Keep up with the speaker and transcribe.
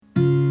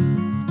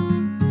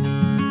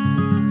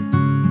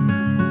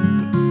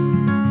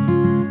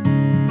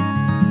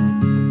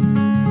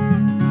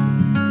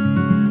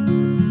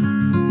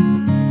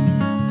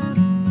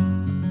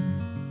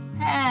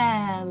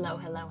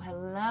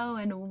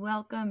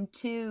welcome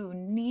to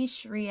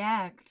Niche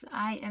Reacts.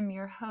 I am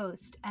your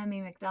host, Emmy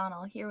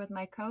McDonald, here with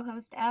my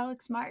co-host,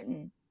 Alex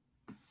Martin.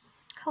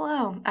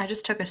 Hello. I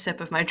just took a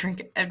sip of my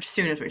drink as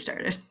soon as we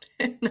started.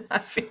 I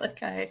feel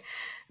like I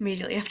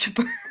immediately have to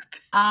burp.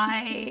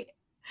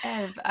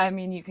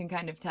 You can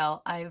kind of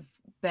tell, I've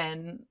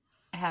been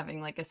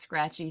having like a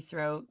scratchy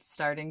throat,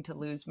 starting to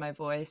lose my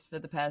voice for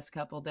the past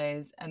couple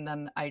days, and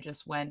then I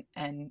just went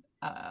and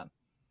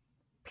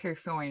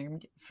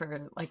performed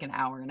for like an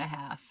hour and a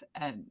half,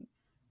 and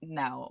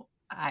now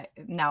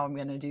I'm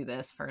gonna do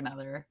this for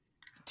another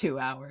 2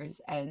 hours,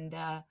 and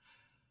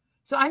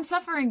so I'm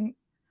suffering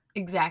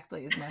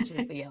exactly as much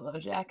as the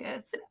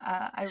Yellowjackets,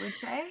 I would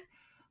say.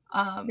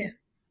 Yeah.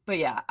 But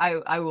yeah,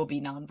 I will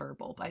be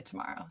nonverbal by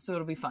tomorrow, so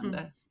it'll be fun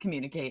to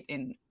communicate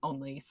in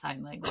only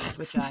sign language,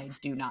 which I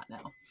do not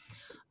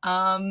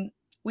know.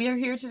 We are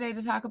here today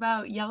to talk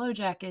about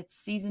Yellowjackets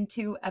Season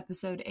 2,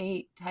 Episode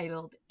 8,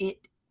 titled It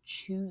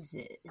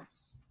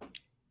Chooses.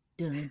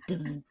 Dun,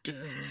 dun, dun,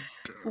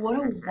 dun. What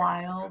a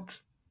wild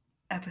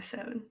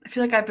episode. I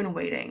feel like I've been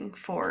waiting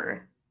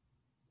for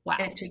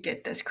it to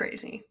get this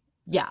crazy.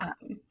 Yeah.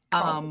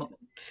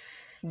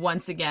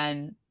 Once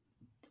again,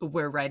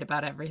 we're right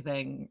about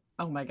everything.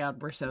 Oh my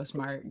god, we're so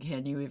smart.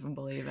 Can you even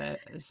believe it?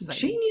 It's just like,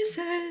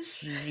 geniuses.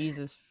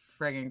 Jesus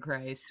friggin'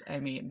 Christ. I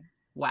mean,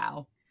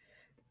 wow.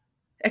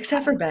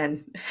 Except for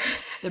Ben.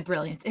 The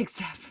brilliance.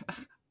 Except for...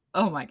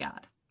 Oh my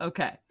god.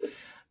 Okay.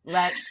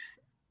 Let's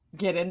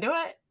get into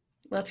it.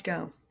 Let's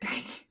go.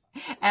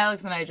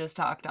 Alex and I just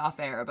talked off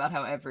air about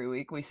how every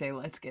week we say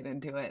let's get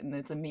into it, and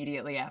it's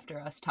immediately after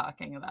us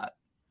talking about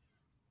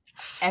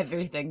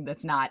everything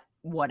that's not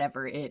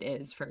whatever it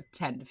is for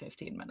 10 to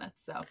 15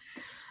 minutes. So,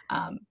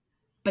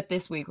 but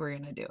this week we're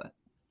going to do it.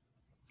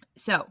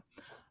 So,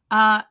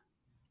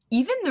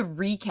 even the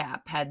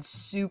recap had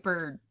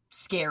super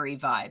scary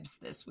vibes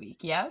this week.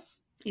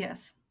 Yes?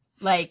 Yes.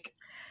 Like,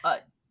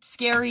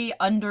 scary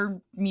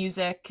under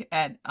music,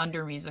 and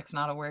under music's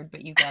not a word,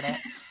 but you get it.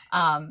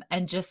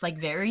 And just like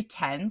very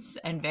tense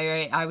and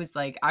I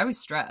was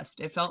stressed.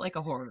 It felt like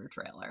a horror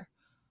trailer.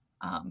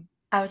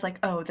 I was like,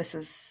 oh, this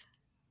is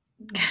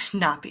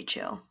not be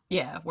chill.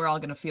 Yeah, we're all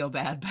gonna feel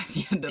bad by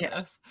the end of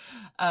this.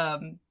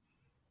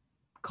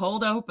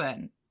 Cold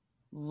open.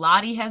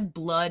 Lottie has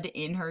blood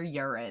in her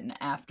urine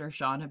after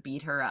Shauna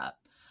beat her up.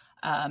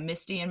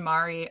 Misty and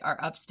Mari are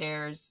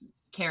upstairs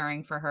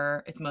caring for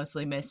her. It's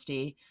mostly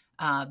Misty.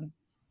 And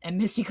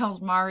Misty calls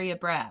Mari a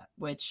brat,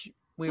 which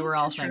we were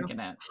all thinking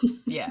it.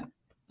 Yeah.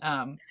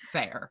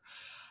 Fair.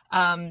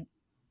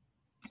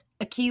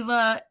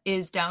 Akilah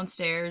is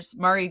downstairs.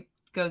 Mari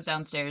goes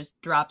downstairs,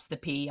 drops the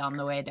pee on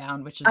the way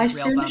down, which is a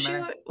real bummer. As soon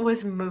as she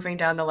was moving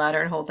down the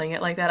ladder and holding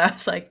it like that, I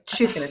was like,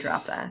 she's going to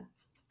drop that.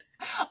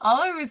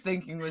 All I was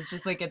thinking was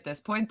just like, at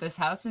this point, this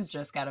house has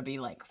just got to be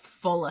like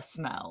full of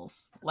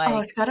smells. Like, oh,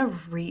 it's got to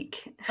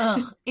reek.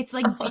 Ugh. It's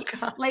like,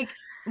 like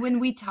when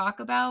we talk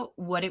about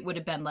what it would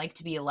have been like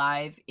to be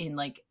alive in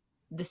like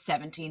the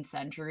 17th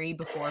century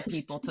before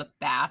people took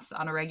baths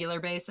on a regular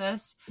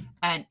basis,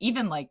 and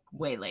even like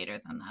way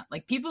later than that,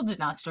 like people did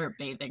not start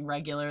bathing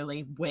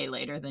regularly way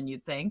later than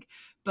you'd think,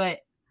 but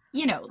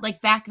you know, like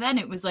back then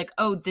it was like,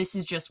 oh, this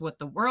is just what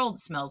the world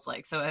smells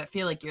like, so I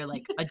feel like you're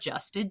like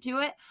adjusted to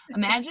it.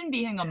 Imagine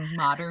being a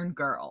modern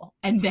girl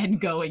and then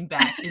going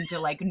back into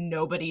like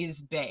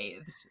nobody's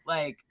bathed,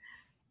 like,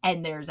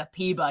 and there's a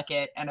pee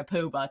bucket and a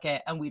poo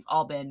bucket, and we've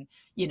all been,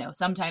 you know,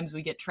 sometimes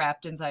we get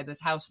trapped inside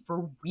this house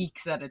for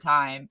weeks at a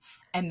time,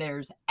 and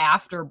there's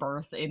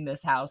afterbirth in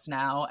this house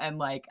now, and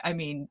like, I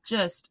mean,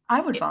 just... I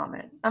would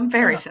vomit. I'm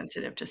very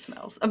sensitive to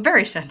smells. I'm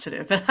very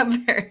sensitive, and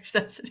I'm very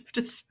sensitive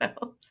to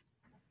smells.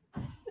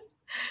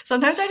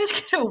 Sometimes I just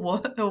get a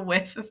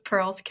whiff of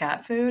Pearl's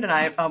cat food, and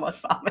I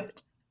almost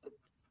vomit.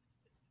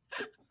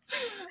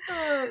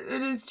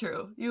 It is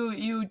true.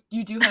 You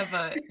do have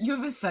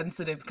a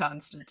sensitive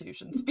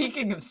constitution.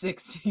 Speaking of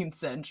 16th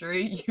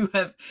century, you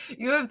have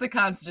the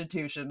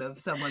constitution of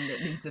someone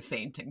that needs a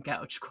fainting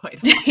couch quite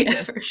often.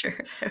 Yeah, for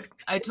sure.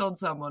 I told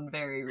someone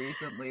very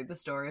recently the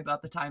story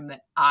about the time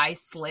that I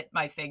slit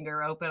my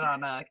finger open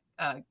on a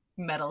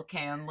metal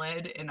can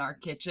lid in our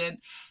kitchen,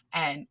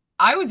 and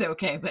I was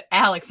okay, but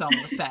Alex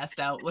almost passed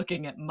out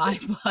looking at my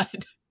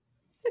blood.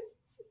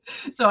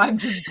 So I'm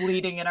just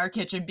bleeding in our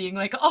kitchen being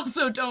like,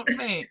 also don't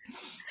faint.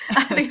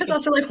 I think it's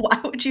also like,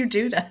 why would you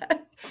do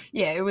that?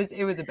 Yeah, it was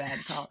a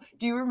bad call.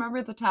 Do you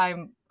remember the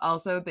time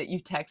also that you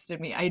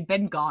texted me? I had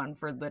been gone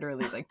for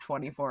literally like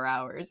 24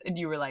 hours, and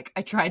you were like,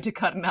 I tried to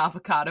cut an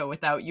avocado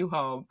without you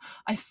home.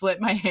 I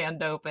slit my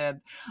hand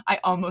open. I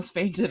almost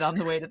fainted on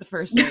the way to the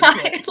first aid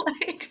kit.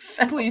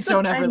 Please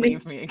don't ever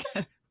leave me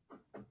again.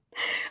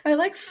 I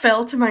like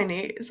fell to my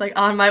knees, like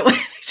on my way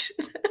to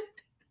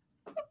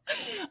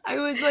I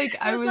was like,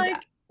 oh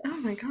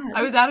my god.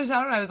 I was out of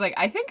town, and I was like,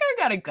 I think I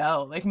gotta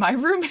go. Like, my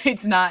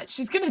roommate's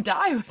she's gonna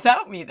die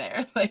without me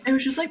there. Like, it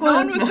was just like, no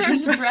one was there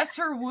to dress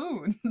her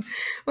wounds.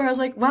 Where I was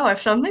like, wow,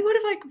 if something would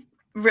have like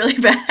really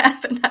bad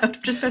happened, I would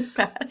have just been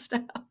passed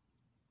out.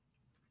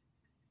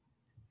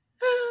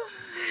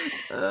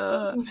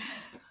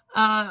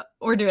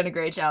 We're doing a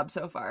great job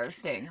so far of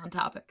staying on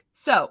topic.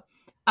 So,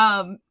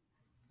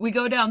 we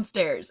go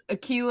downstairs.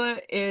 Aquila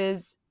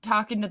is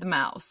talking to the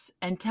mouse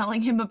and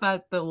telling him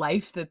about the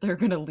life that they're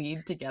going to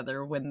lead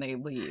together when they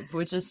leave,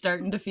 which is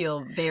starting to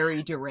feel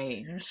very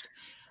deranged.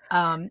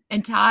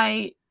 And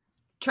Ty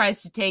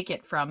tries to take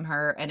it from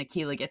her, and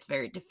Aquila gets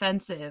very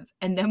defensive.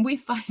 And then we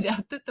find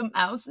out that the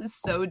mouse is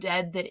so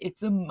dead that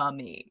it's a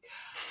mummy.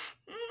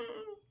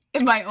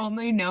 And my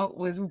only note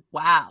was,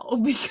 wow,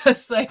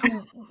 because like,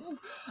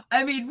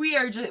 I mean,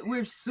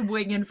 we're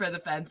swinging for the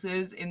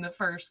fences in the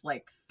first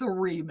like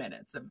 3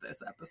 minutes of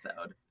this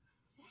episode.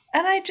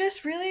 And I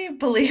just really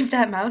believe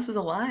that mouse is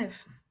alive.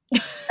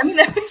 I mean,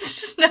 that was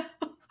just no.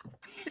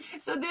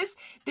 So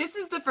this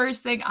is the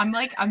first thing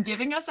I'm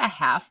giving us a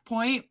half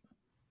point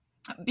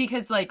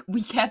because like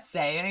we kept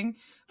saying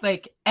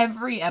like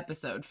every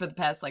episode for the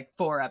past like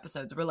 4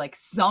 episodes, we're like,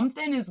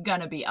 something is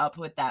gonna be up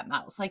with that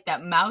mouse. Like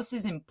that mouse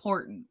is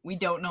important. We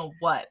don't know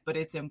what, but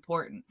it's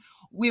important.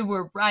 We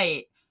were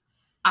right.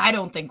 I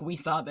don't think we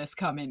saw this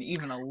coming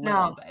even a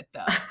little bit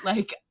though.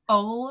 Like,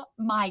 oh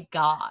my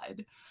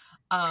God.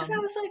 Because I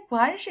was like,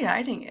 why is she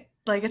hiding it?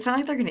 Like, it's not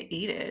like they're gonna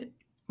eat it.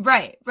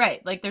 Right.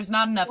 Like there's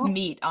not enough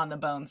meat on the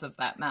bones of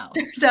that mouse.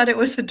 Turns out it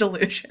was a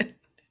delusion.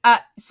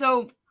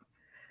 So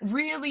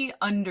really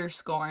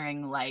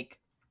underscoring like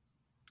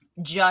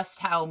just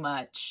how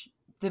much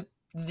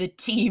the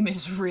team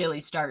is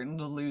really starting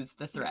to lose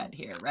the thread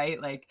here,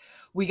 right? Like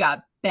we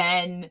got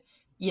Ben,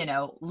 you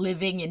know,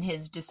 living in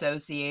his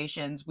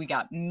dissociations. We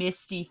got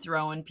Misty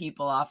throwing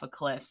people off of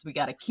cliffs. We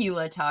got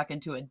Aquila talking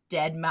to a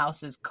dead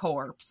mouse's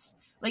corpse.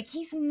 Like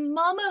he's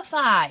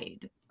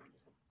mummified.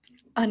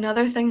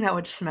 Another thing that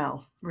would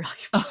smell really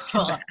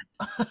bad.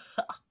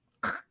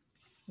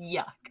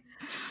 Yuck.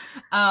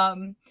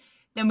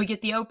 Then we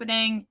get the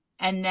opening,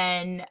 and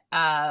then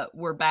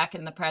we're back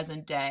in the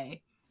present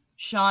day.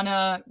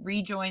 Shauna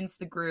rejoins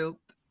the group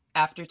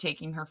after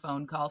taking her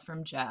phone call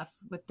from Jeff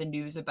with the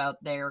news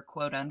about their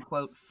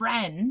quote-unquote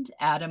friend,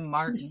 Adam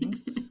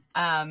Martin.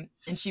 And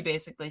she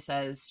basically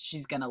says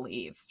she's going to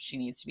leave. She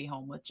needs to be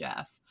home with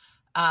Jeff.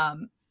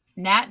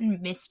 Nat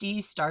and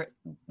Misty start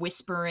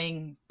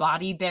whispering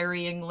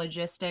body-burying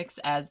logistics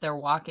as they're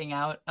walking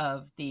out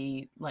of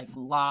the like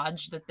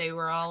lodge that they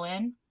were all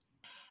in.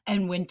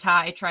 And when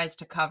Ty tries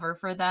to cover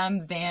for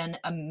them, Van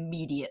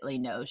immediately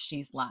knows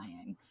she's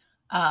lying.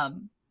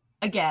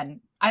 Again,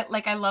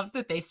 I love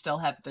that they still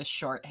have this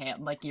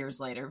shorthand. Like years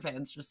later,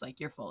 Van's just like,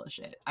 you're full of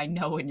shit. I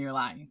know when you're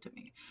lying to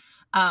me.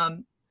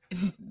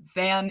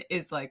 Van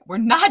is like, we're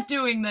not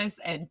doing this,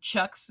 and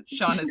chucks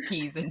Shauna's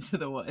keys into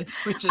the woods,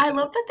 which is... I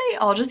love that they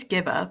all just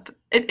give up.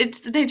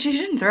 She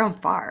shouldn't throw them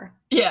far.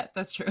 Yeah,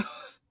 that's true.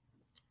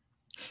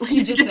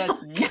 She just says,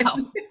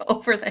 no.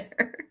 Over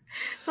there.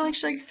 So like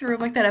she like threw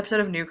him like that episode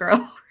of New Girl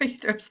where he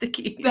throws the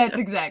keys. That's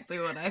exactly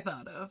what I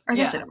thought of. Or I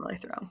guess I don't really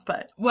throw them,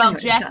 but... Well,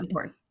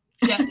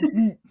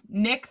 anyway,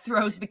 Nick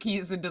throws the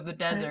keys into the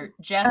desert.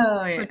 Jess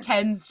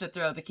pretends to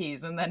throw the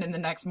keys, and then in the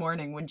next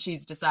morning when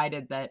she's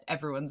decided that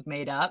everyone's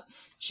made up,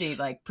 she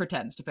like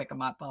pretends to pick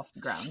them up off the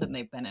ground and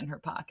they've been in her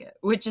pocket,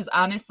 which is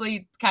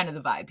honestly kind of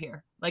the vibe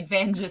here. Like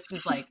Van just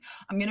is like,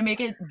 I'm gonna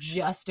make it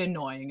just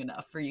annoying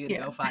enough for you to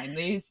go find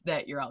these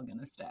that you're all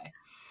gonna stay.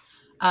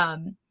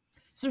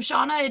 So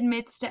Shauna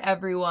admits to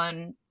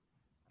everyone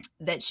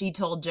that she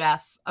told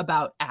Jeff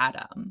about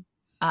Adam,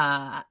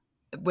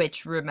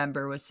 which,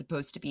 remember, was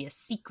supposed to be a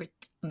secret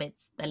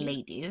amidst the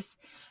ladies.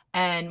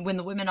 And when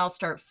the women all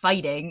start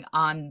fighting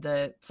on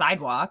the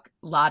sidewalk,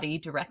 Lottie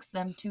directs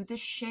them to the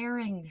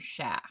sharing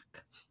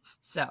shack.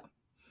 So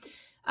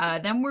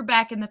then we're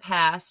back in the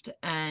past,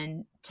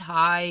 and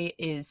Ty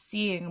is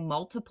seeing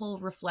multiple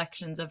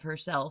reflections of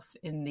herself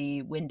in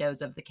the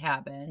windows of the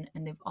cabin,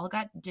 and they've all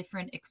got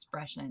different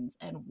expressions,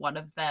 and one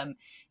of them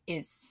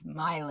is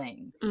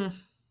smiling.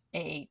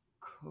 A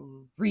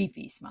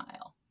creepy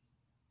smile.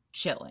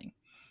 Chilling.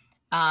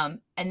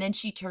 And then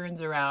she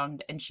turns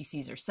around and she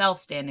sees herself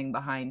standing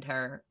behind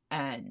her,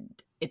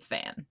 and it's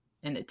Van.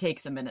 And it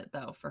takes a minute,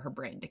 though, for her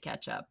brain to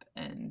catch up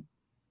and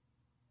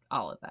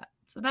all of that.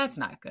 So that's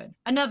not good.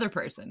 Another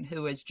person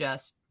who is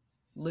just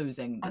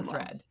losing the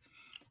thread.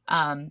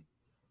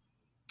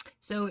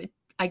 So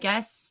I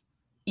guess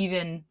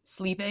even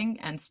sleeping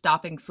and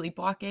stopping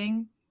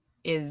sleepwalking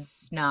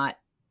is not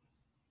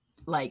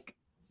like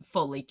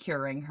fully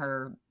curing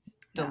her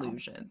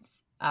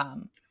delusions,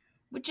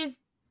 which is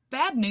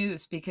bad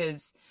news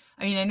because,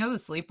 I mean, I know the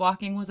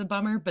sleepwalking was a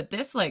bummer, but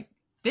this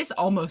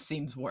almost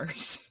seems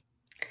worse.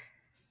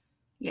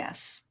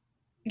 Yes.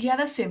 Yeah,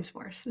 that seems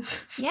worse.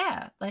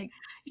 Yeah, like...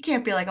 You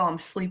can't be like, oh, I'm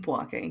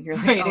sleepwalking. You're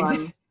like, right,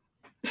 exactly.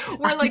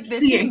 Or like,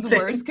 this seems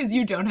worse because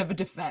you don't have a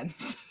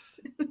defense.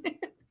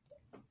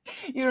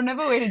 You don't have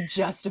a way to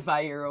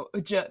justify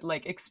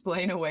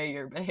explain away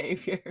your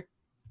behavior.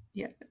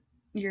 Yeah,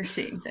 you're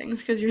seeing things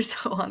because you're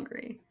so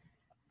hungry.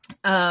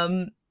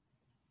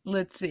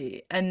 Let's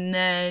see. And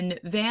then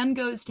Van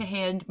goes to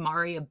hand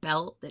Mari a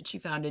belt that she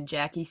found in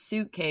Jackie's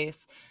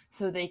suitcase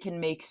so they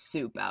can make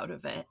soup out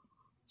of it.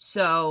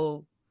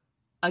 So,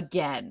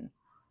 again,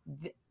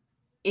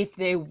 if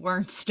they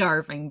weren't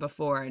starving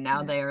before,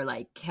 now they are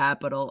like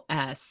capital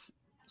S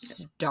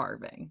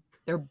starving.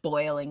 They're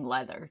boiling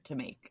leather to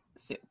make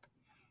soup.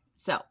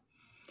 So,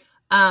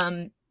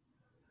 do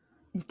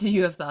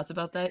you have thoughts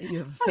about that? You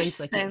have a I was face just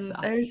like you have saying,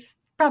 thoughts. there's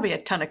probably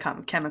a ton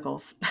of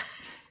chemicals.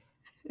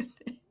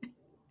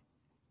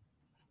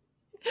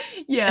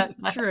 Yeah,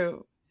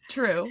 true.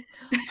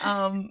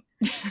 Um,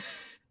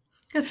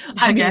 It's,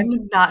 I again,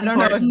 mean, not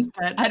important,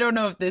 but I don't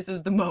know if this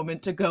is the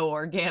moment to go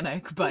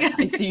organic, but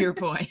I see your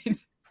point.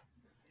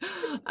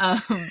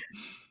 um,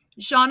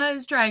 Shauna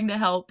is trying to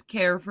help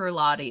care for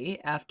Lottie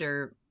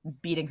after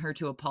beating her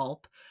to a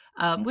pulp,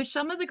 which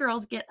some of the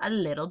girls get a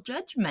little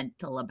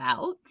judgmental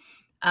about.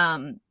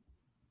 Um,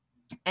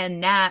 and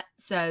Nat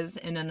says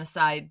in an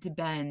aside to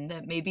Ben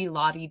that maybe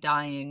Lottie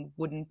dying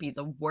wouldn't be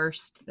the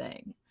worst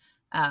thing.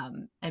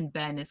 And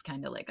Ben is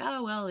kind of like,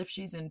 oh, well, if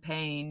she's in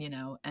pain,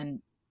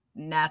 and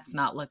Nat's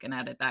not looking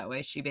at it that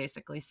way. She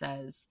basically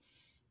says,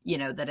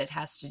 that it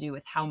has to do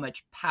with how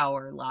much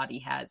power Lottie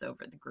has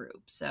over the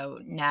group. So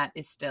Nat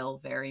is still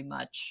very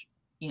much,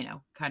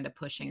 kind of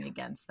pushing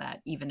against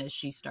that, even as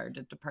she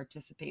started to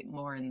participate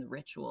more in the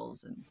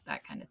rituals and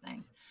that kind of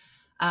thing.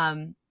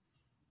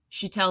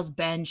 She tells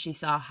Ben she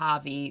saw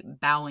Javi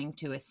bowing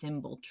to a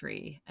symbol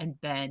tree,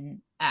 and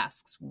Ben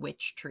asks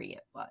which tree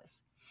it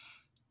was.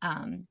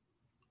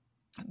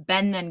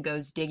 Ben then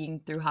goes digging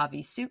through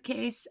Javi's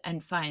suitcase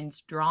and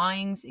finds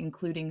drawings,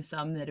 including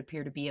some that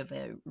appear to be of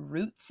a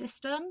root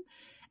system.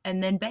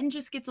 And then Ben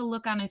just gets a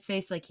look on his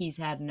face like he's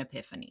had an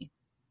epiphany.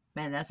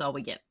 Man, that's all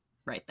we get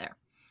right there.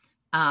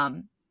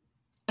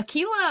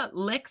 Akila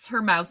licks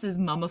her mouse's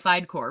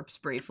mummified corpse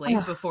briefly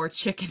before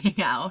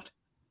chickening out.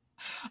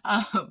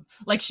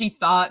 Like she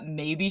thought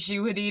maybe she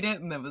would eat it,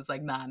 and then was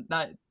like, nah,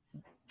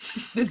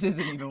 this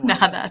isn't even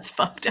worth it. That's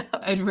fucked up.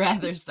 I'd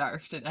rather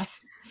starve to death.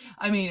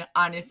 I mean,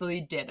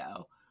 honestly,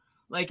 ditto.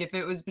 Like if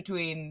it was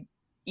between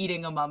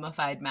eating a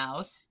mummified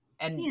mouse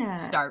and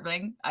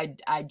starving,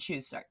 I'd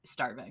choose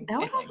starving. That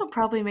would also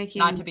probably make you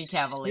not to be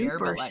cavalier,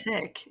 super but like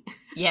sick.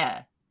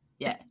 Yeah,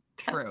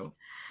 true.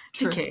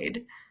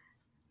 Decade.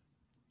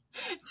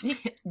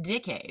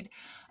 Decade.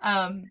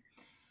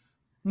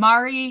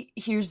 Mari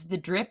hears the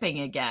dripping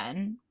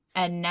again,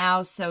 and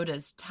now so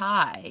does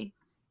Ty,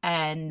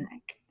 and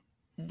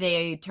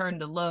they turn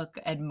to look,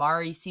 and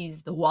Mari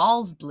sees the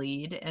walls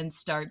bleed and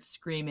starts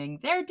screaming,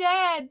 "They're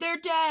dead!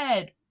 They're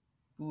dead!"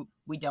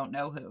 We don't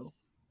know who.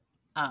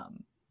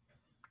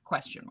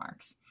 Question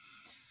marks.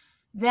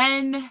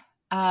 Then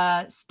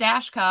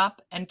Stash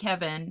Cop and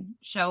Kevin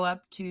show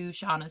up to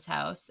Shauna's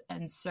house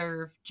and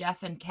serve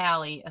Jeff and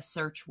Callie a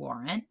search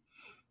warrant.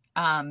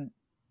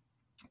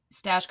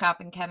 Stash Cop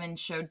and Kevin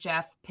showed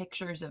Jeff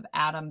pictures of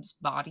Adam's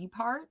body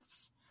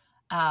parts.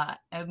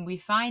 And we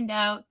find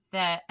out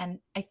that, and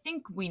I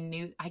think we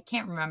knew, I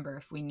can't remember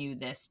if we knew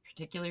this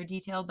particular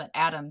detail, but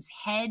Adam's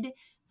head,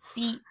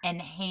 feet,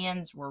 and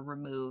hands were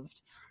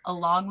removed,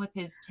 along with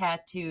his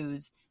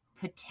tattoos,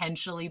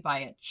 potentially by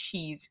a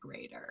cheese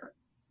grater,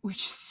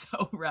 which is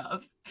so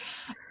rough.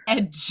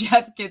 And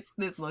Jeff gets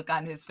this look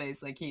on his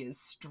face like he is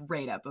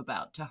straight up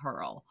about to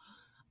hurl.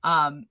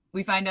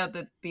 We find out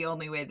that the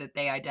only way that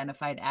they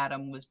identified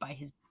Adam was by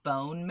his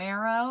bone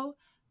marrow,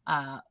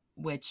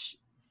 which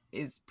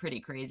is pretty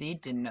crazy.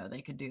 Didn't know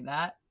they could do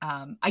that.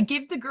 I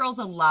give the girls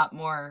a lot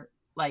more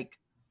like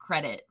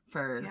credit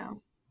for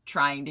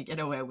trying to get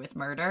away with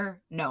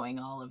murder, knowing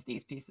all of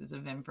these pieces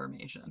of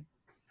information.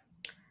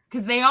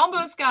 Because they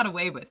almost got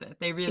away with it.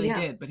 They really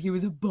did. But he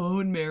was a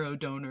bone marrow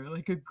donor,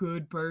 like a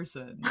good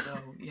person. So,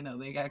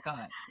 they got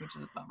caught, which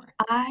is a bummer.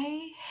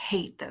 I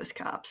hate those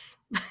cops.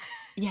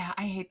 Yeah,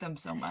 I hate them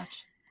so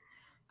much.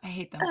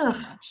 So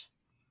much.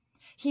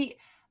 He,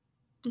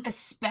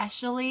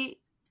 especially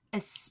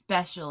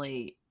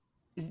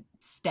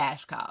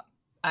Stash Cop.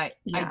 I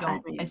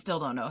still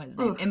don't know his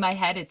name. In my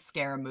head, it's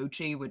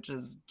Scaramucci, which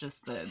is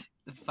just the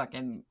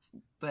fucking,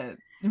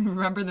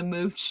 remember the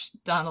mooch,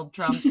 Donald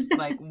Trump's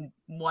like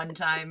one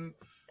time,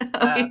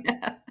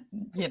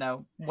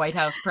 White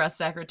House press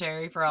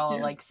secretary for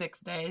all like 6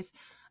 days.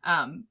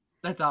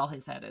 That's all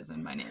his head is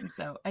in my name.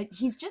 So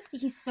he's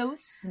so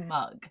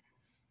smug,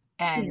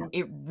 and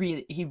he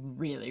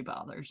really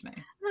bothers me.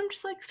 I'm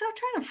just like, stop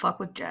trying to fuck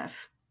with Jeff.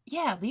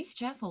 Yeah, leave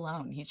Jeff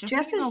alone. He's just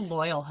being a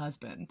loyal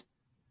husband.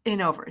 In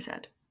over his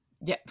head.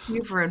 Yeah.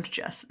 You've ruined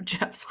Jeff's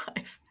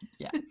life.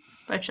 Yeah.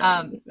 By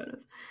showing the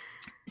photos.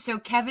 So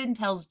Kevin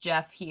tells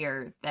Jeff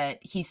here that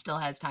he still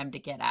has time to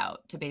get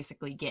out, to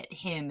basically get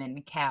him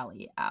and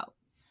Callie out,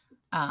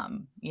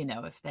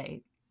 if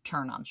they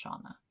turn on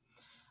Shauna.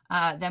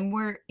 Then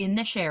we're in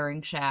the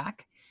sharing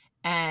shack,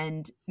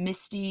 and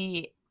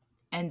Misty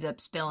ends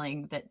up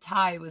spilling that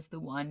Ty was the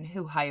one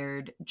who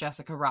hired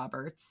Jessica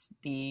Roberts,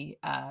 the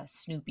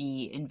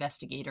Snoopy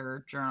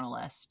investigator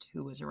journalist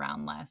who was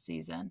around last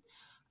season.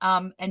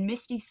 And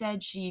Misty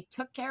said she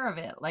took care of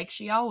it like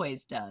she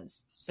always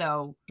does.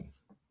 So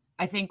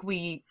I think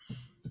we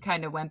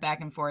kind of went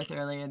back and forth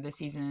earlier this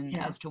season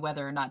as to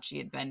whether or not she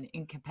had been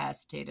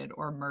incapacitated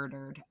or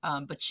murdered.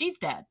 But she's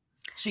dead.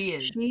 She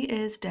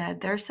is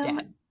dead. There's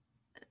some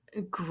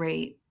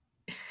great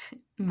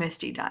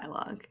Misty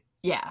dialogue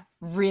Yeah,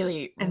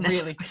 really, in this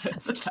really good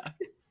episode. stuff.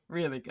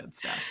 Really good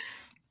stuff.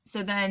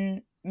 So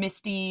then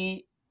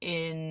Misty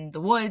in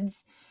the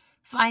woods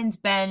finds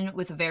Ben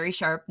with a very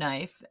sharp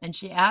knife, and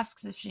she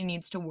asks if she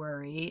needs to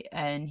worry,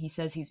 and he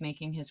says he's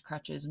making his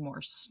crutches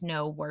more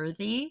snow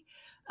worthy,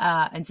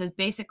 and says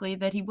basically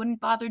that he wouldn't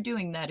bother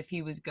doing that if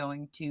he was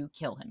going to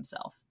kill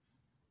himself.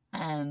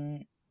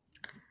 Um,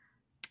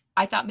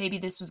 I thought maybe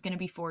this was going to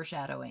be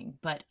foreshadowing,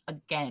 but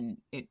again,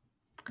 it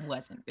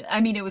wasn't really. I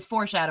mean, it was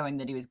foreshadowing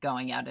that he was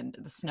going out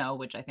into the snow,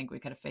 which I think we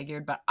could have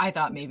figured, but I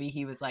thought maybe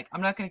he was like,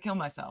 I'm not going to kill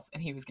myself,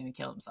 and he was going to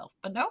kill himself.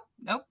 But nope,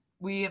 nope.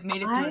 We have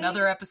made it through I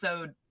another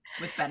episode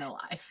with Ben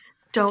alive.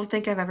 don't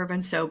think I've ever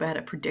been so bad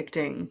at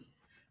predicting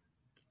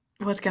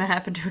what's going to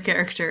happen to a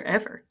character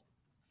ever.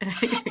 And I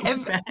think it's gonna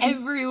be Ben.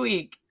 Every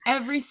week,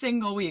 every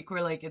single week,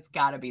 we're like, it's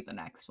got to be the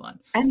next one.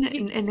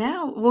 And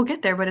now we'll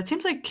get there, but it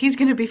seems like he's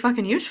going to be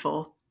fucking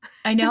useful.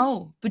 I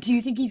know, but do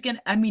you think he's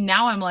gonna? I mean,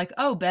 now I'm like,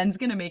 oh, Ben's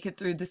gonna make it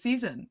through the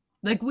season.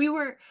 Like we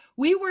were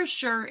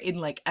sure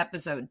in like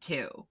episode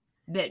 2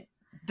 that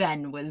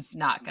Ben was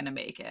not gonna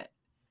make it,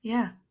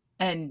 Yeah.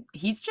 and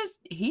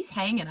he's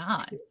hanging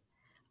on.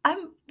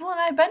 And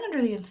I've been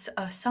under the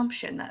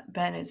assumption that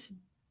Ben is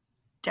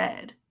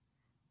dead,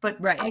 but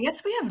Right. I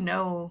guess we have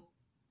no.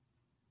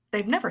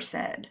 They've never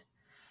said.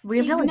 We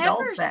have They've no adult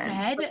never Ben,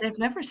 said, but they've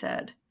never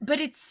said. But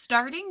it's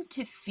starting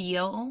to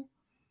feel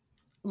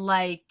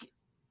like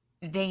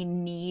they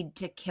need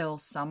to kill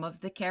some of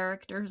the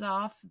characters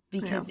off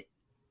because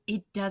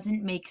it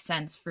doesn't make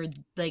sense for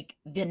like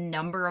the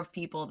number of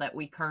people that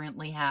we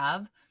currently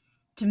have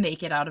to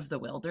make it out of the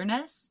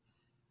wilderness.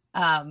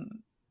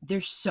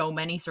 There's so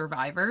many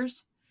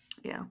survivors.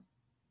 Yeah.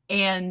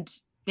 And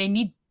they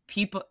need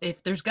people.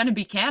 If there's going to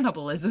be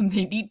cannibalism,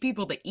 they need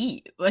people to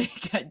eat.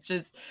 Like,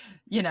 just,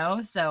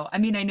 so, I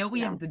mean, I know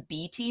we have the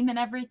B team and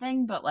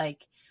everything, but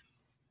like,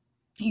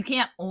 you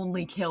can't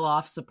only kill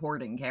off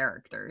supporting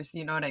characters.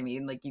 You know what I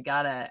mean? Like, you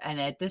gotta,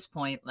 and at this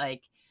point,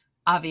 like,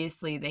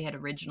 obviously they had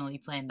originally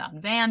planned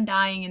on Van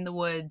dying in the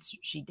woods.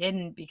 She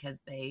didn't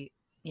because they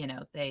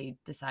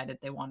decided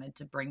they wanted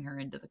to bring her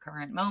into the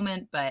current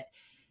moment. But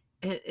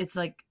it's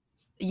like,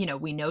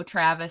 we know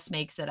Travis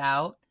makes it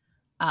out.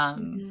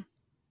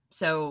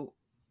 So,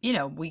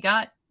 we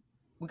got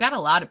a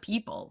lot of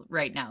people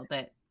right now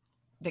that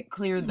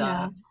clear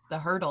the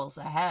hurdles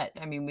ahead.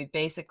 I mean, we've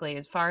basically,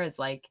 as far as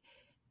like,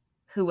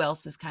 who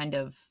else is kind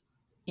of,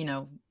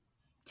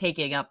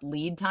 taking up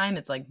lead time?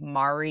 It's like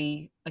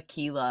Mari,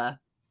 Akila,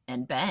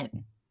 and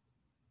Ben.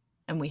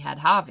 And we had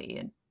Javi,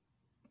 and,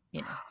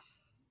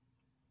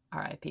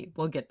 RIP.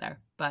 We'll get there.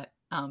 But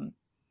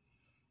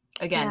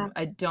again,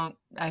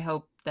 I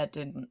hope that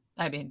didn't,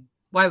 I mean,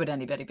 why would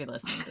anybody be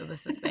listening to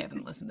this if they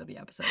haven't listened to the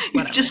episode?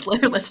 You're just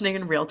listening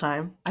in real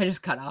time. I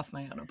just cut off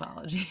my own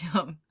apology.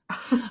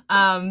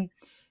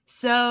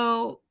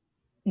 So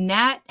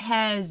Nat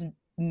has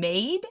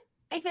made,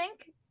 I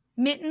think,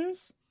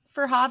 mittens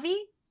for Javi,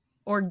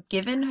 or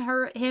given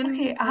her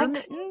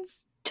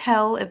mittens.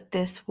 Tell if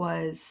this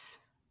was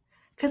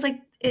because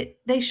like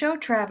they show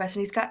Travis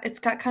and it's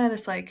got kind of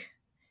this like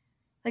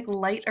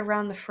light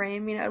around the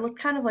frame. It looked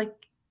kind of like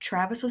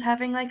Travis was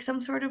having like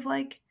some sort of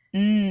like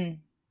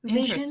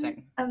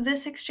vision of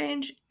this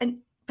exchange,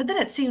 but then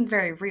it seemed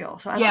very real.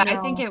 So I don't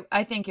know.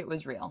 I think it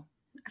was real.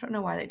 I don't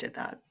know why they did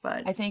that,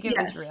 but I think it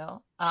was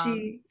real.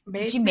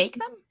 Did she make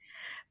them?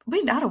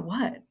 Wait, out of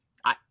what?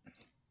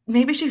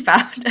 Maybe she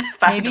found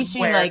maybe she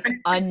like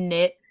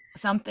unknit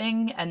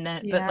something, and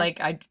then but like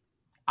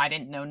I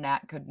didn't know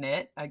Nat could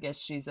knit. I guess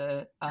she's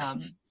a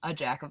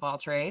jack of all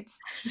trades.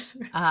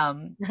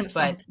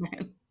 But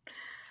man.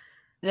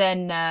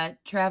 Then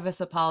Travis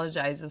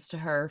apologizes to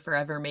her for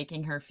ever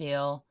making her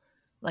feel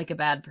like a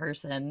bad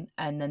person,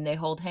 and then they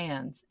hold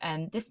hands,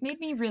 and this made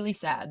me really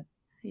sad.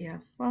 Yeah,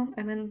 well,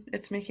 and then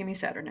it's making me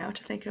sadder now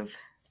to think of.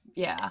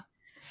 Yeah.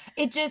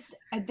 It just,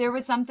 there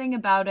was something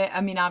about it.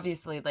 I mean,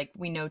 obviously, like,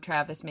 we know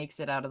Travis makes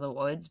it out of the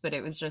woods, but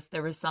it was just,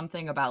 there was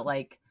something about,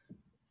 like,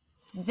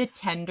 the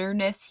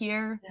tenderness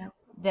here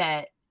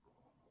that,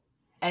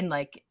 and,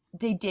 like,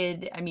 they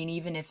did, I mean,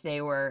 even if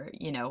they were,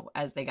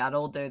 as they got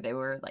older, they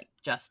were, like,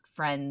 just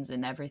friends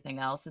and everything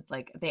else. It's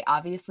like, they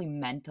obviously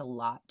meant a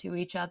lot to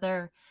each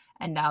other.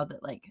 And now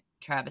that, like,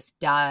 Travis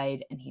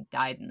died, and he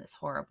died in this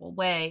horrible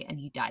way, and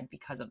he died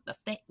because of the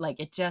thing, like,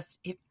 it's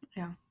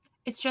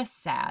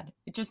just sad.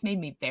 It just made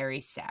me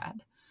very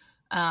sad.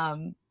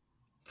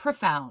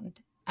 Profound,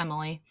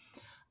 Emily.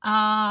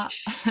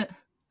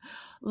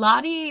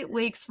 Lottie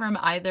wakes from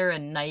either a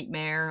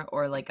nightmare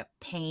or like a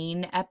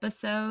pain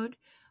episode,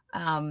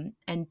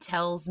 and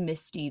tells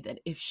Misty that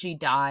if she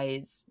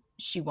dies,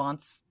 she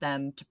wants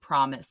them to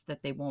promise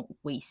that they won't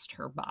waste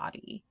her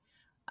body,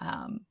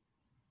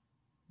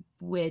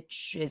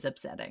 which is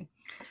upsetting.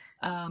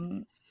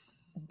 Ben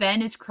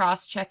is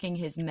cross-checking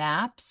his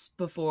maps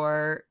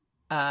before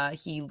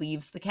he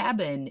leaves the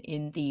cabin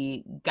in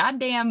the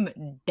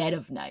goddamn dead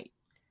of night.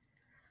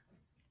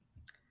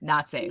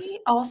 Not safe.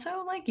 He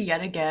also, like,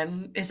 yet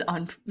again, is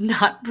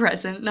not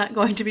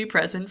going to be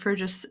present for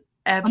just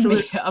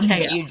absolute A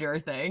chaos. major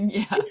thing.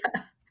 Yeah.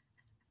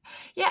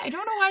 Yeah, I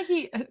don't know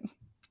why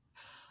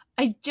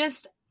I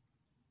just,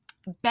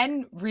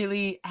 Ben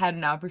really had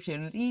an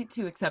opportunity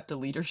to accept a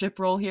leadership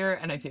role here,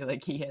 and I feel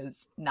like he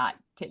has not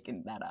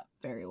taken that up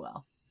very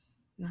well.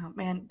 No,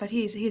 man, but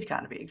he's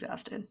got to be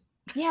exhausted.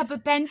 Yeah,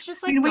 but Ben's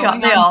just I like mean,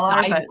 going they on all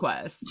are, side but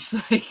quests.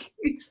 Like,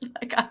 he's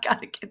like, I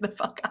gotta get the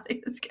fuck out of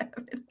this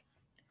cabin.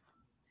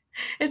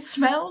 It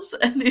smells,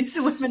 and these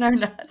women are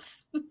nuts.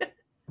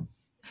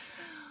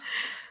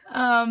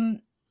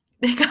 um,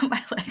 They got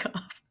my leg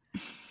off.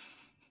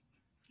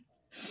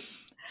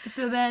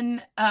 so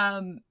then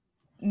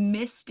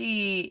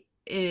Misty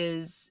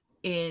is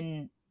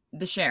in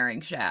the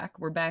sharing shack.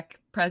 We're back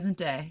present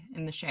day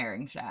in the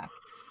sharing shack.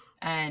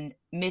 And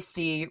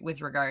Misty,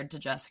 with regard to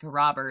Jessica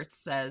Roberts,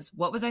 says,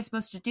 "What was I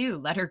supposed to do?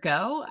 Let her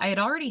go? I had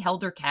already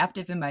held her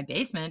captive in my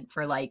basement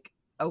for like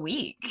a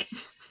week."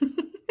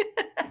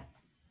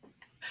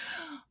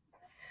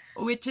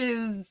 Which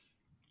is,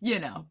 you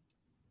know,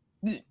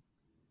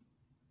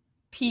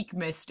 peak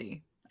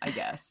Misty, I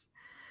guess.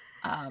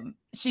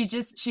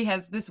 She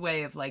has this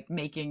way of like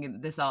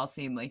making this all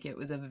seem like it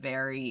was a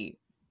very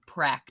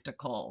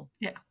practical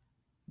Yeah.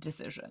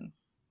 decision.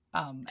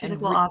 She's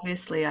like, well,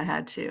 obviously I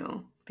had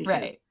to because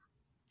right.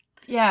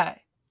 Yeah,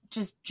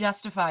 just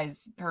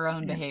justifies her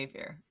own yeah.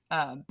 behavior,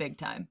 big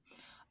time.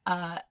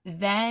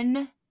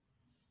 Then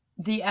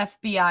the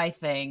FBI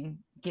thing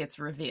gets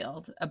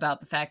revealed about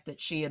the fact that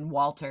she and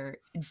Walter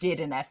did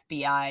an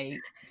FBI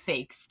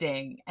fake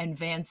sting, and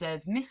Van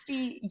says,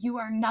 "Misty, you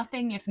are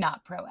nothing if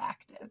not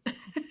proactive."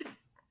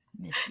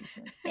 Misty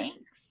says,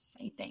 "Thanks,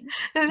 I think."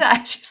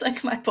 And she's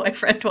like, my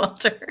boyfriend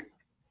Walter.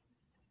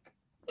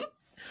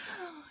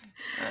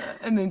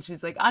 And then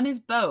she's like, on his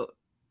boat.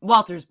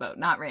 Walter's boat,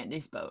 not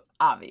Randy's boat,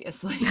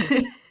 obviously.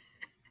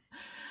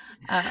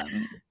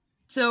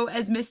 So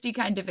as Misty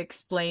kind of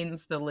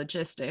explains the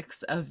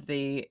logistics of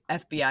the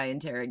FBI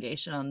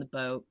interrogation on the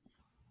boat,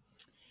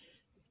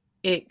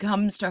 it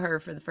comes to her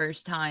for the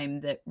first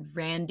time that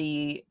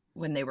Randy,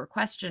 when they were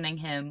questioning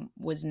him,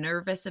 was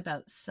nervous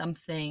about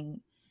something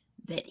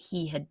that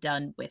he had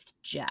done with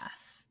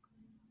Jeff.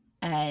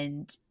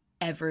 And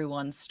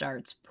everyone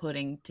starts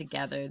putting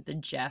together the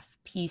Jeff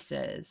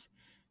pieces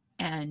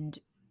and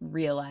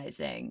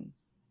realizing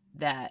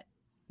that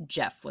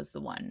Jeff was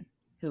the one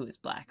who was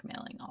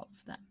blackmailing all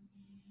of them.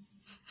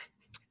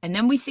 And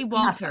then we see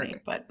Walter. Not funny,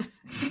 but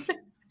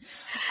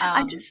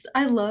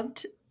I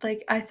loved,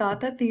 like, I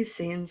thought that these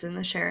scenes in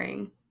the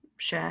sharing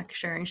shed,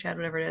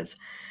 whatever it is,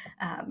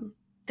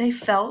 they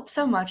felt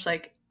so much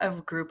like a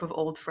group of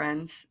old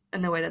friends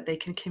in the way that they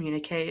can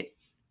communicate.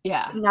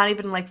 Yeah. Not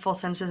even like full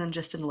sentences and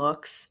just in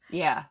looks.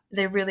 Yeah.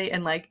 They really,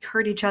 and like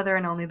hurt each other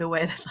in only the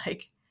way that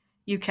like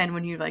you can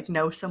when you like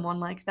know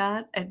someone like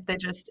that. And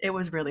it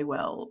was really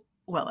well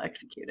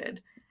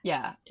executed.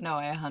 Yeah. No,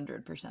 I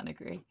 100%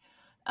 agree.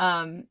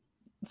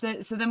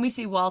 So then we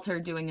see Walter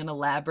doing an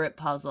elaborate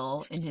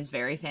puzzle in his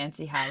very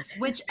fancy house,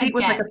 which Pete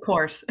was like, again, of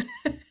course.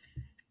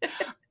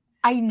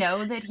 I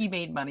know that he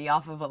made money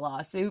off of a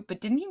lawsuit, but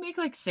didn't he make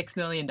like $6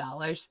 million?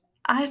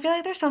 I feel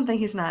like there's something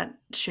he's not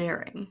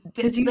sharing.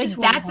 Because you like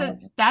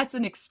just that's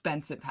an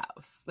expensive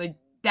house. Like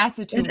that's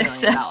a $2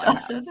 million That's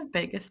house. also the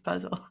biggest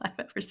puzzle I've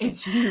ever seen.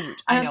 It's huge.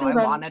 I know.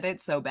 I wanted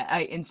it so bad.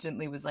 I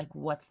instantly was like,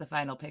 "What's the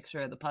final picture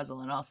of the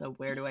puzzle?" And also,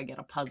 where do I get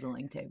a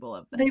puzzling table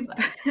of that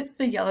size?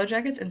 The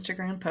Yellowjackets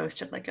Instagram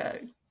posted like a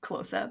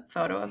close-up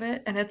photo of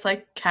it, and it's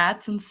like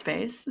cats in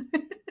space.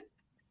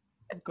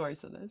 Of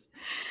course it is.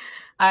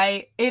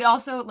 It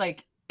also,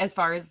 like, as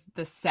far as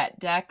the set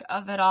deck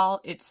of it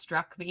all, it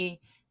struck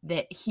me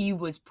that he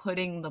was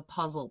putting the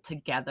puzzle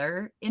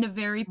together in a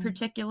very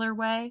particular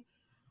way,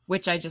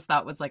 which I just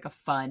thought was like a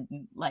fun,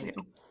 like,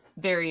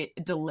 very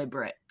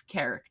deliberate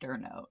character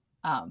note.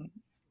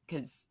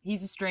 Because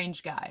he's a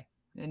strange guy,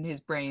 and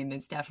his brain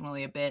is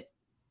definitely a bit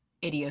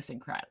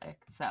idiosyncratic.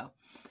 So,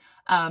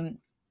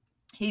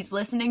 he's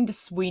listening to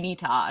Sweeney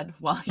Todd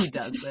while he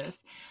does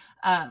this.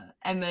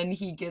 And then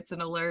he gets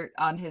an alert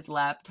on his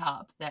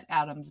laptop that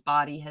Adam's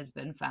body has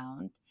been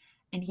found.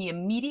 And he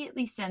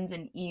immediately sends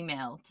an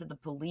email to the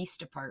police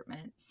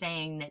department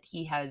saying that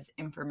he has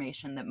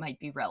information that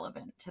might be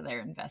relevant to their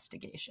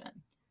investigation.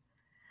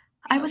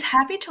 I was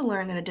happy to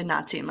learn that it did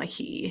not seem like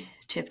he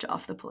tipped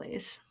off the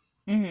police.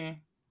 Mm-hmm.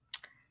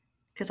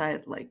 Because I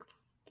like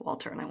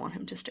Walter and I want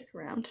him to stick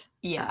around.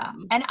 Yeah.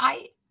 And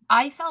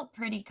I felt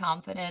pretty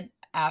confident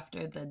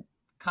after the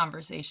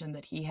conversation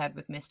that he had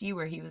with Misty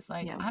where he was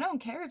like, I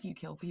don't care if you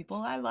kill people,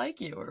 I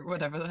like you, or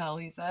whatever the hell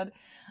he said.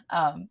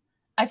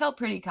 I felt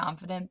pretty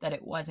confident that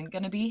it wasn't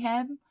going to be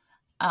him.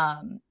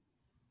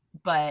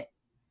 But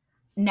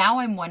now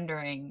I'm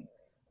wondering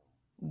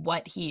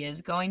what he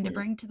is going to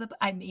bring to the,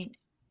 I mean,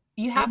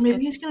 you have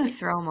maybe he's going to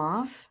throw him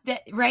off.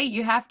 Right?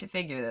 You have to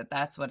figure that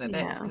that's what it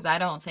is. Because I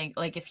don't think,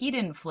 like, if he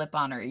didn't flip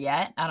on her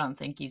yet, I don't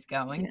think he's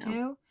going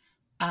to.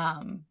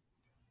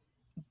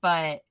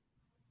 But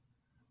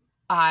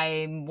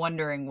I'm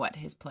wondering what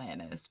his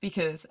plan is.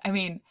 Because, I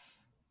mean,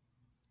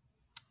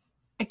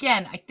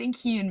 again, I think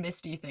he and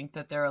Misty think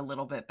that they're a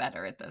little bit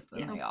better at this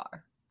than they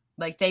are.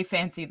 Like, they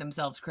fancy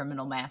themselves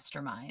criminal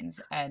masterminds,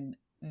 and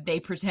they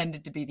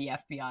pretended to be the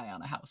FBI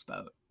on a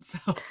houseboat. So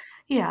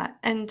Yeah,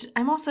 and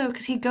I'm also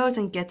because he goes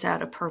and gets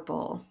out a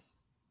purple,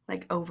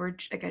 like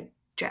a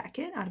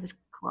jacket out of his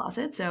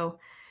closet, so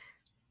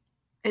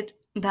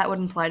that would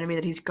imply to me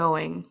that he's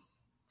going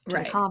to the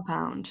right.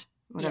 compound,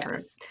 whatever.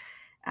 Yes.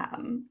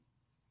 Um,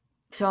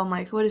 so I'm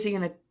like, what is he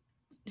gonna?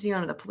 Is he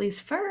going to the police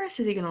first?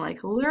 Is he gonna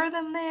like lure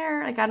them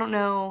there? Like, I don't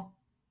know.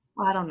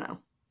 I don't know.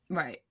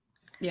 Right.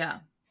 Yeah.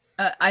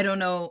 I don't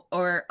know,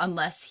 or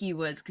unless he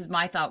was, because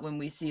my thought when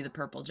we see the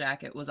purple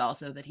jacket was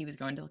also that he was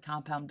going to the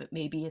compound, but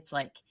maybe it's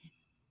like,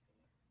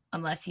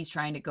 unless he's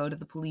trying to go to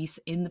the police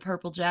in the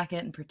purple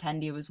jacket and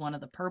pretend he was one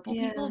of the purple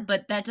people, Yeah,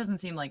 but that doesn't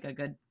seem like a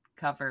good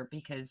cover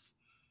because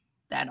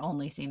that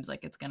only seems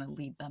like it's going to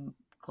lead them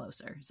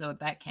closer. So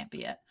that can't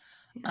be it.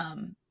 yeah,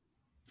 Um,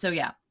 so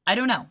yeah, I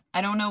don't know.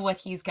 I don't know what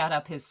he's got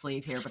up his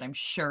sleeve here, but I'm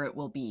sure it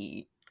will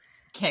be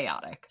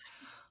chaotic.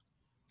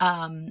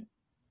 Um,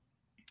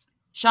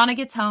 Shauna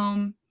gets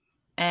home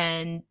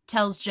and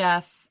tells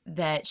Jeff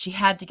that she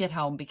had to get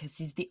home because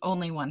he's the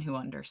only one who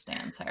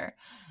understands her.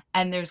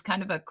 And there's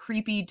kind of a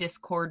creepy,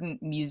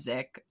 discordant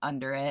music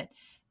under it.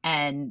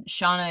 And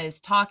Shauna is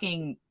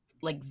talking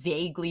like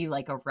vaguely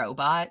like a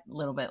robot, a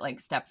little bit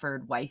like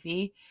Stepford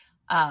Wifey.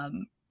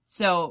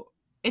 So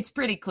it's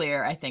pretty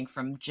clear, I think,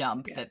 from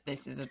jump yeah. that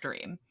this is a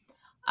dream.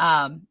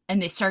 And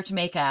they start to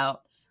make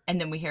out, and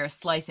then we hear a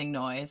slicing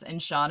noise,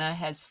 and Shauna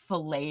has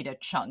filleted a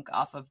chunk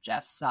off of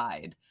Jeff's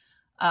side.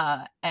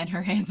 And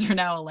her hands are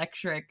now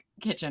electric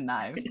kitchen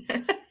knives.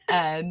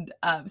 And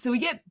so we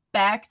get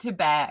back to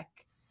back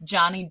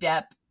Johnny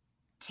Depp,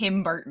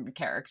 Tim Burton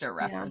character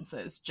Yeah.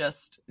 references.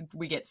 Just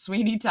we get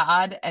Sweeney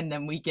Todd, and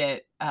then we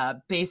get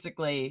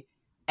basically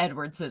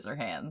Edward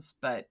Scissorhands,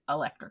 but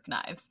electric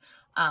knives,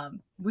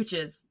 which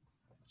is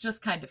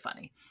just kind of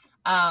funny.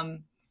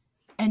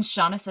 And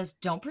Shauna says,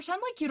 "Don't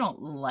pretend like you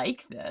don't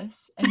like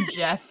this." And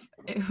Jeff,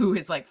 who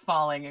is like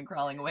falling and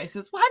crawling away,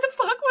 says, "Why the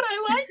fuck would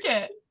I like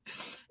it?"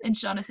 And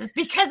Shauna says,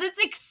 "Because it's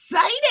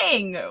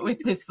exciting," with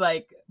this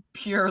like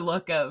pure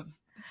look of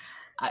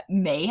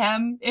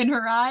mayhem in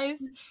her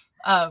eyes.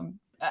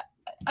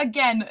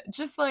 Again,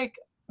 just like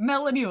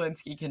Melanie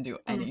Linsky can do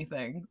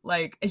anything.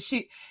 Like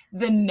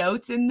the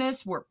notes in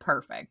this were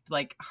perfect.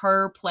 Like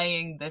her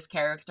playing this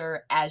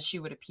character as she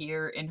would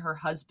appear in her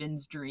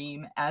husband's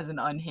dream as an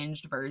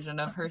unhinged version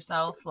of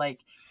herself.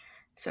 Like,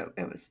 So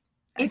it was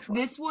if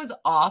excellent. this was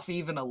off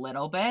even a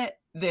little bit,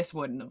 this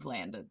wouldn't have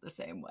landed the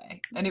same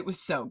way. And it was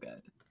so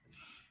good.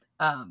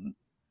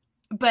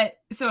 But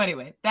so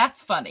anyway,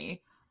 that's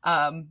funny.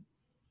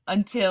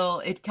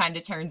 Until it kind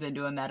of turns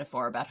into a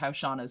metaphor about how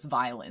Shauna's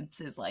violence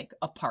is like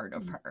a part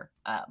of her,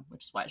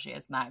 which is why she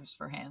has knives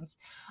for hands.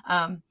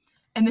 And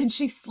then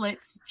she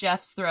slits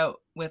Jeff's throat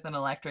with an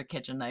electric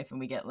kitchen knife, and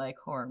we get like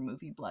horror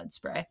movie blood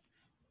spray.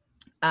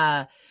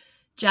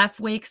 Jeff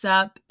wakes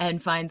up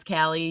and finds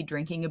Callie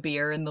drinking a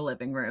beer in the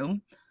living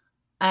room.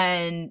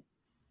 And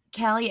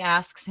Callie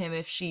asks him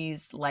if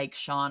she's like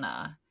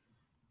Shauna.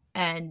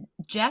 And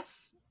Jeff,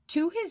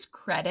 to his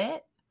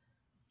credit,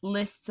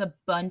 lists a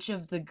bunch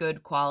of the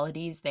good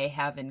qualities they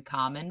have in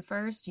common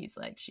first. He's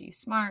like, she's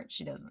smart,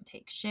 she doesn't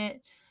take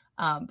shit.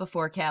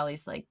 Before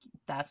Callie's like,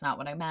 that's not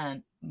what I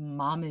meant.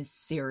 Mom is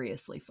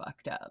seriously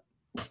fucked up.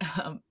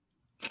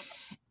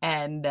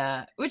 And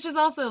which is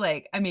also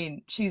like, I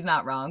mean, she's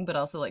not wrong, but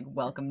also like,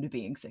 welcome to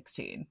being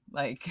 16.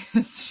 Like,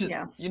 it's just,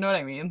 Yeah. you know what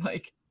I mean?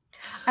 Like,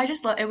 I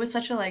just love it. Was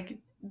such a like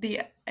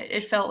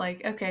it felt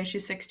like, okay,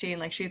 she's 16,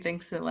 like she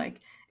thinks that like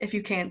if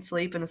you can't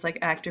sleep in this like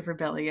active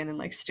rebellion and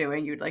like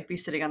stewing, you'd like be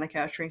sitting on the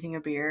couch drinking a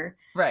beer.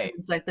 right.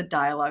 It's like the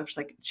dialogue's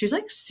like she's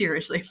like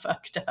seriously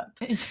fucked up.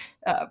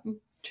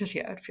 Just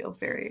yeah, it feels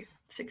very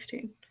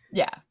 16.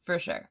 Yeah, for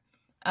sure.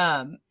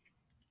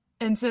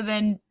 And so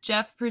then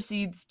Jeff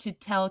proceeds to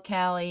tell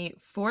Callie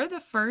for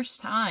the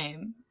first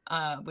time,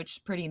 which is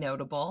pretty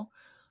notable,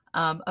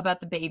 about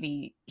the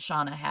baby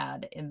Shauna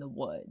had in the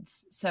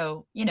woods.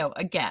 So, you know,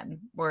 again,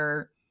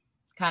 we're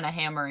kind of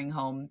hammering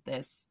home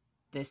this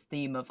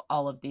theme of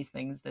all of these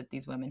things that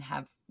these women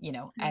have, you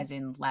know, as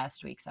in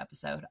last week's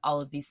episode,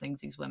 all of these things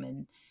these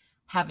women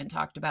haven't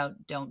talked about,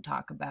 don't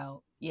talk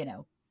about, you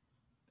know,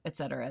 et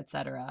cetera, et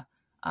cetera.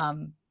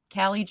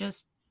 Callie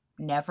just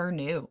never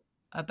knew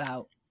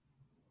about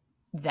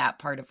that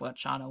part of what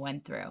Shauna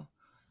went through.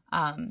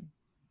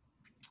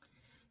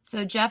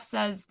 So Jeff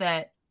says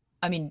that,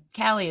 I mean,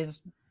 Callie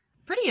is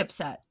pretty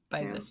upset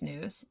by this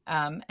news.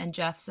 And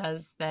Jeff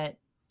says that,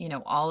 you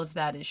know, all of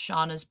that is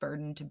Shauna's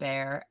burden to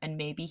bear and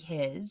maybe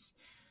his,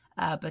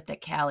 but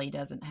that Callie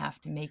doesn't have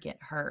to make it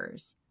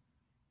hers.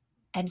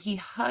 And he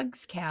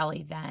hugs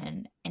Callie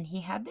then, and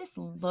he had this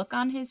look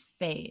on his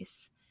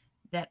face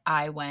that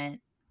I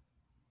went,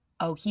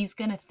 oh, he's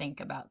going to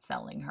think about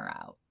selling her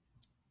out.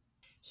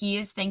 He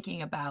is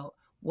thinking about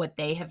what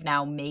they have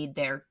now made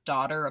their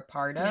daughter a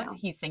part of. Yeah.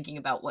 He's thinking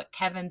about what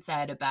Kevin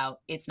said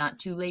about it's not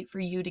too late for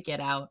you to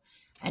get out,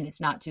 and it's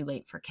not too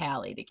late for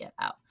Callie to get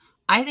out.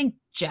 I think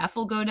Jeff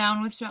will go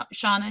down with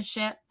Shauna's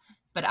ship,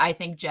 but I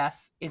think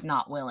Jeff is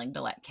not willing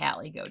to let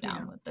Callie go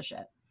down with the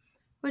ship.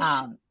 Which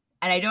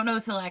And I don't know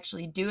if he'll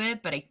actually do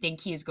it, but I think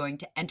he is going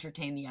to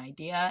entertain the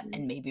idea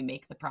and maybe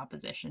make the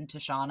proposition to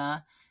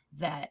Shauna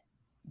that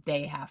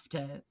they have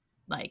to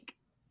like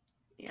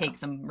take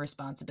some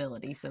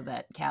responsibility so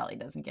that Callie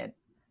doesn't get,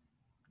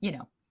 you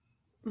know,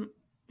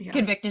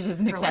 convicted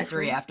as an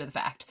accessory after the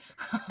fact.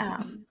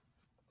 And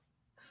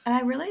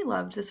I really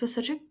loved, this was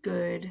such a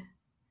good,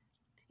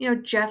 you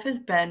know, Jeff has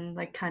been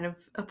like kind of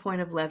a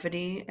point of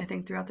levity, I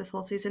think, throughout this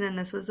whole season. And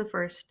this was the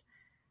first,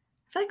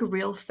 I feel like,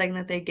 real thing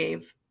that they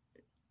gave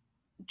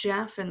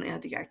Jeff and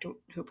the actor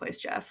who plays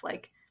Jeff,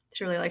 like,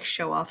 to really like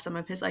show off some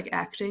of his like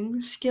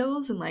acting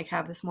skills and like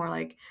have this more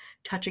like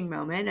touching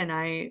moment. And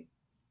I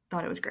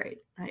thought it was great.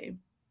 I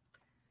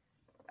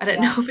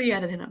didn't know if he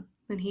had it in him.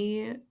 And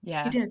he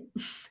did.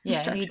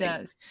 He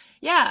does.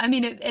 Yeah, I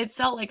mean, it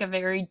felt like a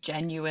very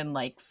genuine,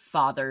 like,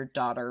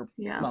 father-daughter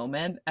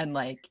moment. And,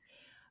 like,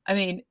 I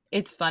mean,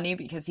 it's funny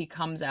because he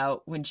comes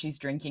out when she's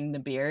drinking the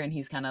beer and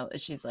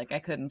she's like, I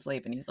couldn't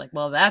sleep. And he's like,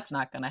 well, that's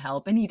not going to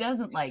help. And he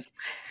doesn't, like,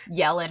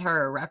 yell at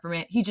her or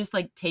reprimand. He just,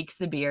 like, takes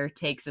the beer,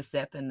 takes a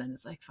sip, and then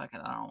is like, fuck it,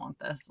 I don't want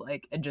this.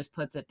 Like, and just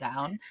puts it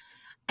down.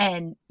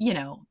 And, you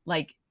know,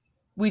 like,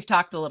 we've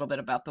talked a little bit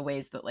about the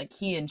ways that like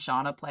he and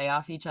Shauna play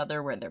off each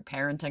other, where their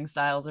parenting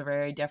styles are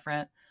very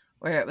different,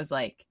 where it was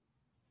like,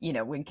 you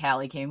know, when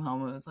Callie came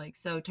home, it was like,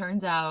 so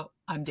turns out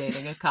I'm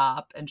dating a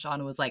cop. And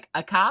Shauna was like,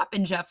 a cop?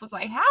 And Jeff was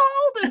like, how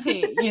old is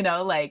he? You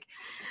know, like,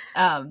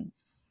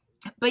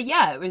 but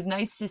yeah, it was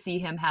nice to see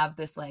him have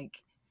this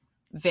like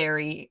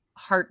very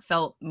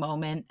heartfelt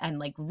moment and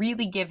like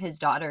really give his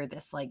daughter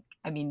this, like,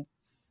 I mean,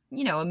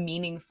 you know, a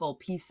meaningful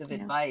piece of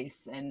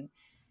advice. And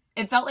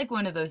it felt like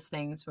one of those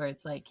things where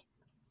it's like,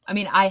 I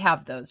mean, I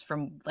have those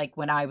from like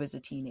when I was a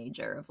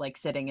teenager of like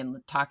sitting and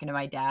talking to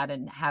my dad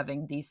and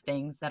having these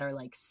things that are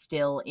like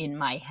still in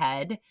my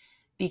head,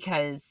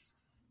 because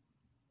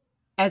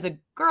as a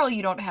girl,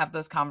 you don't have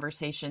those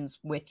conversations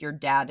with your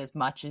dad as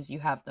much as you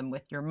have them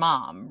with your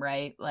mom,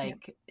 right?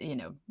 Like, you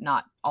know,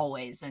 not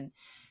always. And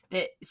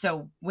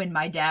so when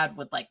my dad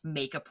would like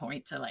make a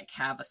point to like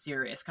have a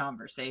serious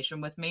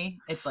conversation with me,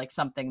 it's like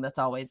something that's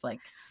always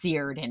like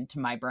seared into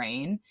my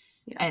brain.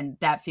 And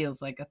that feels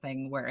like a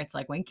thing where it's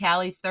like when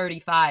Callie's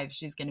 35,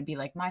 she's going to be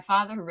like, my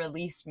father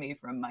released me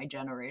from my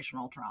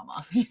generational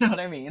trauma. You know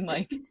what I mean?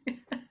 Like,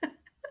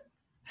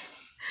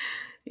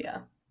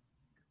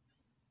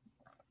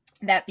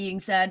 That being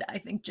said, I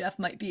think Jeff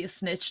might be a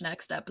snitch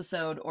next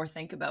episode, or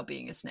think about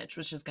being a snitch,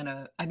 which is going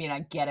to, I mean,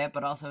 I get it,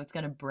 but also it's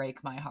going to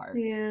break my heart.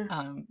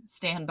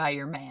 Stand by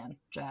your man,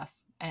 Jeff.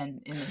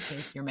 And in this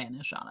case, your man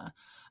is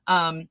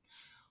Shauna.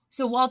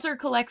 So Walter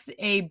collects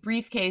a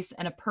briefcase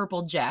and a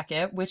purple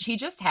jacket, which he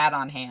just had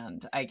on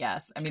hand, I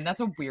guess. I mean, that's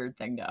a weird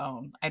thing to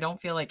own. I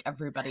don't feel like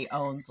everybody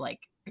owns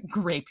like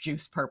grape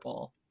juice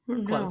purple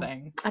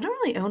clothing. I don't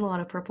really own a lot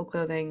of purple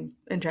clothing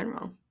in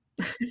general.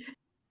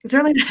 It's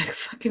really not a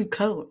fucking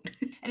coat.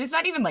 And it's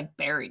not even like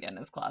buried in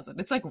his closet.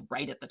 It's like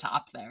right at the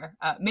top there.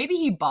 Maybe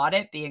he bought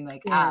it being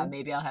like,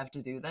 maybe I'll have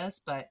to do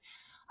this. But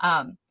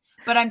I'm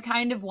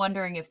kind of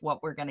wondering if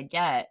what we're going to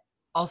get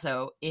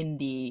also in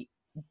the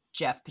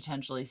Jeff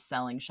potentially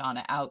selling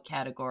Shauna out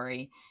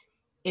category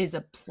is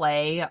a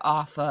play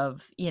off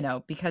of, you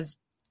know, because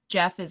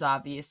Jeff is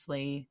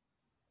obviously,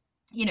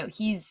 you know,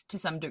 he's to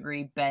some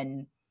degree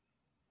been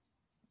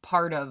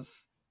part of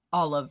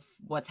all of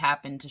what's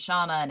happened to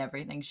Shauna and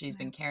everything she's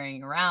been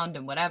carrying around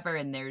and whatever.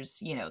 And there's,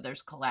 you know,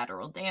 there's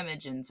collateral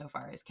damage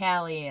insofar as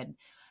Callie,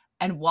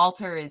 and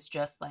Walter is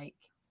just like,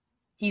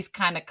 he's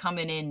kind of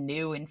coming in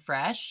new and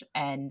fresh.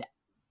 And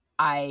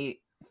I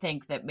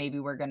think that maybe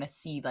we're going to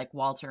see like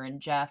Walter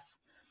and Jeff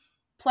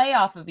play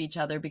off of each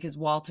other, because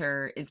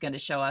Walter is going to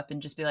show up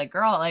and just be like,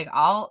 girl, like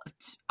I'll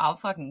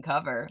fucking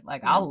cover,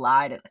 like I'll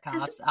lie to the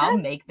cops, I'll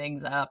make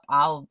things up,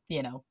 I'll,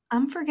 you know.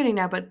 I'm forgetting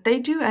now, but they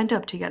do end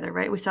up together,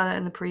 right? We saw that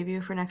in the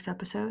preview for next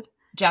episode.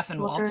 Jeff and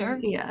Walter?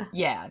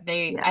 Yeah,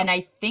 and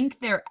I think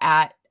they're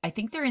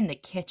in the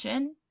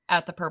kitchen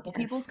at the Purple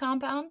People's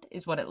compound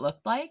is what it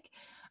looked like.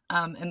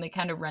 And they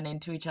kind of run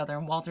into each other,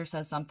 and Walter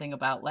says something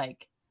about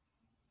like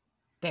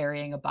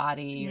burying a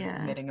body or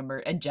committing a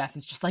murder, and Jeff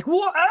is just like,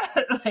 what?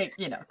 Like,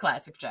 you know,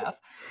 classic Jeff.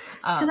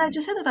 Because I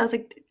just said that, I was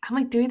like, I'm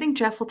like, do you think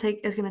Jeff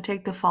is going to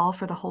take the fall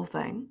for the whole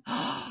thing?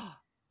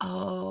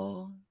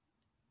 Oh,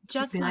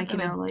 Jeff's not going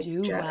to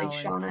do well. Like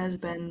Shauna has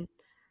been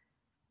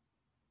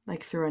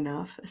like through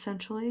enough,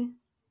 essentially.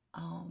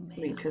 Oh man,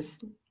 I mean, because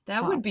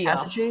that would be a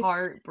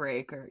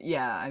heartbreaker.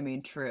 Yeah, I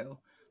mean, true,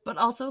 but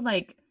also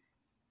like.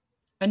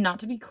 And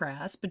not to be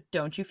crass, but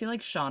don't you feel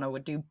like Shauna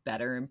would do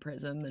better in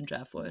prison than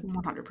Jeff would?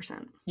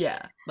 100%.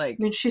 Yeah. Like,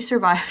 I mean, she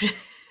survived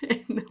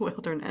in the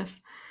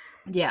wilderness.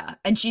 Yeah.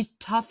 And she's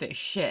tough as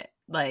shit.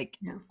 Like,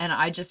 and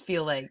I just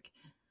feel like,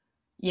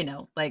 you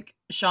know, like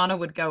Shauna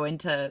would go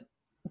into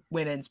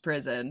women's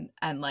prison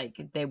and like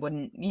they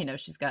wouldn't, you know,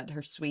 she's got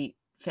her sweet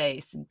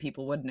face and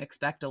people wouldn't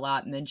expect a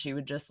lot. And then she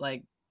would just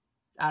like,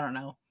 I don't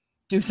know,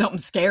 do something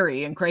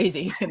scary and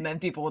crazy, and then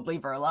people would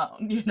leave her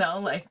alone, you know,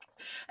 like,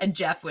 and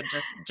Jeff would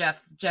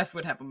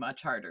have a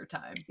much harder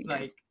time.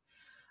 Like,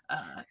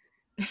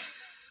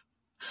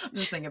 I'm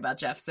just thinking about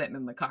Jeff sitting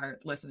in the car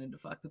listening to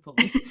Fuck the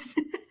Police,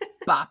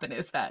 bopping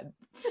his head.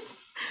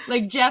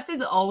 Like, Jeff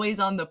is always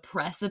on the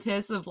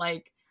precipice of,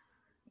 like,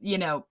 you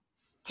know,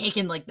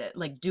 taking, like,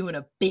 doing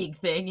a big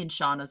thing, and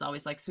Shauna's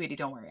always like, sweetie,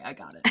 don't worry, I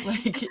got it.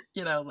 Like,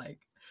 you know, like,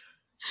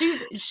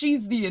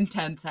 she's the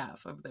intense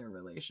half of their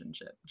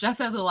relationship. Jeff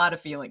has a lot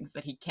of feelings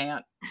that he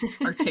can't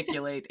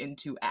articulate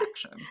into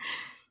action.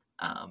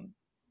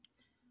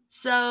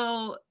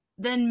 So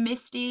then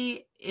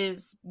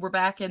we're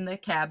back in the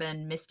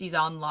cabin. Misty's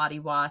on Lottie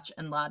watch,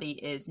 and Lottie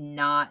is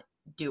not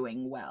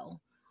doing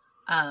well.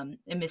 And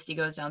Misty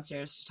goes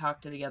downstairs to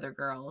talk to the other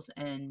girls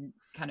and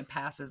kind of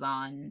passes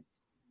on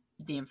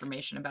the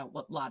information about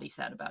what Lottie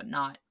said about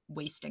not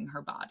wasting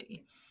her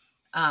body.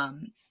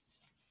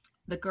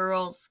 The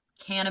girls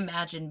can't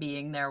imagine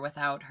being there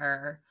without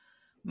her.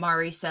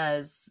 Mari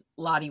says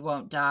Lottie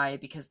won't die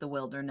because the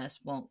wilderness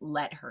won't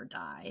let her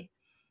die.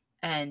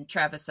 And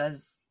Travis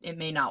says it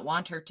may not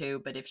want her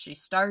to, but if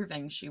she's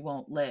starving, she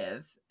won't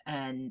live.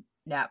 And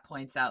Nat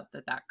points out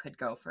that that could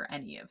go for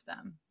any of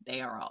them.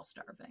 They are all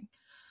starving.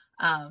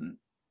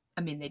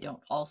 I mean, they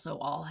don't also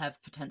all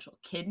have potential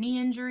kidney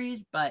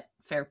injuries, but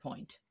fair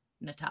point,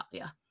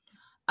 Natalia.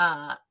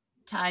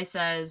 Ty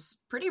says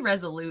pretty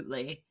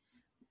resolutely,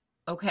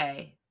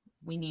 okay,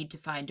 we need to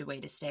find a way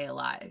to stay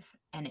alive,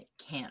 and it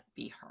can't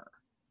be her.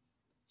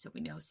 So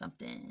we know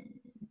something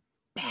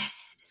bad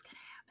is going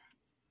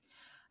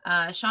to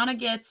happen. Shauna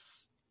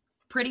gets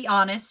pretty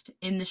honest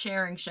in the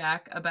sharing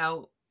shack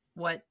about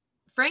what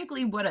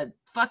a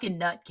fucking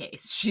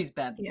nutcase she's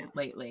been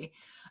lately.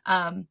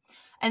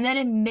 And then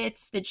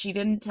admits that she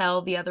didn't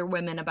tell the other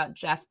women about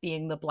Jeff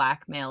being the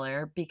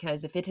blackmailer,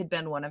 because if it had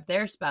been one of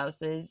their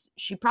spouses,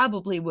 she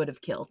probably would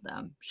have killed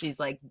them. She's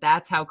like,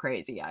 that's how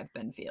crazy I've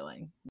been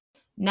feeling.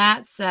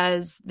 Nat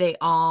says they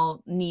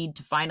all need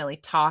to finally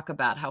talk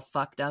about how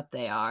fucked up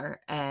they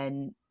are.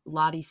 And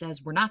Lottie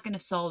says, we're not going to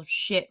solve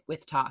shit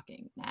with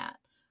talking, Nat.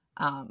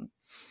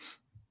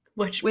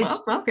 Which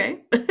well,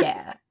 okay.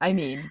 Yeah, I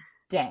mean,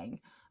 dang.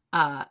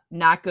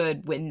 Not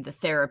good when the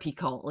therapy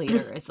cult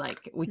leader is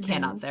like, we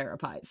cannot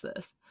therapize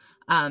this.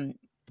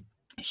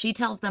 She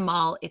tells them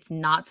all it's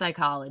not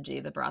psychology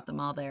that brought them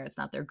all there. It's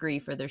not their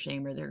grief or their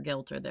shame or their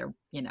guilt or their,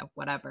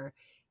 whatever.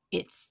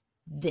 It's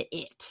the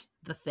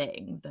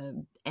thing,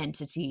 the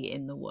entity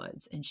in the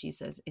woods. And she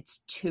says it's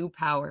too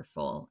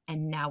powerful,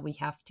 and now we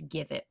have to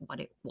give it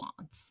what it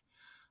wants.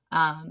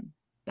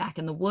 Back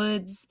in the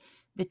woods,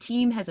 the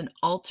team has an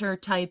altar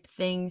type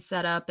thing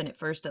set up, and at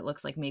first it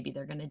looks like maybe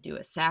they're going to do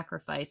a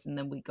sacrifice, and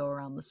then we go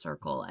around the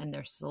circle and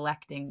they're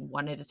selecting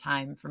one at a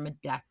time from a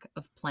deck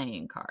of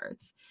playing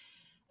cards.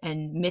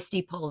 And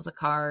Misty pulls a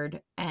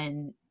card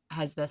and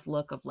has this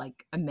look of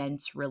like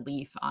immense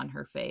relief on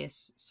her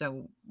face.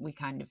 So we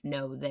kind of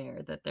know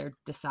there that they're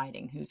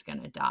deciding who's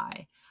going to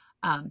die.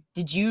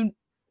 Did you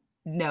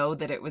know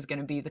that it was going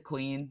to be the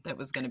queen that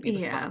was going to be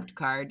the fucked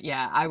card?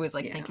 Yeah, I was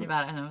like thinking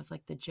about it, and I was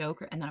like, the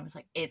Joker, and then I was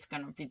like, it's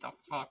going to be the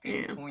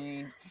fucking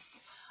queen.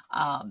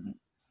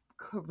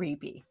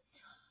 Creepy.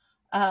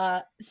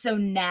 So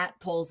Nat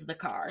pulls the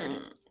card.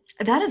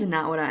 That is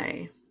not what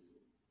I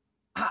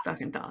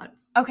fucking thought.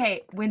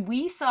 Okay, when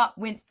we saw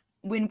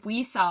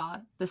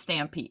the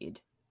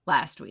stampede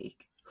last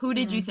week, who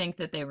did you think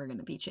that they were going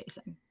to be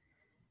chasing?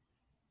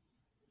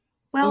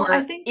 Well, or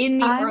I think in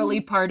the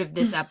early part of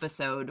this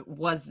episode,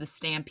 was the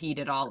stampede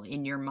at all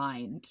in your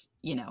mind,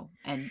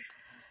 and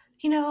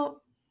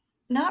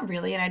not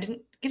really, and I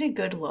didn't get a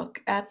good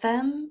look at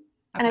them.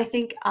 Okay. And I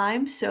think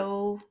I'm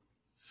so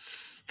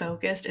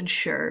focused and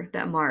sure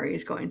that Mari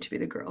is going to be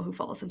the girl who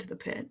falls into the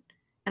pit.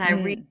 And I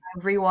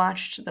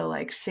rewatched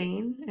the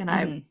scene, and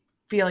I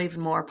feel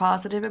even more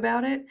positive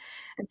about it.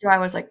 And so I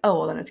was like, oh,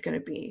 well, then it's going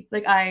to be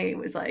I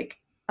was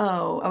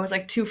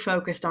too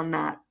focused on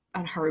that,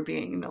 on her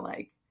being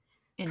the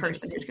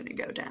person who's going to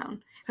go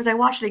down. Because I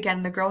watched it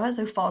again, the girl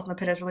who falls in the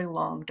pit has really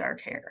long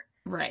dark hair.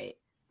 Right.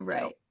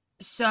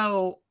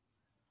 So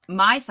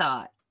my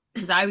thought,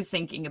 because I was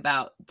thinking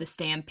about the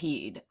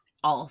stampede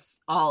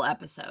all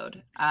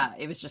episode,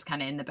 it was just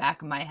kind of in the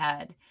back of my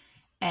head,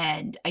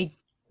 and I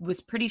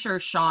was pretty sure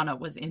Shauna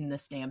was in the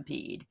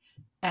stampede.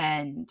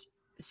 And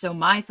so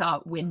my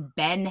thought, when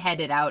Ben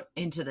headed out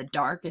into the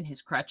dark in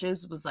his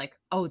crutches, was like,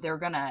 oh, they're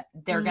gonna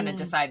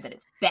decide that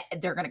it's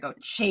Ben. They're gonna go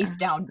chase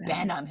down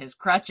Ben on his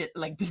crutches.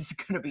 Like, this is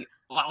gonna be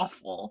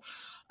awful.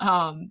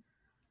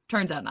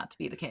 Turns out not to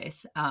be the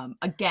case.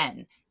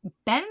 Again,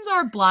 Ben's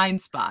our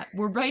blind spot.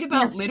 We're right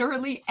about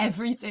literally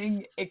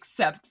everything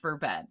except for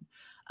Ben.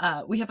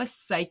 We have a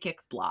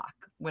psychic block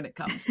when it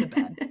comes to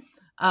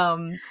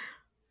Ben.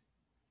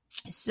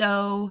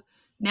 So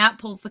Nat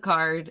pulls the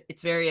card.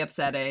 It's very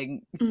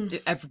upsetting.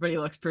 Everybody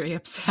looks pretty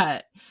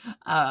upset.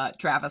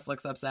 Travis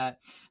looks upset.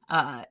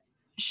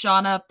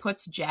 Shauna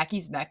puts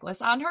Jackie's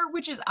necklace on her,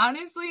 which is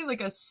honestly like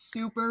a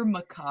super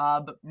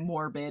macabre,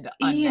 morbid,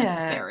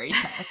 unnecessary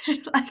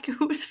touch.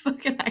 Whose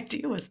fucking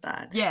idea was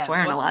that? Yeah.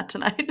 Swearing a lot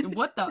tonight.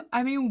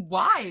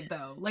 Why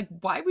though? Like,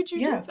 why would you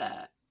do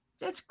that?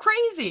 That's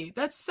crazy.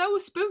 That's so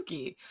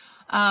spooky.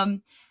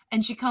 And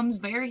And she comes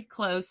very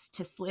close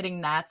to slitting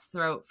Nat's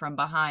throat from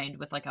behind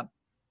with like a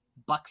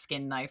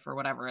buckskin knife or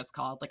whatever it's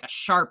called, like a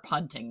sharp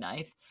hunting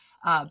knife,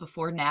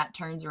 before Nat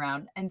turns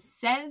around and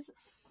says,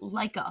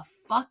 like a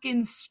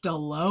fucking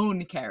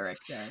Stallone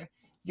character,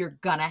 "You're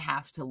gonna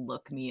have to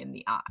look me in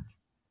the eye."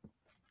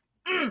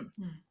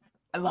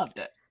 I loved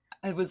it.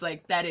 I was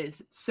like, that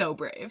is so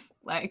brave.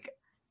 Like,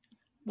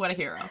 what a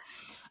hero.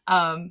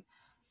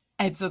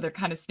 And so they're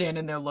kind of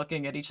standing there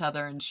looking at each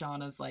other, and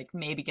Shauna's like,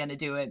 maybe gonna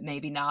do it,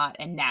 maybe not.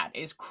 And Nat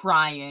is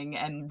crying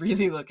and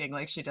really looking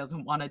like she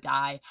doesn't want to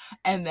die.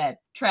 And then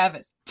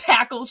Travis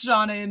tackles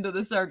Shauna into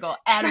the circle.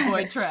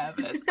 Attaboy,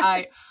 Travis.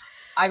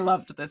 I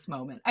loved this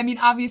moment. I mean,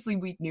 obviously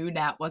we knew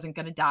Nat wasn't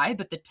gonna die,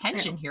 but the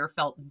tension here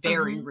felt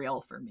very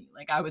real for me.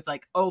 Like, I was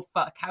like, oh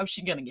fuck, how's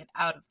she gonna get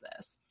out of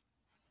this?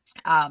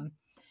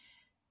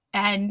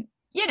 And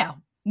you know,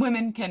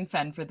 women can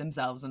fend for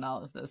themselves and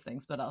all of those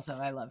things, but also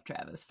I love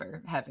Travis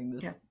for having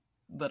this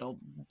little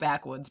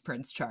backwoods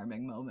Prince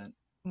Charming moment.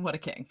 What a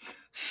king.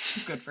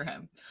 Good for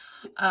him.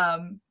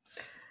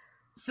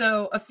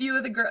 So a few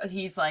of the girls,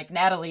 he's like,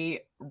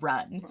 Natalie,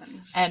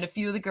 run. And a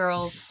few of the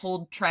girls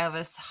hold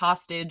Travis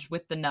hostage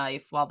with the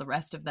knife while the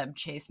rest of them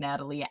chase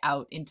Natalie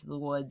out into the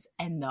woods,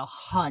 and the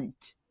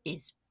hunt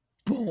is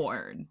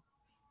born.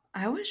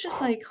 I was just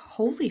like,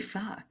 holy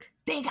fuck.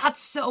 They got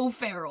so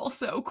feral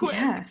so quick.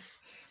 Yes.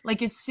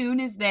 Like, as soon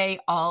as they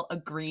all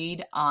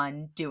agreed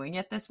on doing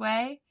it this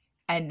way,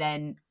 and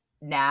then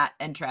Nat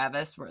and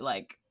Travis were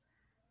like,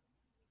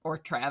 or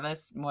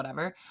Travis,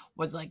 whatever,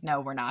 was like,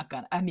 no, we're not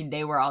gonna. I mean,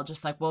 they were all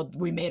just like, well,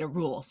 we made a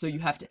rule, so you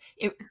have to.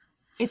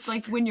 It's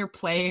like when you're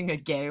playing a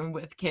game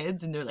with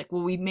kids, and they're like,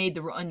 well, we made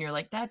the rule, and you're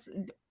like, it's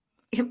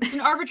an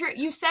arbitrary.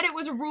 You said it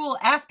was a rule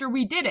after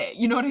we did it.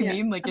 You know what I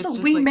mean? Like, that's it's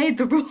just we like, made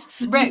the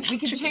rules, right? We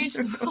can change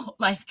the rule,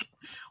 like,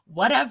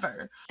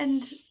 whatever.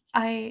 And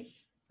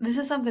this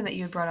is something that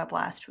you brought up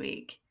last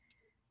week,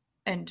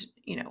 and,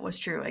 you know, was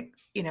true. Like,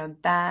 you know,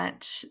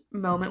 that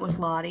moment with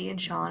Lottie and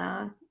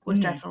Shauna was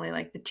definitely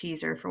like the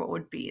teaser for what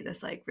would be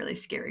this like really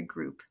scary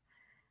group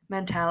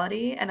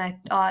mentality. And I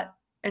thought,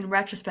 in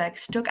retrospect,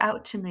 stuck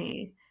out to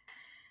me.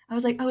 I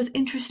was like, oh, it's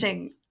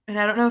interesting. And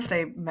I don't know if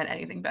they meant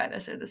anything by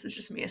this or this is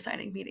just me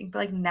assigning meaning, but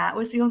like Nat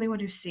was the only one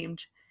who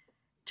seemed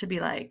to be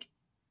like,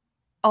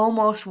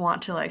 almost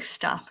want to like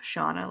stop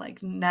Shauna.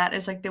 Like, Nat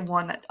is like the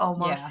one that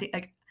almost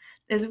like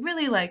is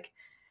really like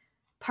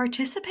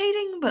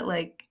participating, but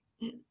like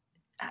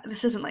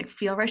this doesn't like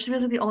feel right. She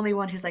feels like the only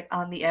one who's like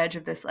on the edge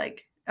of this,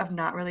 like, of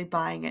not really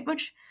buying it,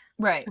 which,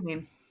 right, I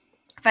mean,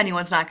 if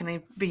anyone's not going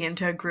to be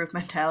into a group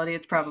mentality,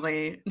 it's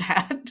probably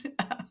Nat.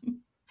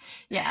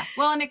 Yeah,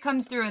 well, and it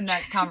comes through in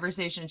that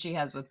conversation she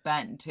has with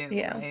Ben too,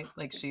 right?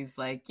 Like, she's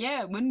like,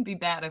 yeah, it wouldn't be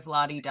bad if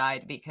Lottie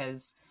died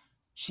because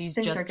she's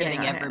things just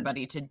getting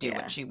everybody to do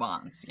what she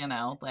wants, you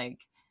know? Like,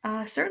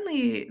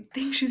 certainly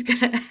think she's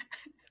gonna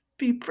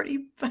be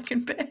pretty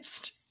fucking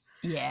pissed.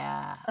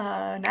 Yeah.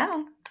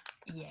 Now.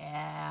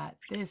 Yeah,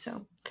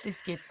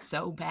 this gets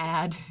so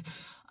bad.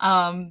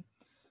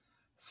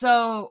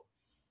 So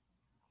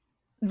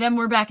then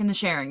we're back in the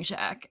sharing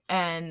shack,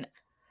 and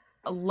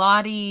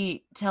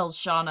Lottie tells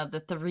Shauna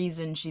that the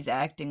reason she's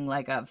acting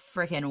like a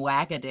freaking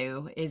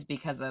wackadoo is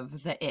because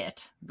of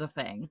the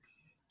thing.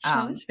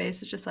 Shauna's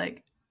face is just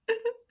like,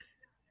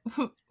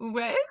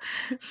 what?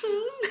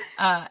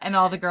 And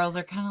all the girls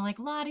are kind of like,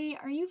 Lottie,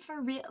 are you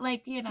for real?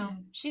 Like, you know,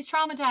 she's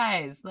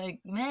traumatized. Like,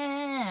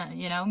 meh,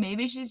 you know,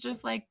 maybe she's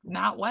just like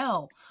not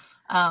well.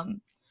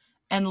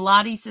 And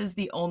Lottie says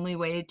the only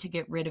way to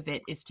get rid of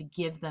it is to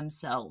give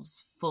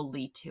themselves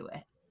fully to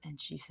it. And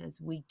she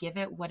says, we give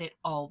it what it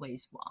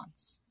always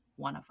wants,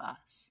 one of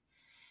us.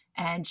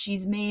 And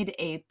she's made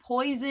a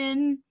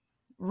poison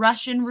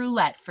Russian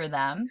roulette for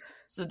them.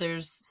 So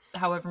there's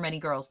however many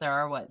girls there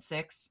are, what,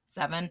 6,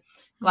 7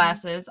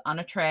 glasses on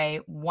a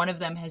tray. One of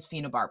them has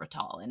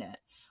phenobarbital in it.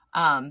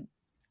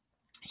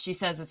 She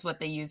says it's what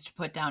they use to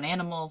put down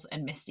animals,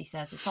 and Misty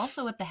says it's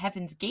also what the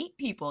Heaven's Gate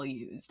people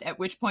used, at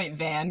which point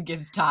Van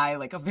gives Ty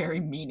like a very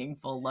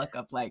meaningful look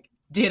of like,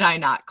 did I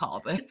not call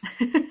this?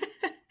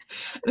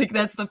 Like,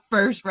 that's the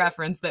first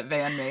reference that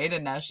Van made,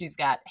 and now she's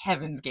got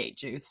Heaven's Gate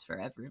juice for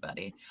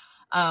everybody.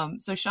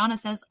 So Shauna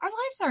says, our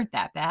lives aren't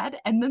that bad.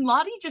 And then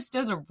Lottie just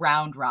does a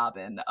round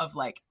robin of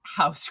like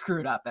how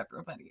screwed up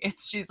everybody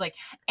is. She's like,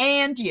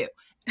 and you,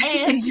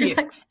 and you,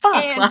 like, fuck,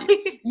 and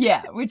you.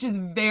 Yeah, which is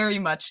very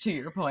much to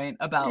your point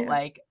about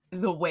like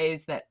the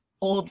ways that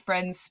old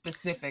friends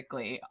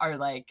specifically are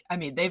like, I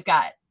mean,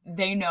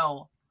 they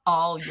know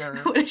all your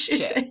what did she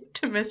shit. say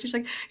to Misty? She's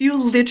like, you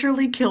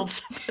literally killed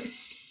somebody.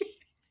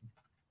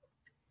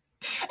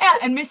 Yeah,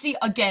 and Misty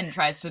again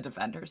tries to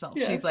defend herself.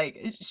 Yeah. She's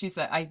like, she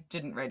said, I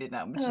didn't write it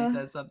down, but she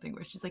says something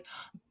where she's like,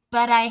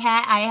 but I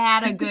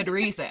had a good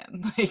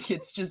reason. Like,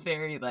 it's just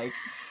very like,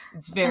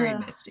 it's very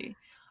Misty.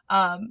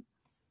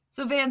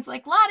 So Van's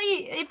like,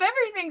 Lottie, if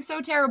everything's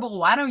so terrible,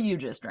 why don't you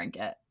just drink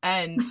it?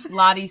 And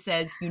Lottie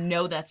says, you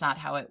know, that's not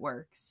how it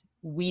works.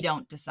 We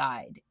don't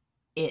decide.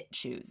 It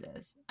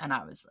chooses. And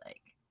I was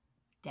like,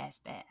 that's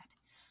bad.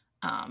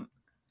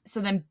 So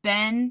then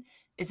Ben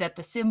is at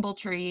the symbol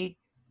tree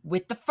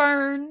with the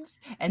ferns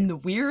and the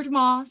weird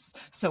moss.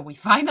 So we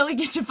finally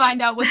get to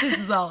find out what this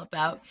is all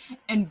about.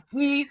 And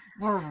we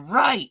were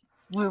right.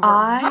 We were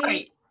I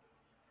right.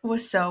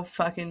 was so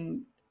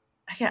fucking.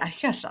 I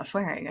can't stop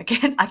swearing. I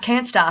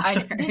can't stop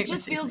swearing. This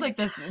just feels like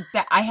this.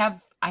 That I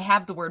have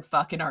the word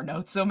 "fuck" in our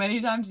notes so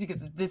many times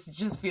because this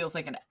just feels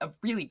like a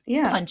really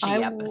punchy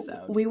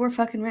episode. We were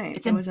fucking right.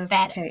 It's it was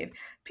emphatic. a cave.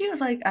 Pete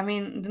was like, I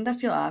mean, didn't that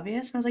feel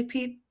obvious? And I was like,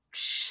 Pete,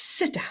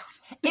 sit down.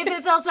 If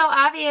it felt so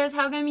obvious,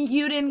 how come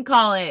you didn't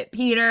call it,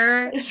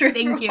 Peter?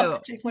 Thank you.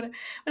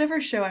 Whatever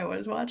show I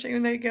was watching,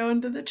 and they go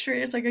into the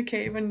tree, it's like a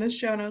cave in this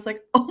show, and I was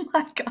like, oh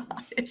my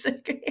god, it's a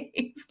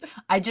cave.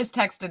 I just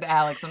texted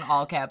Alex in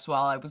all caps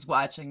while I was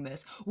watching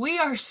this. We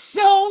are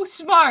so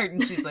smart.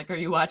 And she's like, are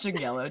you watching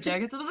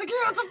Yellowjackets? I was like,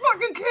 yeah, it's a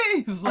fucking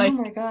cave. Like, oh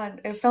my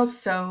god, it felt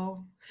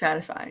so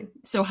satisfying.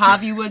 So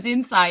Javi was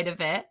inside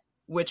of it,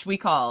 which we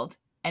called,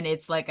 and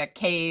it's like a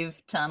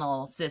cave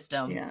tunnel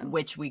system,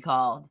 which we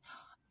called.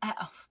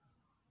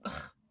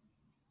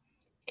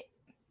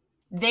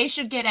 They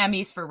should get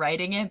Emmys for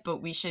writing it,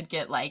 but we should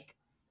get like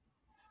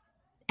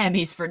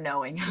Emmys for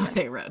knowing how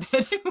they wrote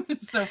it. I'm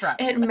so proud.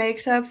 It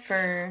makes up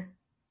for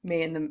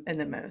me and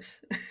the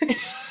moose.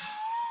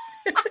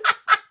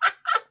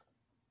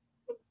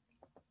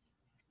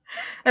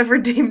 I've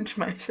redeemed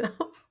myself.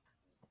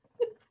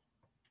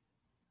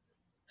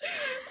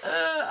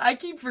 I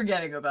keep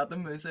forgetting about the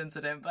moose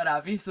incident, but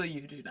obviously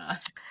you do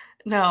not.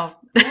 No.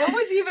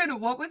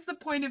 What was the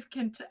point of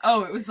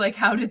it was like,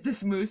 how did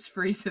this moose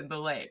freeze in the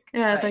lake?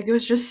 Yeah, right. It's like it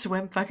was just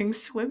fucking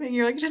swimming.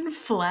 You're like, it didn't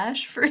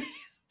flash freeze.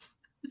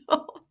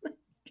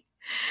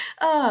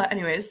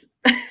 Anyways,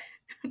 I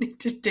need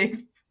to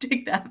dig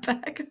that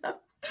back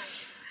up.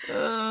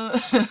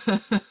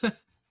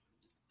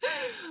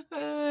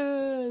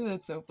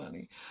 That's so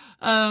funny.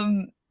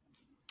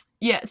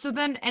 Yeah, so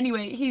then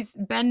anyway,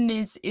 Ben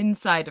is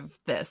inside of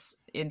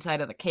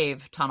the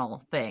cave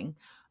tunnel thing.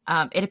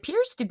 It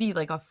appears to be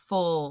like a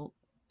full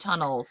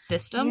tunnel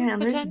system,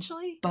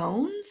 potentially.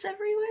 Bones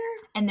everywhere?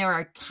 And there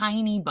are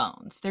tiny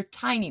bones. They're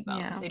tiny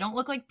bones. Yeah. They don't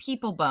look like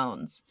people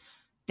bones.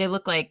 They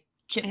look like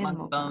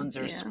chipmunk bones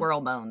or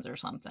squirrel bones or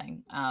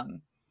something.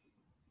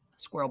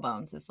 Squirrel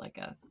Bones is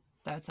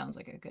that sounds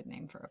like a good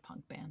name for a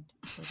punk band,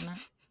 doesn't it?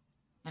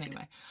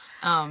 Anyway.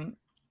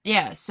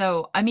 Yeah,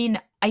 so, I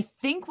mean, I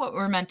think what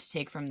we're meant to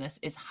take from this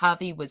is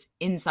Javi was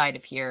inside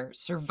of here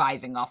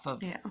surviving off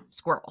of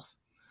squirrels.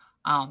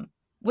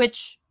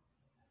 Which,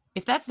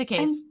 if that's the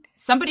case,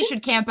 somebody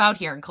should camp out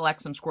here and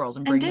collect some squirrels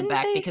and bring them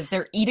back because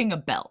they're eating a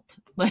belt.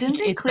 Like, didn't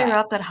they clear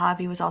up that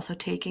Javi was also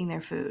taking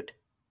their food?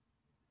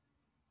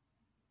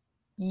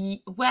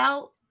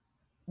 Well,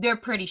 they're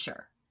pretty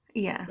sure.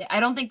 Yeah. I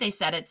don't think they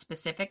said it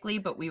specifically,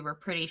 but we were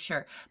pretty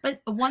sure.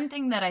 But one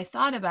thing that I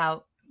thought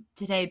about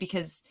today,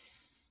 because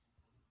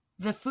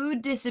the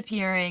food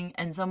disappearing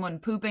and someone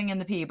pooping in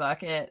the pee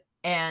bucket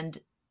and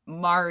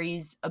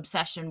Mari's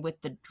obsession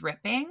with the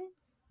dripping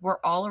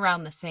were all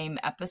around the same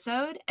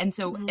episode. And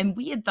so, and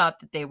we had thought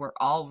that they were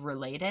all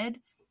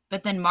related,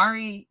 but then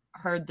Mari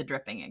heard the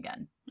dripping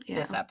again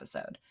this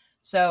episode.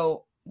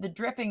 So the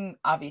dripping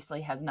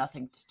obviously has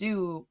nothing to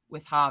do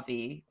with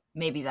Javi.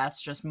 Maybe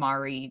that's just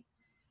Mari's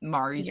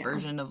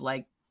version of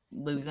like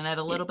losing it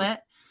a little bit.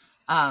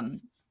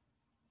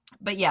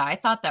 But yeah, I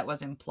thought that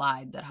was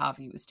implied that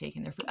Javi was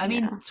taking their food. I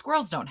mean,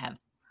 squirrels don't have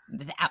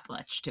that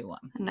much to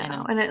them. No, you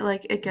know? And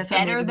it gets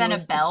better than a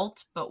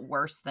belt, but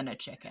worse than a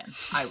chicken,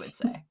 I would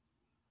say.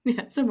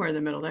 Yeah, somewhere in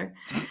the middle there.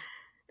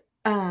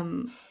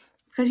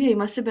 Because he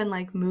must have been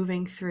like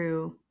moving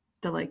through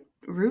the like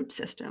root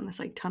system, this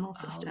like tunnel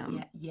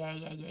system. Yeah.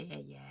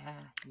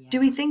 Do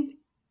we think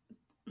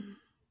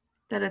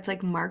that it's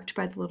like marked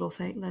by the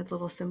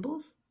little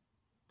symbols,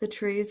 the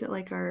trees that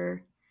like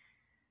are?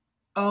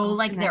 Oh,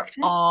 like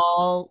connected? They're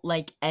all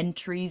like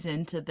entries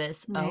into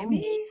this.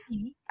 Maybe.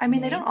 I mean,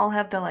 they don't all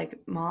have the like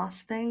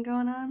moss thing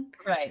going on.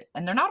 Right.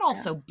 And they're not all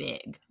so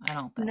big, I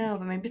don't think. No,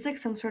 but maybe it's like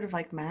some sort of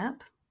like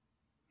map.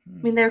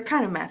 I mean, they're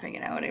kind of mapping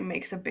it out. It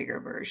makes a bigger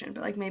version,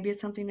 but like maybe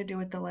it's something to do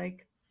with the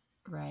like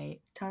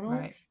tunnels.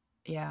 Right.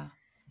 Yeah.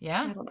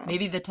 I don't know.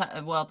 Maybe the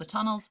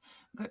tunnels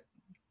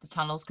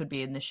could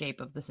be in the shape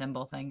of the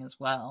symbol thing as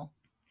well.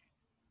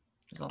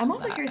 I'm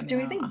also curious, do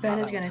we think Ben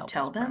is going to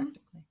tell them?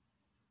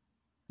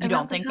 You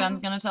don't think Ben's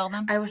going to tell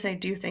them? I would say,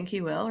 do you think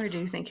he will, or do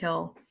you think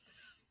he'll?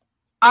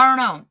 I don't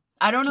know.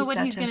 I don't know what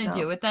he's going to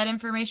do with that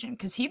information,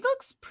 because he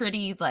looks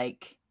pretty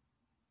like,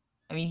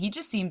 I mean, he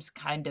just seems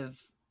kind of,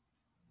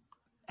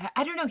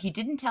 I don't know. He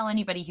didn't tell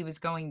anybody he was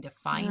going to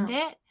find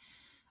it.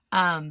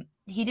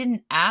 He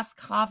didn't ask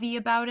Javi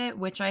about it,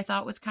 which I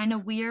thought was kind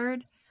of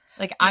weird.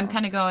 Like, I'm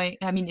kind of going,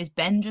 I mean, is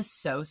Ben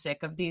just so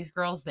sick of these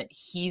girls that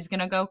he's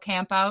going to go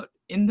camp out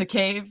in the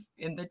cave,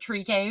 in the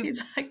tree cave?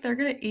 He's like, they're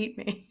going to eat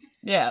me.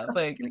 Yeah, so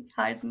like, I'm gonna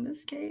hide in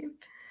this cave.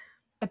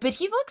 But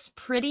he looks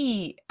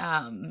pretty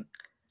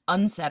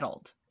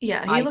unsettled.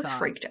 Yeah, he looks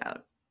freaked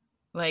out.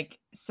 Like,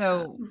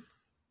 so,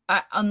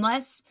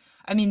 unless,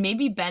 I mean,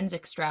 maybe Ben's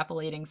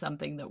extrapolating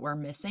something that we're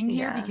missing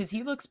here, because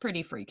he looks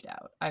pretty freaked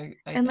out.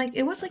 And like,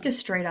 it was like a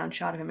straight on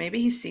shot of him.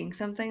 Maybe he's seeing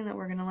something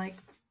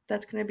that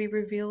that's going to be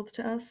revealed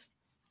to us.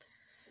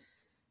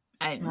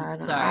 I'm I don't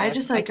know. sorry, I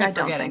keep don't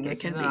forgetting think it this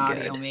is can an be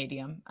audio good.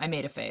 medium. I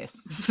made a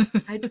face.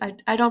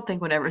 I don't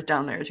think whatever's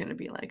down there is going to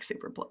be like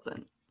super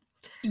pleasant.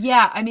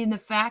 Yeah, I mean, the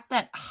fact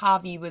that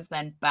Javi was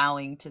then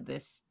bowing to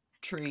this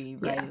tree,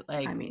 Yeah, right? I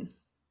Like, mean,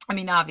 I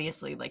mean,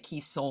 obviously, like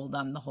he's sold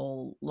on the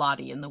whole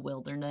Lottie in the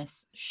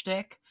wilderness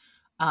shtick.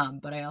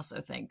 But I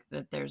also think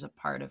that there's a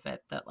part of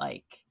it that,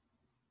 like,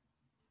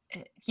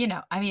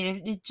 I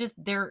mean, it just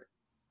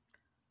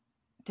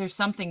there's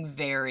something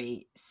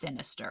very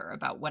sinister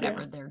about yeah,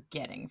 whatever they're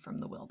getting from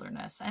the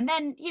wilderness, and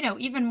then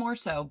even more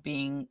so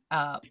being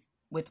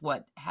with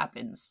what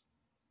happens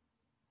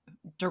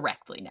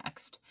directly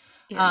next.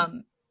 yeah.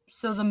 Um,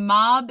 so the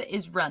mob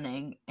is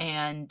running,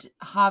 and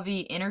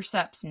Javi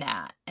intercepts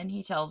Nat, and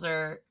he tells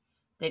her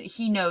that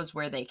he knows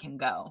where they can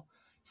go.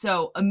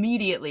 So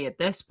immediately at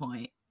this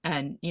point,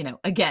 and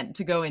again,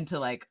 to go into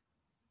like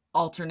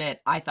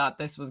alternate, I thought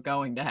this was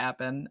going to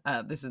happen.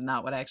 This is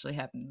not what actually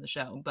happened in the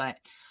show, but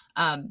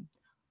um,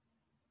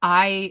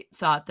 I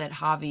thought that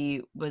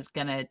Javi was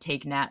gonna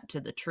take Nat to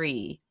the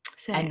tree,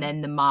 and Same.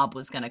 then the mob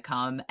was gonna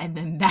come, and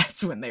then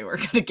that's when they were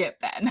gonna get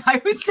Ben.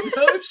 I was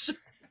so sure.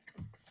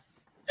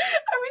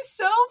 I was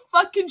so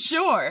fucking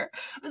sure.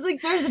 I was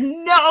like, "There's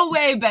no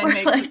way Ben We're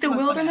makes like it the to a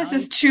wilderness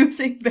is finale."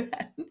 choosing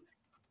Ben.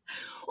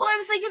 Well, I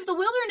was like, if the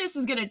wilderness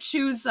is gonna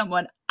choose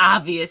someone,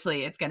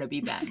 obviously it's gonna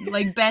be Ben.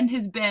 Like Ben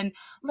has been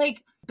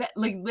like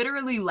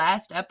literally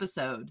last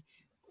episode,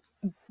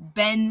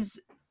 Ben's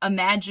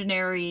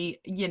imaginary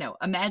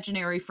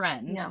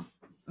friend Yeah.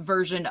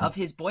 version of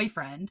his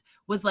boyfriend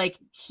was like,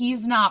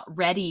 he's not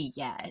ready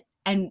yet,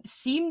 and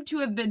seemed to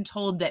have been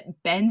told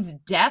that Ben's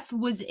death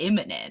was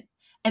imminent.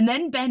 And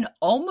then Ben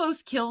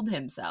almost killed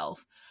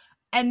himself.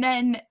 And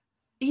then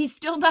he's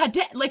still not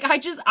dead. Like, I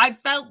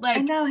felt And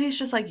like, now he's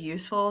just like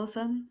useful all of a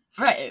sudden.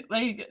 right,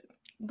 like,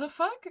 the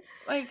fuck?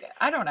 Like,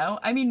 I don't know.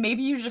 I mean,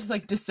 maybe you just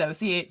like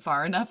dissociate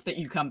far enough that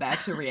you come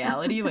back to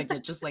reality. Like,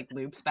 it just like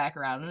loops back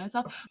around on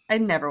itself. I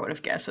never would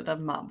have guessed that the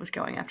mob was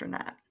going after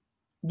Nat.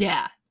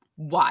 Yeah,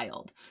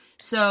 wild.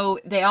 So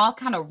they all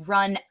kind of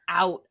run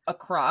out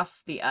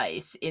across the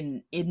ice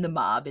in the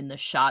mob, in the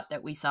shot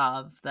that we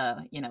saw of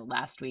the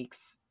last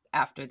week's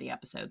after the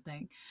episode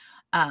thing.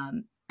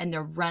 And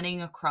they're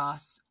running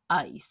across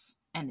ice,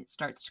 and it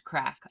starts to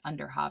crack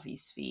under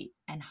Javi's feet,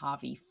 and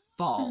Javi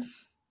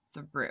falls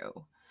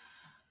through.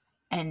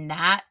 And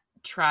Nat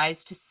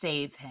tries to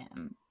save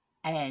him.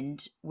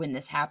 And when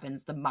this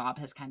happens, the mob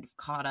has kind of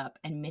caught up,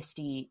 and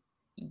Misty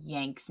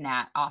yanks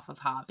Nat off of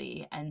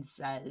Javi and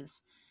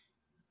says,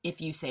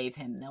 if you save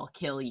him, they'll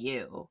kill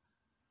you.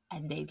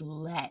 And they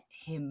let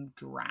him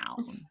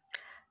drown.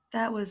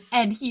 That was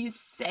And he's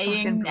fucking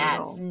saying Nat's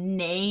brutal.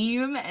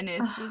 name, and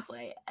it's just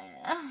like,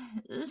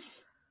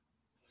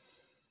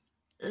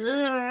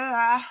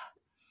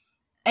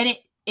 and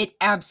it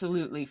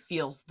absolutely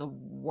feels the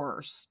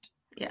worst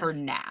for Yes.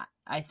 Nat,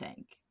 I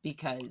think,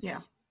 because Yeah.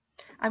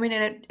 I mean,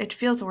 and it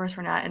feels the worst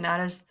for Nat, and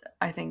Nat is,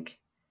 I think,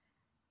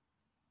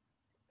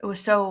 it was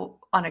so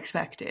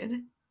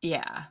unexpected.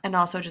 yeah, And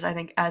also just, I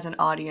think, as an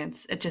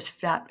audience, it just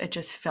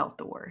felt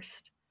the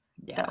worst.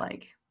 That, yeah,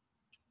 like,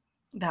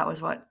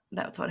 that's what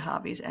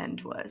Javi's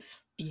end was.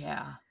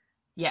 yeah,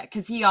 yeah,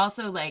 because he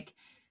also, like,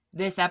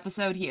 this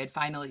episode, he had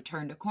finally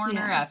turned a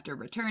corner Yeah. after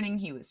returning.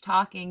 He was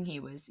talking, he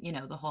was,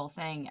 the whole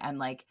thing, and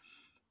like,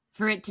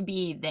 for it to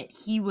be that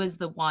he was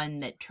the one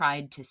that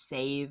tried to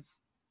save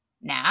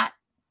Nat,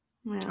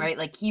 Yeah. right?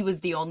 Like, he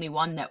was the only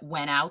one that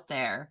went out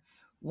there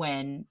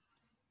when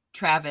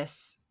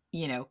Travis,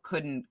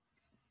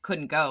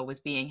 couldn't go,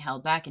 was being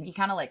held back, and he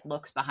kind of like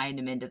looks behind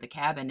him into the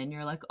cabin, and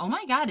you're like, oh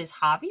my god, is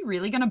Javi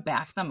really gonna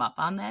back them up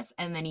on this?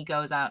 And then he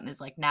goes out and is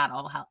like, Nat,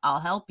 I'll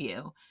help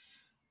you.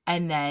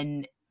 And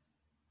then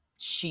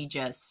she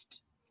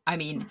just, I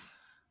mean,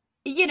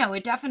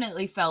 it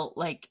definitely felt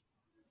like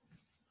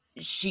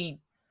she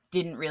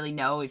didn't really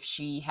know if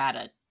she had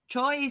a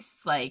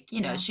choice. Like,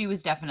 Yeah. she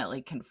was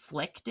definitely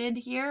conflicted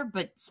here,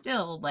 but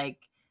still,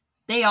 like,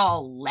 they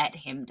all let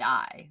him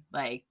die.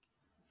 Like,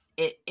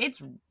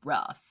 it's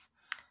rough.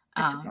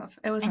 It's rough.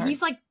 It was And hard.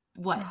 he's like,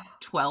 what,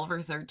 12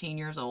 or 13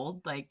 years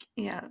old? Like,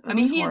 Yeah. I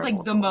mean, he is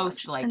like the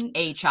most like and,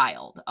 a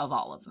child of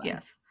all of them.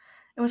 Yes.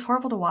 It was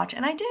horrible to watch.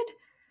 And I did,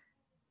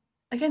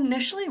 like,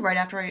 initially, right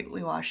after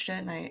we watched it,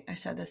 and I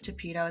said this to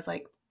Pete, I was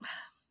like,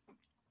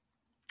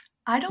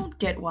 I don't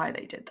get why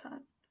they did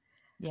that.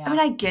 Yeah. I mean,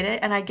 I get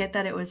it, and I get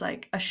that it was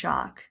like a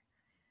shock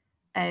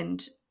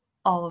and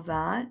all of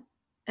that,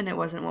 and it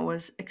wasn't what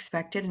was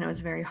expected, and it was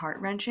very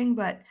heart-wrenching,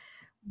 but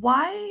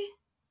why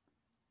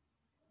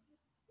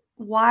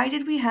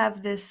did we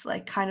have this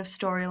like kind of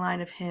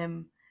storyline of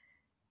him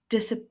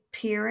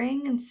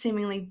disappearing and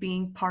seemingly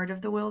being part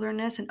of the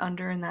wilderness and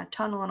under in that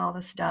tunnel and all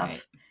this stuff,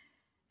 Right.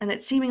 and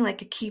it seeming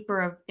like a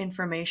keeper of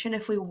information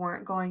if we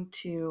weren't going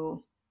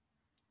to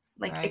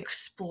like Right.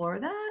 explore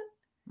that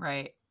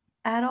Right.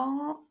 at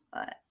all?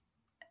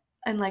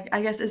 And like,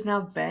 I guess, is now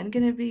Ben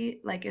gonna be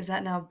like, is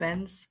that now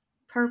Ben's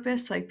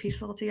purpose to like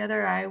piece it all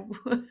together?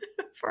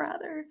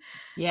 brother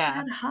Yeah.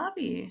 had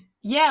Javi.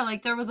 Yeah,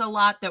 like there was a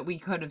lot that we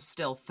could have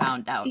still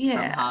found out from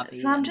Yeah, so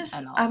Javi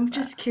and all of I'm that.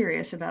 just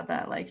curious about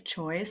that like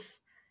choice.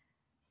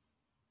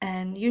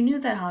 And you knew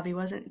that Javi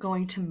wasn't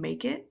going to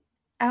make it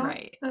out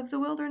Right. of the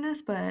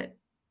wilderness, but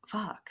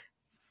fuck.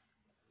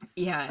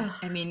 Yeah. Ugh.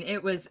 I mean,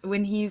 it was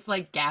when he's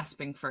like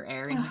gasping for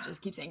air and he Ugh.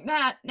 just keeps saying,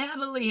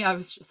 Natalie. I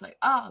was just like,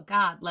 oh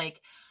God.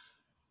 Like,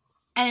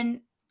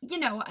 and,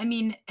 I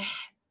mean,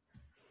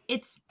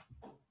 it's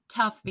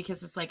tough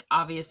because it's like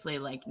obviously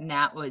like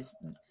Nat was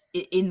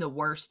in the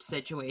worst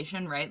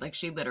situation, right? Like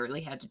she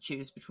literally had to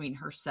choose between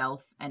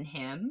herself and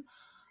him.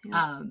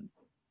 Yeah. Um,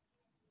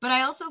 but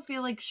I also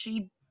feel like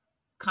she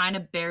kind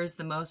of bears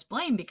the most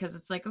blame because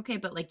it's like, okay,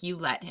 but like you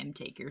let him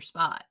take your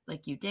spot,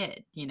 like you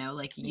did,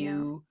 like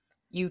Yeah.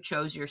 you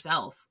chose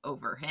yourself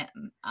over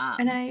him.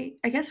 And I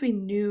guess we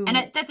And knew.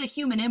 that's a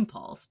human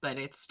impulse, but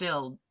it's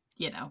still,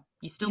 you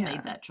still made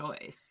Yeah. that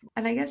choice.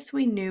 And I guess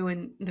we knew,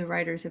 and the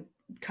writers have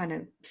kind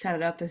of set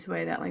it up this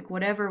way, that like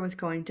whatever was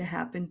going to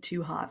happen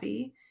to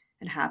Javi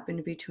and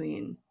happened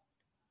between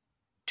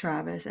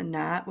Travis and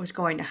Nat was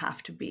going to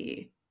have to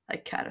be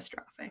like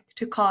catastrophic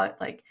to call it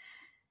like,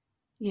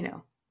 you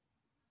know,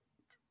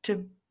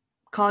 to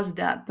cause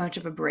that much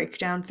of a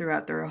breakdown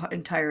throughout their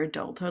entire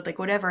adulthood. Like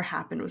whatever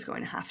happened was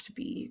going to have to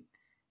be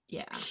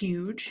Yeah.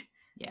 huge.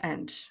 Yeah.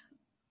 And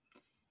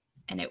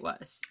it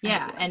was. and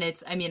Yeah. it was. And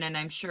it's, I mean, and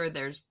I'm sure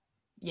there's,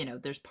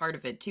 there's part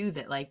of it too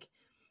that like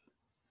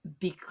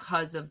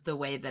because of the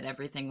way that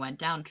everything went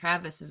down,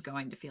 Travis is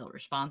going to feel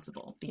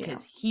responsible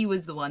because he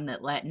was the one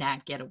that let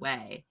Nat get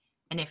away.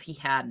 And if he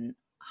hadn't,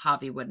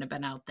 Javi wouldn't have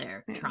been out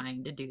there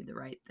trying to do the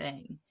right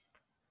thing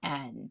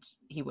and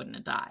he wouldn't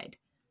have died.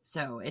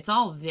 So it's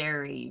all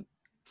very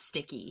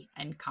sticky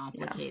and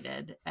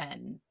complicated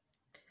and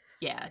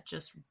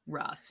just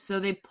rough.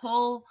 So they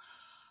pull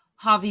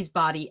Javi's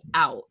body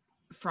out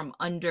from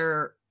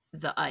under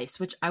the ice,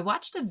 which I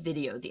watched a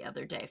video the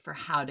other day for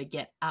how to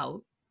get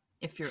out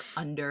if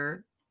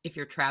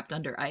you're trapped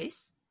under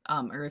ice,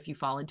 or if you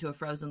fall into a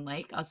frozen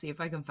lake. I'll see if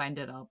I can find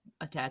it. I'll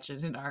attach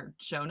it in our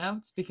show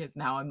notes because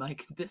now I'm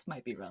like, this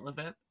might be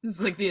relevant. This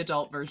is like the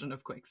adult version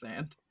of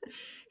quicksand.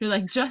 You're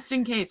like, just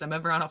in case I'm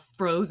ever on a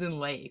frozen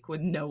lake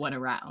with no one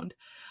around.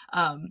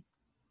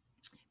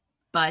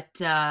 But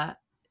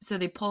so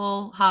they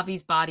pull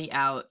Javi's body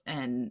out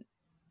and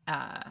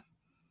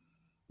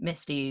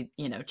Misty,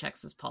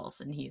 checks his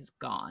pulse and he's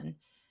gone.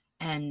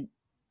 And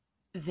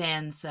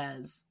Van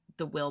says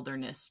the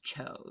wilderness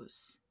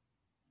chose.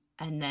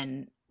 And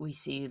then we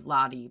see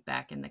Lottie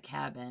back in the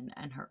cabin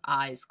and her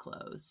eyes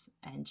close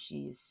and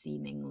she's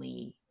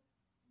seemingly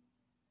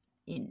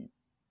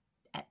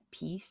at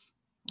peace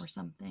or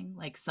something.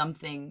 Like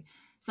something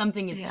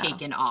is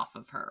taken off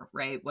of her,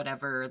 right?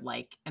 Whatever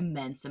like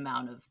immense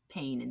amount of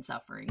pain and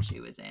suffering she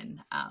was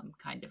in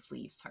kind of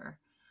leaves her.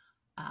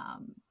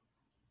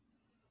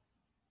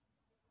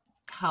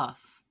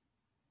 Tough.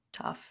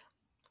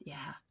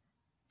 Yeah.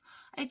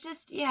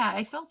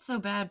 I felt so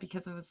bad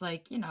because it was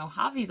like,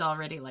 Javi's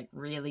already like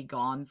really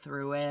gone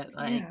through it.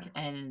 Like,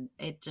 and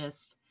it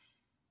just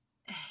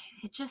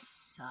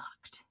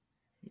sucked.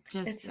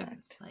 It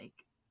was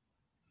like,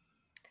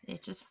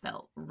 it just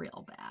felt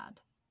real bad.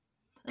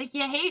 Like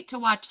you hate to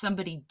watch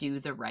somebody do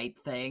the right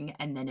thing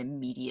and then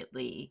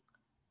immediately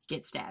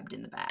get stabbed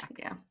in the back.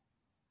 Yeah.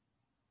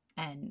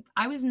 And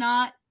I was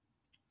not,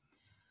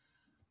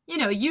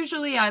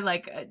 usually I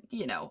like,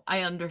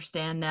 I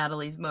understand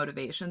Natalie's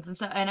motivations and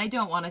stuff. And I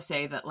don't want to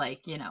say that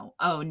like,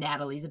 oh,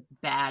 Natalie's a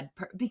bad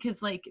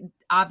because like,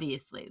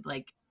 obviously,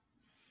 like,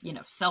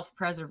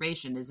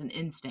 self-preservation is an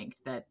instinct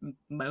that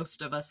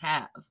most of us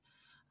have.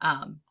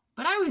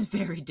 But I was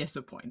very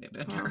disappointed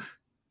in her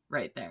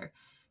right there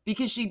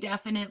because she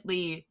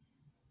definitely,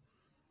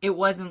 it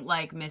wasn't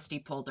like Misty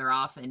pulled her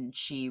off and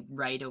she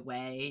right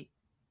away,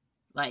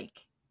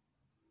 like,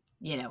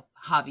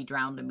 Javi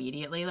drowned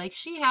immediately. Like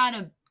she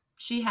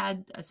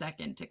had a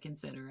second to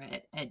consider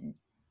it and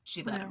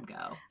she let him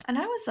go. And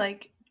I was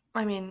like,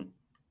 I mean,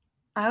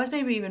 I was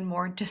maybe even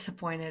more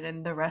disappointed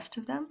in the rest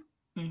of them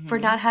for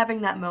not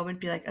having that moment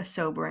be like a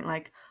sobering,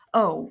 like,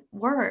 oh,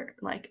 we're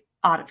like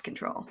out of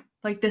control.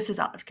 Like this is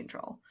out of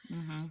control.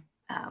 And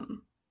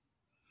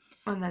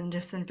then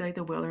just then be like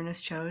the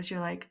wilderness chose. You're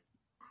like,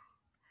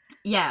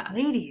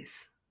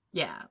 ladies.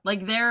 Yeah,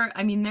 like they're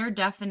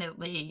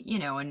definitely,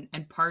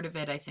 and part of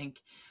it, I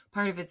think,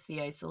 part of it's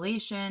the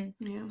isolation,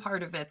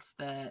 part of it's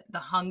the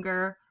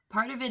hunger,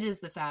 part of it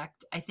is the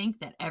fact, I think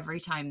that every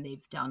time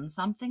they've done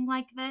something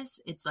like this,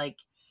 it's like,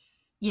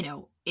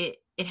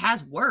 it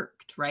has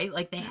worked, right?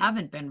 Like they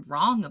haven't been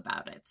wrong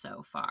about it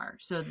so far.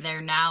 So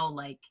they're now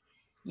like,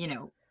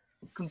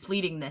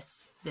 completing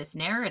this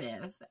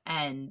narrative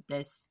and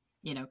this,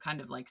 kind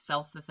of like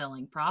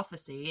self-fulfilling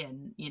prophecy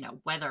and,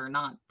 whether or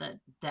not the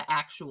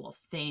actual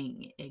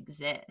thing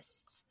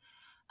exists.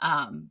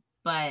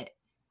 But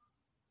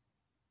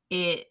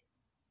it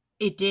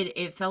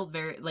felt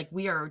very like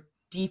we are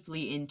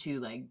deeply into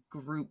like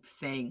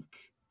groupthink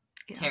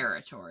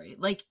territory.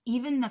 Like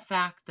even the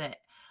fact that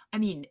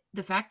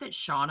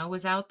Shauna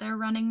was out there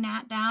running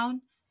Nat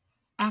down,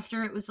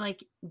 after it was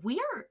like, we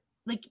are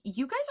like,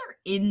 you guys are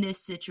in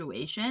this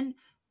situation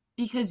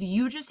because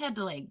you just had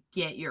to like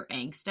get your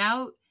angst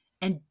out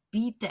and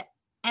beat the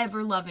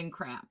ever loving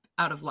crap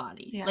out of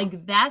Lottie. Yeah.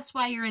 Like, that's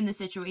why you're in the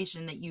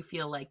situation that you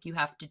feel like you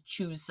have to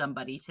choose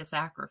somebody to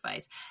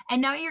sacrifice.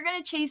 And now you're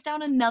going to chase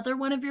down another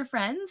one of your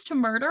friends to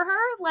murder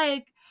her?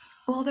 Like,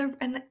 Well,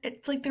 and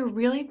it's like they're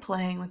really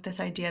playing with this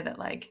idea that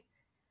like,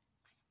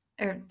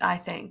 or I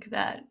think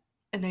that,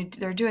 and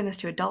they're doing this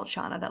to adult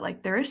Shauna, that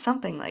like there is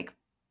something like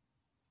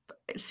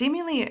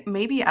seemingly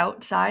maybe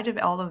outside of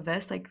all of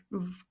this, like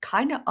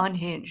kind of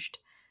unhinged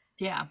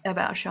yeah.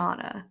 about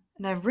Shauna,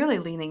 and I'm really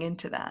leaning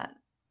into that.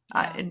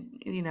 Yeah. And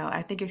you know,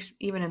 I think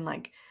even in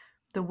like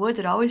the woods,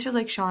 it always feels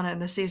like Shauna in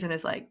this season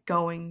is like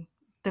going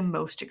the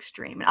most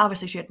extreme, and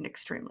obviously she had an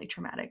extremely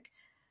traumatic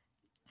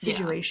Yeah.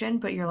 situation,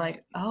 but you're Right.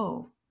 like,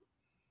 oh,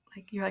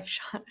 like you're like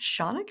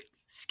Shauna,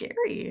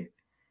 scary.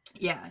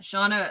 Yeah,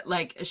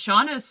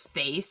 Shauna's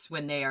face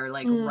when they are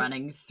like Mm,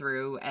 running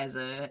through as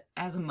a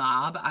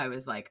mob, I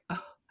was like,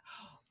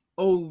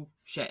 oh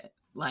shit.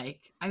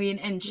 Like, I mean,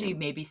 and yeah, she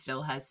maybe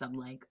still has some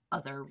like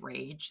other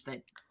rage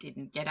that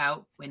didn't get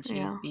out when she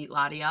yeah, beat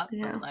Lottie up,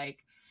 yeah. but like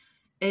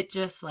it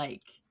just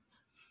like,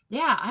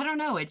 yeah, I don't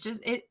know. It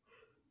just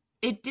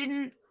it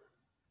didn't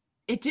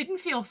it didn't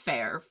feel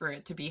fair for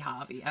it to be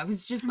Javi. I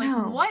was just like,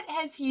 No, what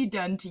has he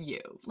done to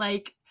you?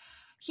 Like,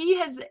 he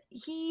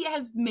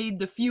has made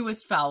the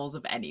fewest fouls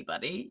of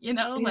anybody, you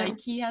know? yeah, Like,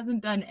 he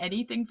hasn't done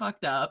anything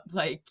fucked up.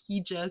 Like,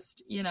 he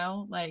just, you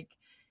know, like,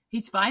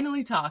 he's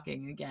finally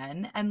talking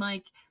again. And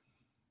like,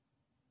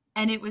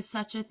 and it was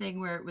such a thing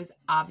where it was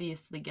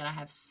obviously gonna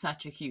have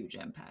such a huge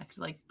impact.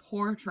 Like,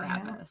 poor yeah.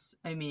 Travis.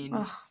 I mean,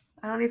 Ugh,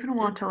 I don't even it,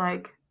 want to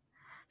like.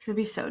 It's gonna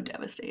be so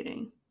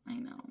devastating. I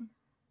know.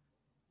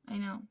 I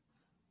know.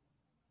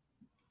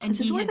 And This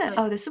is he where had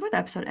the to, this is where the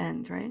episode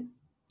ends, right?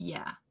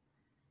 yeah.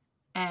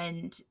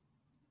 And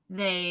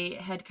they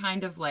had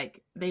kind of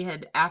like, they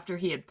had, after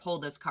he had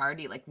pulled his card,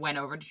 he like went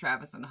over to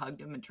Travis and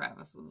hugged him, and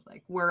Travis was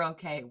like, we're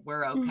okay,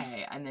 we're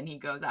okay. And then he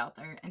goes out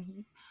there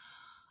and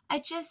I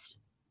just,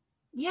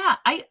 yeah,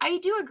 I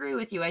do agree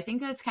with you. I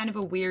think that's kind of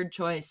a weird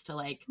choice to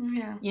like,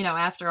 Yeah, you know,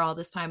 after all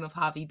this time of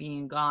Javi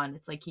being gone,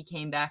 it's like he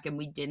came back and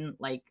we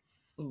didn't like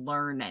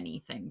learn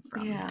anything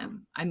from yeah,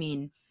 him. I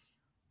mean,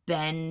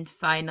 Ben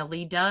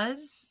finally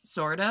does,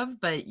 sort of,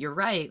 but you're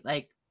right.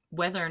 Like,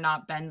 whether or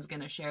not Ben's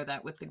going to share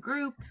that with the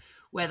group,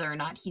 whether or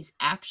not he's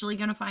actually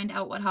going to find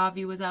out what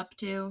Javi was up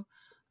to.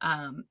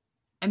 Um,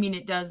 I mean,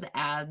 it does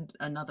add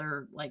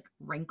another like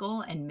wrinkle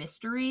and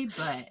mystery,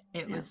 but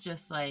it yeah, was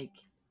just like,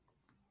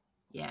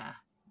 yeah,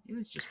 it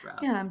was just rough.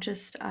 yeah.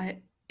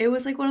 It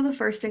was like one of the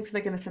first things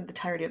like in the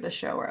entirety of the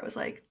show where I was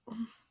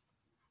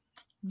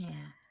Yeah.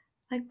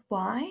 like,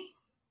 why?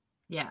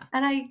 Yeah.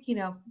 And you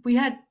know, we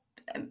had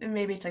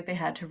maybe it's like they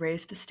had to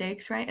raise the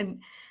stakes, right?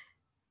 And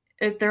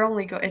they're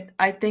only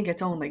I think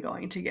it's only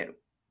going to get.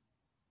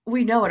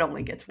 We know it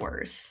only gets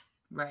worse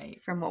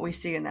Right. from what we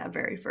see in that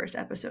very first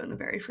episode in the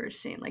very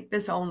first scene. Like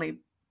this only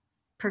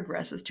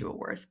progresses to a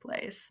worse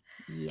place.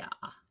 Yeah.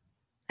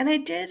 And I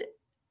did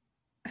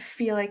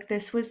feel like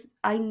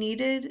I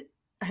needed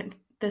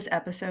this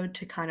episode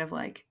to kind of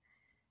like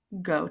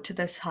go to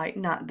this height.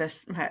 Not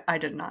this, I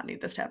did not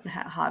need this to happen to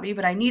Hobby,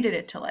 but I needed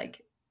it to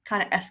like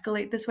kind of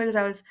escalate this way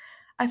because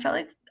I felt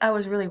like I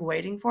was really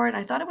waiting for it. And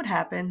I thought it would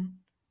happen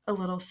a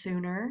little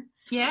sooner.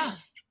 Yeah.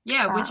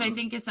 Yeah, which I Um,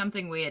 think is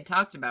something we had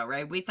talked about,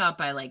 right? We thought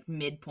by like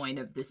midpoint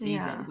of the yeah,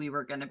 season we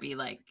were going to be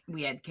like,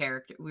 we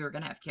were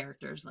going to have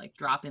characters like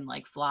dropping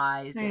like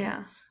flies,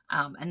 yeah,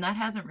 and that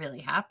hasn't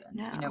really happened.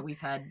 You know, no, we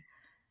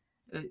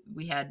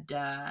had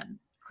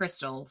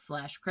Crystal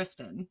slash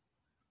Kristen,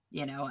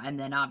 you know, and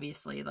then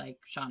obviously like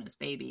Shauna's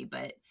baby,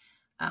 but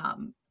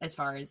as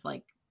far as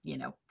like, you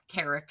know,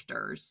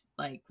 characters,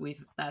 like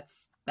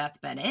that's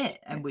been it,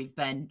 and we've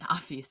been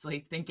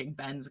obviously thinking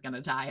Ben's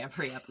gonna die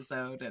every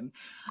episode, and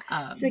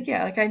it's like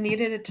yeah, like I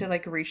needed it to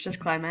like reach this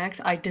climax.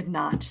 I did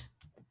not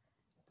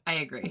I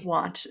agree.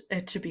 want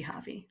it to be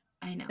Javi,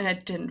 I know. and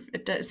it didn't.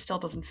 It still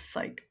doesn't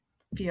like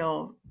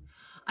feel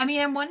I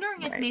mean, I'm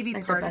wondering if right, maybe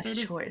like the part of best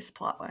it is choice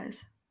plot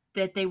wise.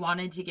 that they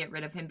wanted to get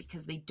rid of him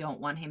because they don't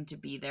want him to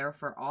be there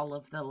for all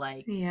of the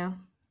like, Yeah,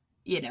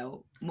 you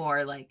know,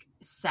 more like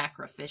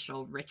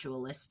sacrificial,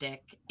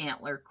 ritualistic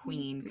antler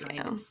queen kind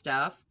yeah, of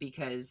stuff,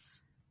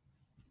 because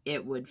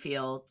it would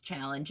feel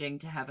challenging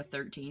to have a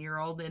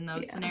 13-year-old in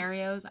those yeah,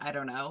 scenarios. I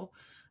don't know.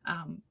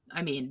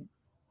 I mean,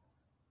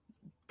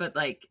 but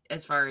like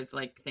as far as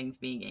like things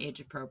being age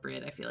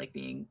appropriate, I feel like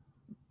being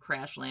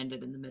crash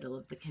landed in the middle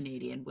of the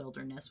Canadian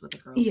wilderness with a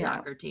girls yeah.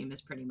 soccer team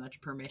is pretty much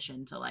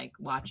permission to like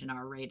watch an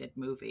R-rated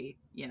movie,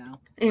 you know?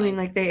 I mean,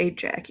 Like, like they ate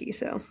Jackie,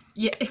 so.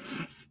 yeah.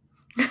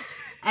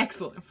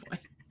 Excellent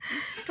point.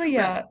 But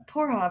yeah, Right.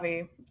 poor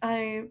Javi.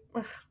 I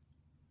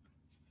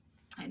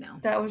know.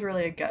 That was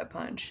really a gut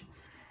punch.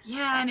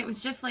 Yeah, and it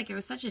was just like, it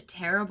was such a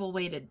terrible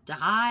way to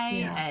die,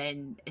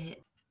 Yeah,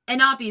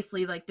 and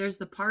obviously like there's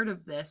the part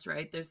of this,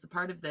 right? There's the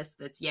part of this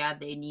that's, yeah,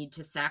 they need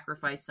to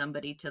sacrifice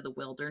somebody to the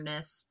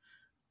wilderness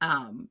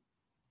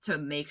to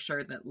make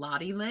sure that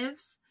Lottie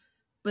lives.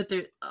 but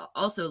they're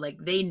also like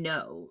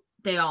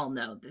they all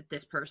know that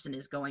this person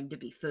is going to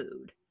be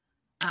food,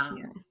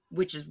 Yeah.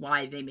 which is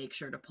why they make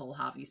sure to pull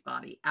Javi's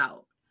body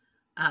out.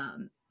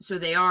 So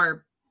they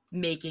are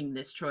making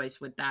this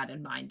choice with that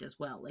in mind as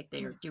well. Like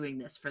they are doing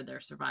this for their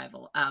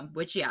survival.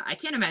 Which yeah, I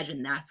can't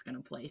imagine that's going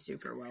to play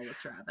super well with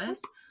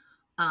Travis.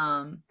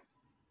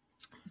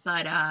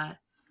 But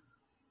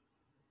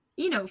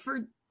you know,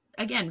 for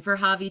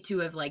Javi to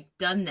have like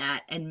done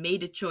that and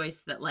made a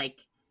choice that like,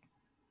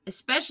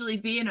 especially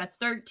being a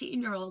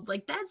 13-year-old,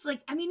 like that's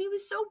like, I mean, he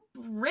was so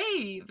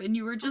brave, and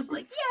you were just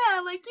like,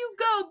 yeah, like you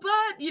go,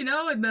 but you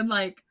know, and then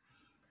like,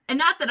 and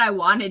not that I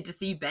wanted to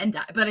see Ben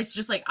die, but it's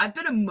just like I've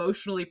been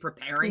emotionally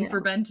preparing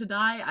for Ben to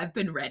die. I've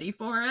been ready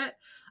for it.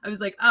 I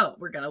was like, oh,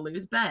 we're gonna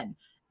lose Ben.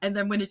 And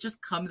then when it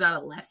just comes out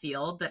of left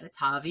field that it's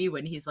Javi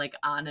when he's like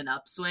on an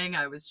upswing,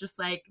 I was just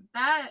like,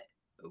 that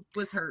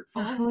was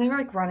hurtful. When they were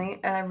like running,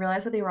 and I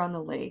realized that they were on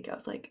the lake, I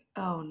was like,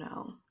 oh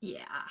no.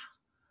 Yeah.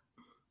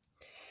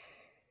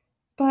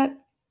 But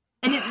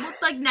and it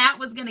looked like Nat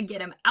was gonna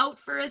get him out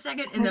for a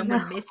second, and then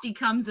when Misty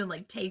comes and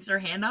like takes her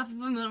hand off of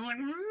him, I was like,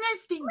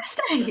 Misty.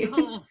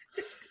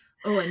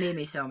 Oh, it made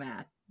me so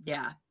mad.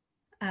 Yeah.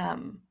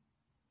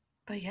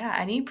 But yeah,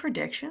 any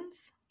predictions?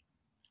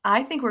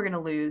 I think we're gonna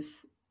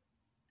lose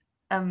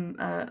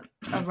a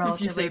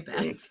relatively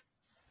big.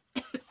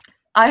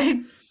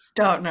 I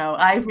don't know.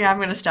 I mean, I'm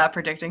gonna stop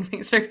predicting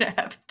things that are gonna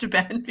happen to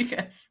Ben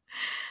because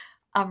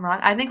I'm wrong.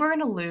 I think we're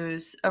gonna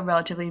lose a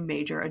relatively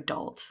major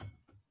adult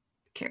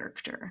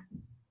character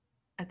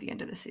at the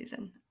end of the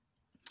season.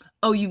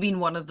 Oh, you mean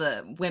one of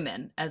the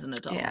women as an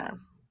adult? Yeah.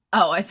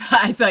 Oh, I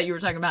thought you were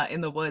talking about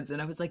in the woods,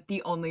 and I was like,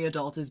 the only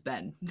adult is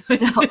Ben.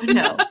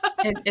 No.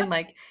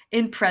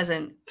 In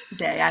present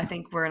day, I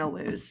think we're gonna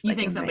lose. You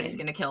think somebody's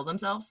gonna kill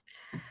themselves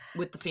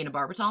with the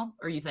phenobarbital,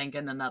 or you think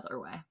in another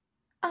way?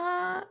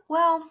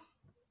 Well,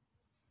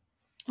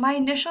 my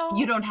initial.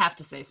 You don't have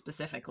to say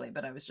specifically,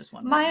 but I was just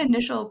wondering. My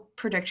initial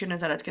prediction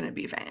is that it's gonna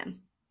be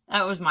Van.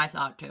 That was my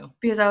thought too.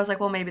 Because I was like,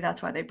 well, maybe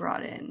that's why they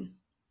brought in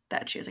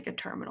that she has like a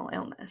terminal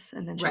illness,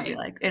 and then she'll be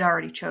like, it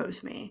already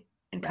chose me,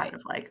 and kind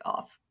of like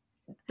off.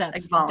 That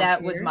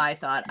was my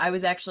thought. I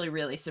was actually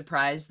really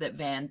surprised that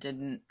Van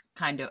didn't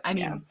kind of. I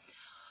mean,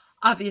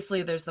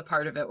 obviously, there's the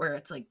part of it where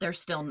it's like they're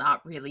still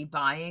not really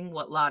buying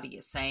what Lottie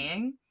is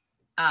saying,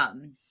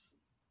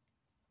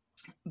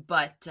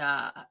 but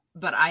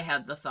I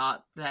had the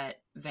thought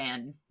that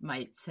Van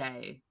might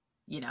say,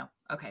 you know,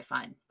 okay,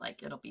 fine,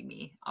 like it'll be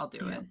me, I'll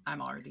do it,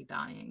 I'm already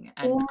dying,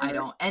 and I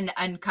don't,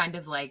 and kind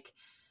of like,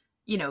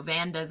 you know,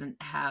 Van's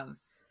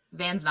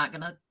not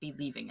gonna be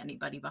leaving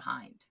anybody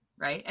behind,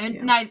 right?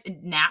 And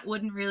Nat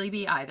wouldn't really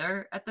be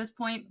either at this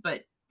point,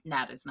 but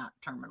Nat is not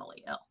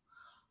terminally ill.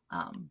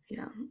 I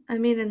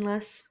mean,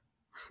 unless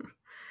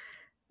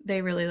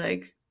they really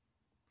like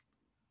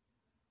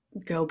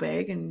go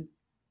big and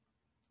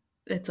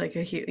it's like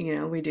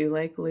we do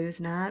like lose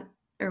Nat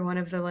or one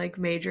of the like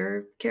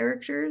major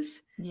characters,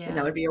 and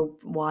that would be a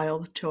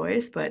wild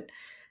choice, but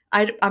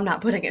I'm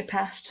not putting it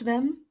past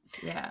them,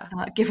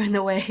 given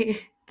the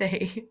way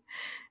they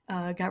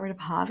got rid of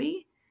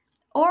Javi.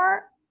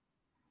 Or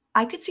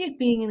I could see it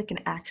being like an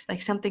act,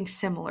 like something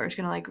similar is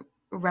gonna like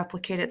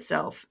replicate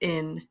itself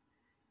in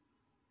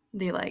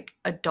the like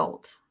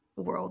adult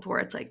world, where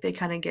it's like they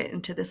kind of get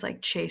into this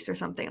like chase or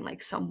something, and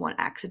like someone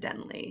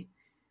accidentally,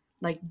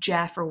 like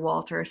Jeff or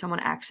Walter, or someone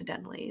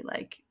accidentally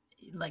like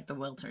the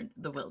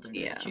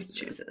wilderness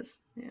chooses.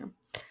 Yeah,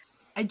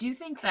 I do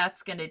think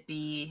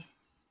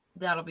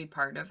that'll be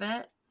part of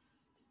it.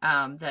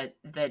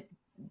 That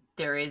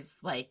there is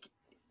like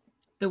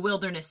the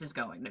wilderness is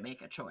going to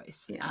make a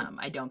choice.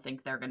 I don't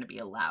think they're going to be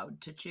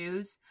allowed to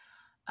choose.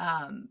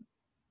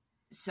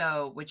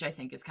 So, which I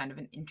think is kind of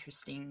an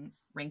interesting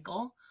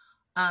wrinkle.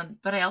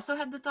 But I also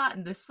had the thought,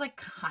 and this like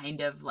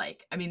kind of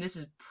like, I mean, this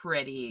is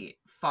pretty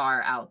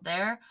far out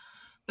there,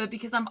 but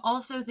because I'm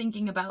also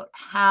thinking about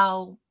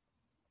how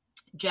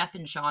Jeff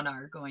and Shauna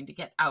are going to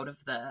get out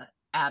of the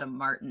Adam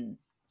Martin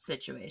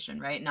situation,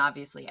 right? And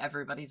obviously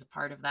everybody's a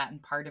part of that.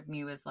 And part of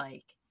me was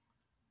like,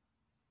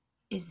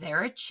 is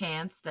there a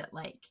chance that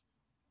like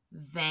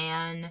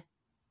Van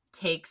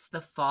takes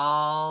the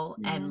fall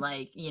and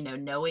like, you know,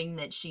 knowing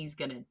that she's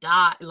gonna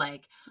die,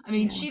 like, I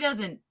mean, she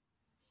doesn't,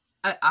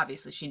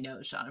 obviously she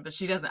knows Shauna, but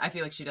she doesn't, I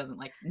feel like she doesn't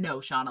like know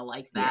Shauna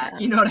like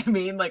that, you know what I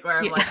mean? Like where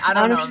I'm like, I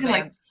don't know, she's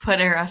like put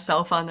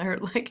herself on her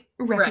like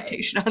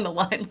reputation on the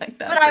line like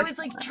that. But I was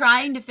like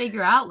trying to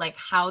figure out like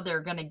how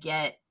they're gonna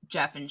get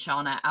Jeff and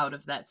Shauna out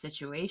of that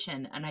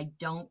situation, and I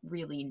don't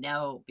really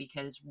know,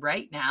 because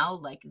right now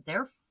like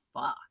they're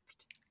fucked.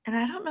 And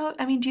I don't know,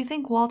 I mean, do you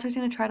think Walter's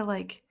gonna try to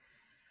like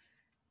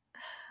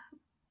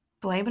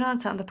blame it on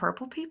some of the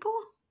purple people?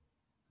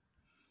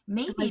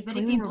 Maybe, like, but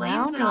if he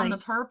blames it on the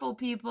purple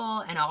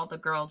people and all the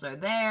girls are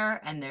there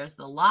and there's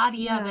the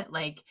Lottie of it,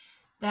 like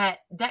that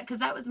because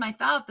that was my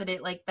thought, but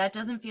it like that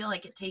doesn't feel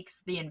like it takes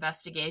the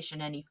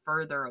investigation any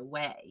further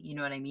away. You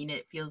know what I mean?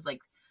 It feels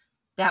like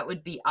that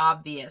would be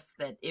obvious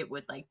that it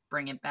would like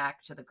bring it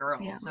back to the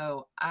girls.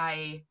 So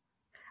I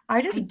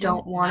just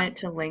don't want it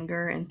to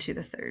linger into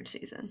the third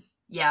season.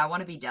 Yeah, I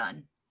want to be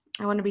done.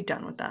 I want to be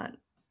done with that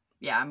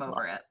Yeah, I'm over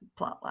plot, it.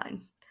 plot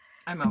line.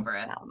 I'm over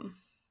it. Um,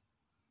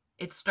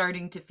 It's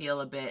starting to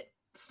feel a bit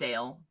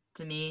stale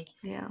to me.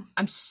 yeah.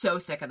 I'm so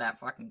sick of that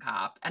fucking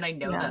cop, and I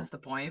know Yeah. that's the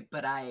point,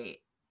 but I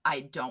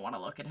don't want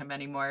to look at him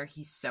anymore.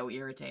 He's so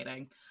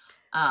irritating.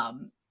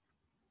 Um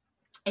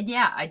and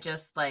yeah, I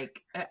just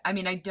like I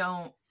mean, I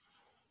don't,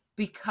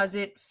 because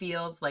it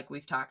feels like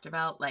we've talked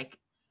about like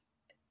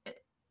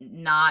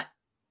not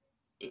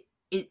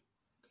it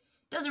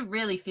doesn't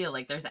really feel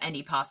like there's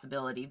any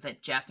possibility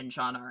that Jeff and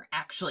Sean are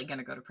actually going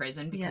to go to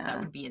prison, because that Yeah.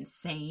 would be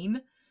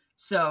insane.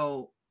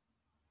 So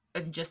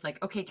I'm just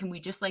like, okay, can we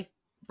just like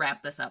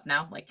wrap this up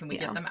now? Like, can we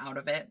get Yeah. them out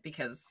of it?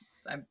 Because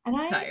I'm And I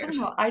don't tired.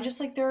 know. I just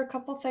like there are a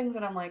couple things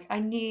that I'm like I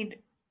don't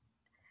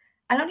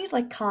need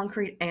like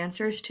concrete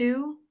answers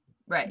to,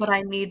 but Right.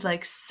 I need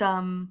like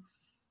some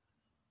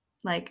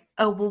like,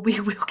 oh well, we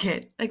will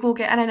get like we'll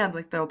get, and I know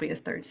like there'll be a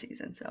third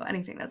season, so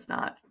anything that's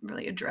not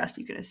really addressed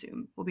you can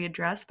assume will be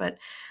addressed. But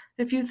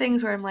a few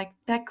things where I'm like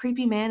that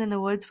creepy man in the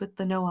woods with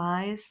the no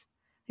eyes.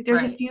 Like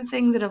there's a Right. few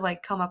things that have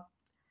like come up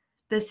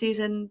this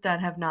season that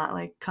have not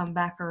like come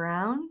back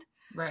around.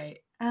 Right.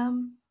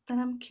 That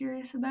I'm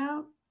curious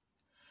about.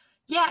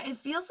 Yeah, it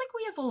feels like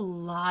we have a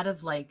lot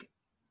of like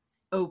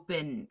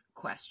open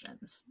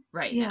questions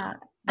right Yeah, now.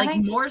 and Like I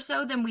did more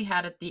so than we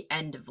had at the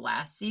end of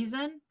last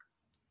season,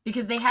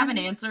 because they haven't kind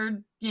of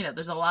answered,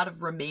 there's a lot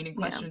of remaining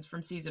yeah, questions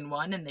from season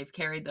 1, and they've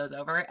carried those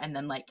over and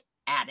then like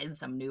added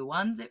some new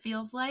ones, it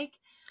feels like.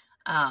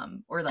 Or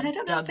and like I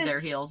don't know if dug their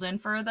heels in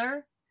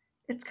further.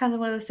 it's kind of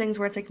one of those things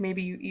where it's like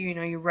maybe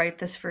you write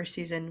this first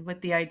season with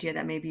the idea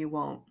that maybe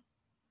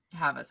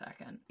Have a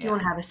second. you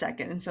won't Yeah. have a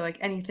second, and so like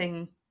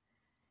anything,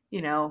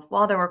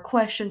 while there were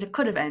questions, it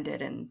could have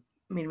ended, and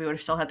I mean we would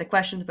have still had the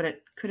questions, but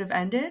it could have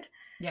ended.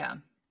 Yeah.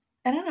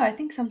 I don't know. I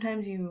think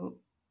sometimes you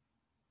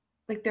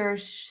like there are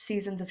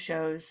seasons of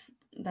shows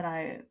that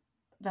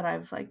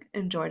I've like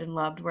enjoyed and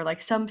loved where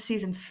like some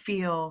seasons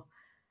feel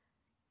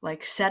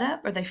like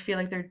setup, or they feel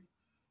like they're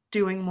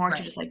doing more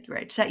to just Right. like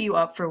right set you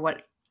up for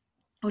what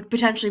would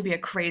potentially be a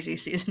crazy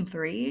season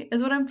three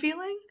is what I'm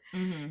feeling.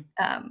 Mhm.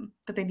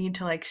 But they need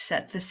to like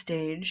set the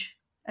stage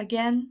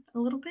again a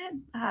little bit.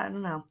 I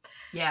don't know.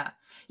 Yeah.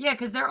 Yeah,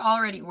 because they're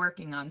already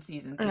working on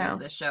season I 3 of know.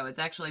 this show. It's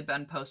actually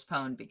been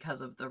postponed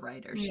because of the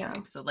writer's Yeah.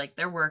 strike. So like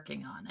they're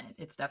working on it.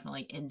 It's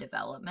definitely in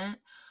development.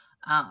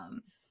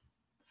 Um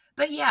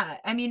but yeah,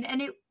 I mean,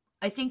 and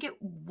I think it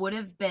would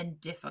have been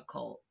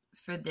difficult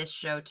for this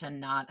show to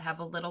not have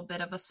a little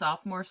bit of a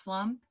sophomore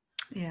slump.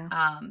 Yeah.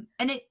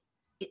 And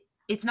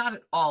it's not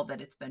at all that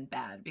it's been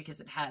bad,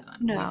 because it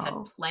hasn't. We've had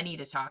No. plenty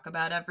to talk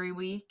about every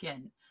week,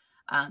 and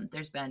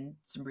there's been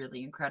some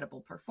really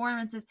incredible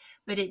performances,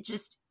 but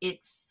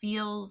it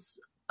feels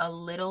a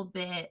little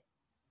bit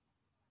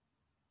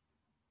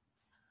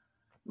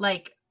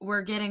like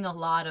we're getting a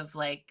lot of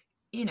like,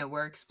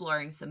 we're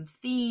exploring some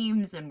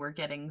themes, and we're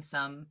getting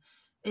some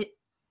it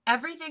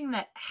everything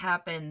that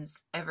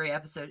happens every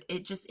episode,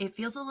 it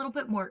feels a little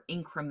bit more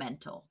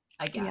incremental,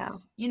 I Yeah.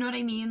 guess. You know what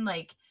I mean?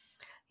 Like,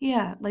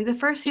 Yeah. Like the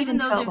first even season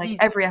though felt there's like these,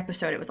 every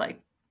episode it was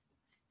like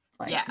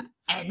yeah,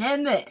 and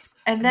then this,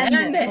 and and then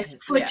then this, like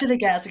this, foot yeah, to the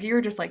gas. Like you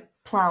were just like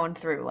plowing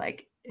through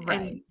like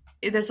right,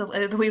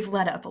 and we've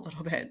let up a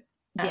little bit.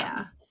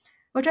 yeah,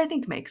 Which I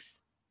think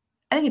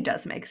it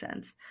does make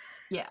sense.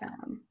 yeah,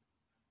 Um,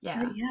 but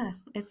yeah. yeah,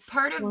 it's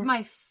Part of more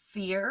my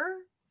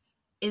fear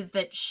is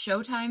that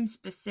Showtime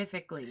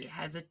specifically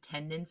has a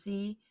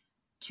tendency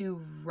to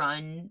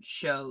run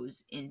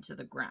shows into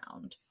the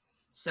ground.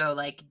 So,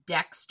 like,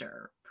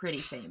 Dexter, pretty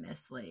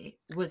famously,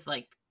 was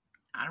like,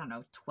 I don't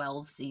know,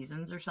 12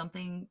 seasons or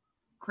something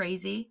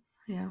crazy.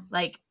 yeah.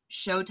 Like,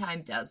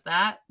 Showtime does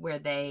that, where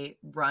they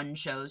run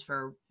shows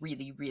for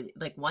really, really,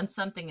 like, once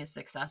something is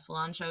successful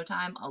on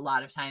Showtime, a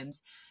lot of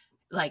times,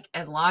 like,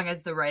 as long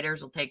as the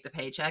writers will take the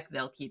paycheck,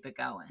 they'll keep it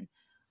going.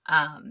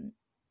 Um,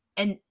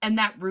 and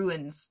that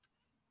ruins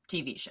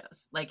TV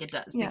shows, like it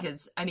does, Yeah.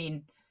 because I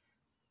mean,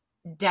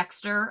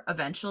 Dexter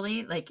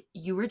eventually, like,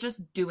 you were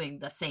just doing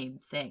the same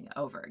thing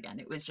over again.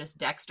 It was just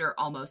Dexter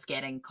almost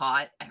getting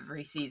caught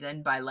every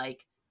season by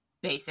like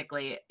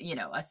basically,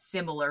 a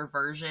similar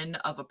version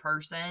of a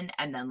person,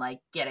 and then like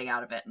getting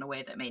out of it in a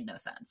way that made no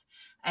sense.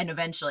 And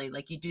eventually,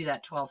 like, you do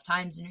that 12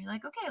 times and you're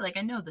like, okay, like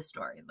I know the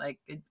story. Like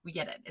we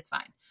get it. It's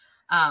fine.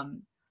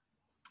 Um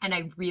and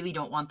I really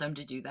don't want them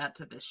to do that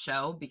to this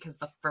show, because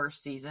the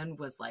first season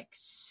was like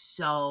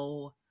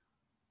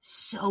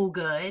so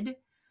good,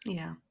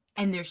 Yeah.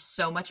 and there's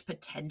so much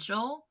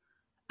potential.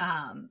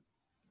 um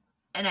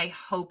and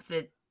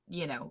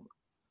you know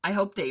I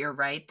hope that you're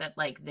right, that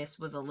like this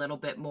was a little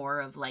bit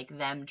more of like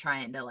them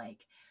trying to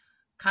like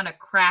kind of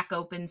crack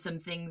open some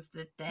things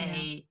that Yeah.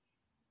 they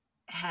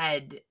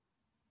had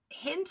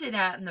hinted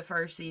at in the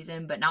first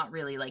season, but not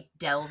really like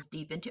delve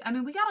deep into. I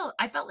mean,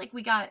 I felt like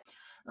we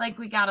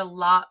got a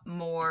lot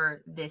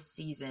more this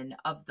season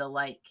of the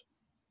like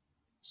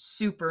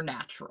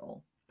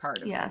supernatural part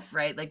of it, Yes.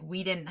 right? Like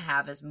we didn't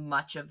have as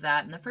much of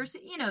that in the first,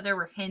 there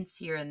were hints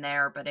here and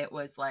there, but it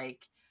was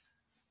like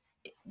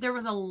there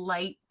was a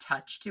light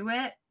touch to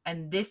it,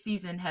 and this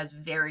season has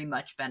very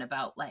much been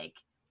about like,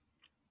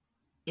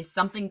 is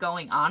something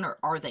going on or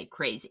are they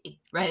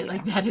crazy, right? Yeah.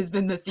 Like that has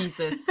been the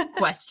thesis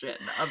question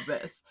of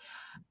this.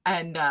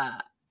 And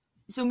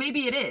so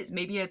maybe it is,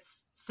 maybe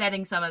it's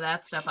setting some of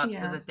that stuff up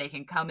so Yeah. that they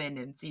can come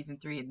in season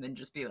 3 and then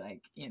just be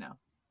like, you know,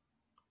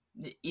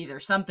 either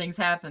something's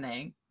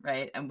happening,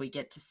 right, and we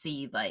get to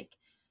see like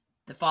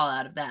the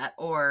fallout of that,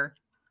 or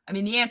I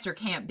mean the answer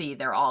can't be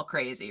they're all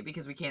crazy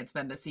because we can't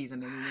spend a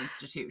season in an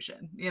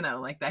institution, you know,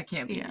 like that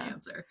can't be the Yeah.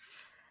 answer.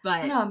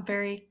 I But know, I'm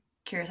very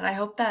curious. And I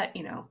hope that,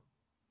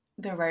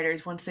 the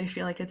writers, once they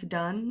feel like it's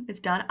done, it's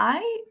done.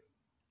 I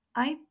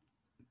I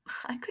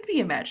could be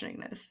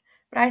imagining this,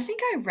 but I think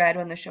I read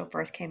when the show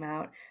first came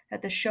out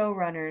that the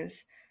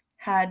showrunners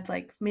had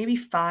like maybe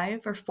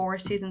 5 or 4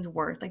 seasons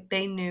worth. Like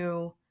they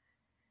knew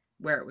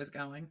where it was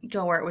going,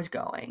 go where it was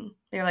going.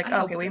 They were like,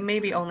 I okay, hope we that's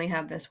maybe true. only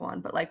have this one,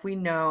 but like we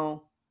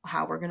know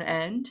how we're gonna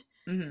end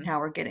and Mm-hmm. how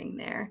we're getting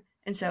there.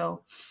 And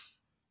so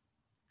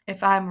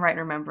if I'm right in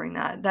remembering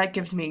that, that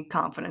gives me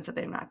confidence that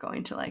they're not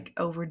going to like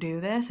overdo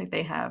this. Like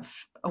they have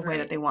a way that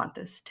Right. they want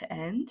this to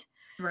end.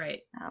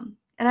 Right.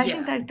 And I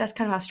think Yeah. that that's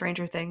kind of how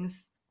Stranger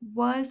Things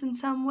was in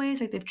some ways.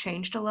 Like they've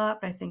changed a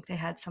lot, but I think they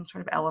had some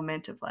sort of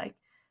element of like,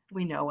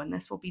 we know when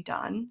this will be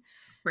done.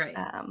 Right.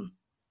 Um,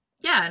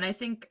 Yeah, and I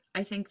think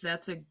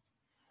that's a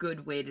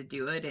good way to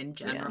do it in yeah.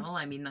 general.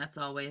 I mean, that's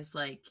always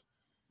like,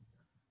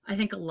 I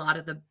think a lot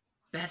of the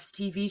best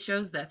TV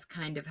shows, that's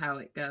kind of how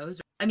it goes.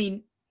 I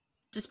mean,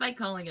 despite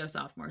calling it a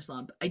sophomore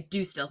slump, I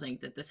do still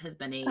think that this has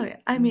been Oh a yeah.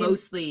 I mean,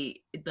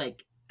 mostly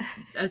like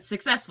a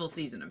successful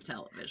season of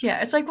television.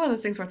 yeah, it's like one of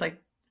those things where it's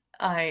like,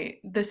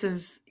 this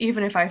is,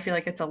 even if I feel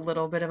like it's a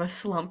little bit of a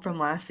slump from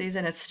last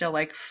season, it's still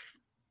like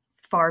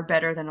far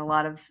better than a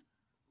lot of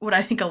what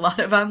I think a lot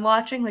of I'm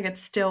watching. Like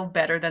it's still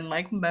better than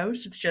like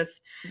most. It's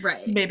just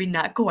Right. maybe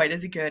not quite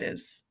as good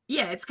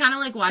Yeah, it's kind of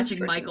like as watching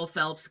first. Michael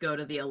Phelps go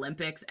to the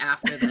Olympics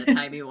after the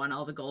time he won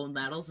all the gold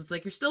medals. It's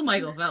like you're still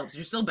Michael Phelps.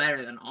 You're still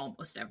better than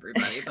almost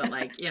everybody, but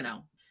like, you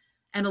know.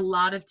 And a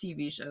lot of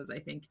TV shows I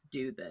think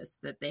do this,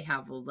 that they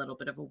have a little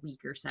bit of a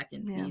weaker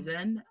second Yeah.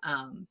 season.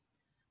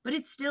 But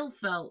it still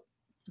felt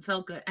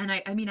good. And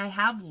I mean I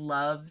have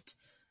loved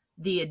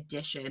the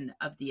addition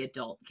of the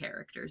adult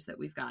characters that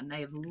we've gotten.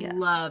 I have Yes.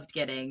 loved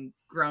getting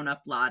grown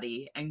up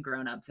Lottie and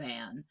grown up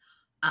Van.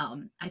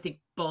 I think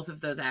both of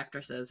those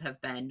actresses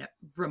have been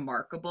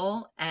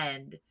remarkable,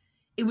 and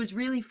it was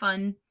really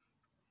fun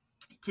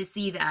to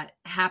see that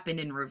happen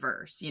in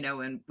reverse, you know,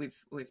 and we've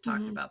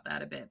talked Hmm. about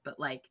that a bit, but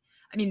like,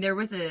 I mean, there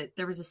was a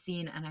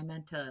scene, and I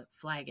meant to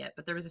flag it,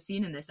 but there was a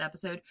scene in this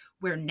episode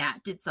where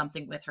Nat did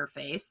something with her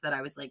face that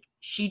I was like,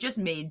 she just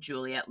made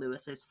Juliette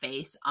Lewis's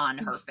face on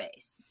her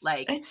face.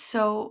 Like It's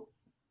so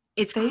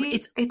it's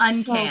it's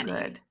so uncanny.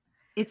 good.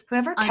 It's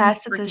Whoever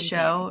casted the unfreaking canny.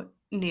 show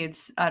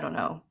needs, I don't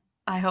know.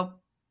 I hope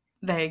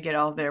they get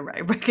all their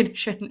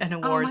recognition and Oh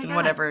awards my and god.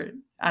 whatever,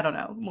 I don't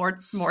know, more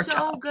So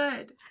jobs.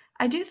 good.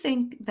 I do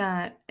think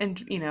that, and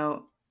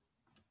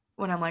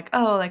when I'm like,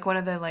 oh, like one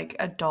of the like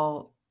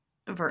adult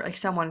like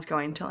someone's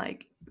going to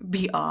like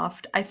be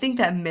offed, I think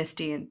that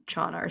Misty and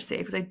Shauna are safe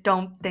because I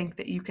don't think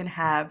that you can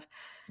have,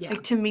 Yeah.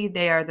 like, to me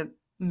they are the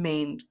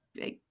main,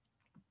 like,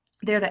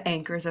 they're the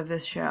anchors of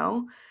this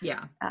show.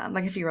 Yeah.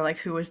 Like if you were like,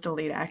 who is the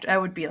lead actor, I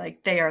would be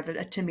like, they are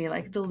the, to me,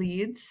 like the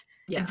leads,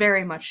 and Yeah.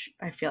 very much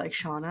I feel like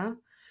Shauna.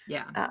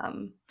 Yeah.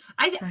 Um,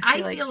 I so I I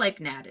feel feel like,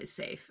 like Nat is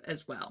safe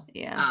as well.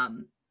 yeah,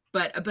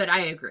 But I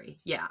agree.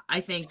 Yeah. I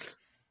think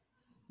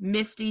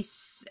Misty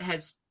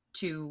has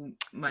too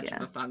much of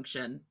yeah, a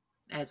function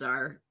as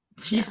our,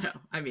 yes.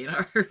 I mean,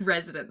 our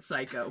resident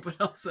psycho, but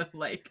also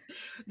like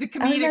the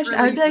I would comedic imagine,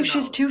 I would be relief like, and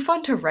she's all. too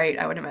fun to write.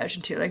 I would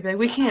imagine too. Like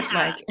we can't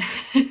Yeah.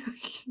 like,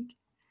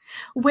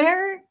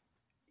 where,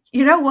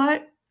 you know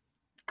what?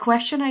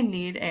 Question I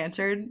need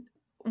answered.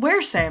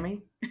 Where's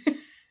Sammy?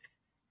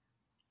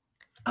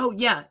 Oh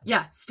yeah,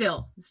 yeah.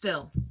 Still.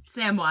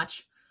 Sam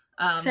watch.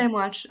 Um, Sam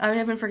watch. I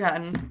haven't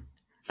forgotten.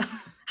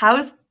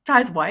 How's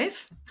Ty's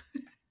wife?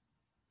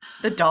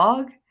 The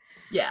dog?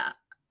 yeah.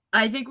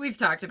 I think we've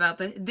talked about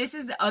this. This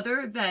is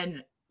other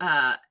than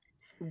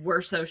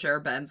we're so sure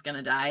Ben's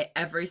gonna die.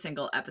 Every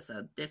single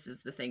episode, this is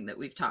the thing that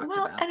we've talked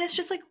Well, about. and it's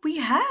just like we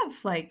have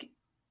like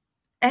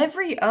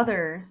every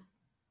other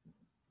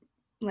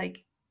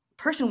like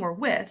person we're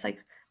with.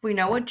 Like we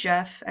know what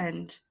Jeff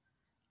and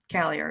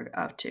Callie are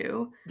up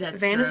to.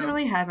 That's Van doesn't true.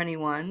 really have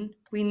anyone.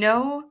 We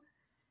know.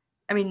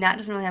 I mean, Nat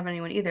doesn't really have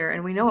anyone either,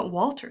 and we know what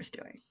Walter's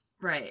doing.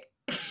 Right.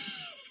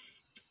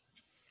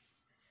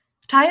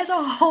 Ty has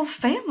a whole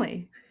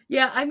family.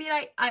 Yeah, I mean,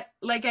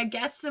 I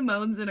guess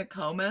Simone's in a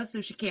coma,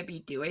 so she can't be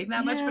doing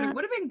that much. But Yeah, it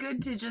would have been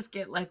good to just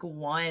get like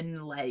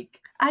one, like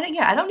I don't.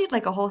 Yeah, I don't need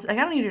like a whole. Like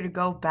I don't need her to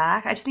go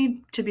back. I just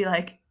need to be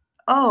like,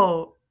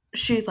 oh,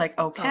 she's like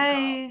phone call.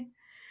 okay,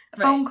 a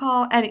Right. phone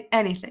call,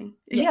 anything.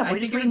 Yeah, Yeah, I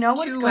think it we was know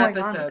what's two going on with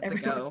episodes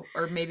everyone. ago,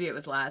 or maybe it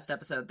was last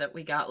episode that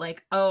we got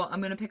like, oh,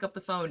 I'm gonna pick up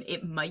the phone.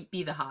 It might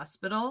be the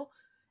hospital,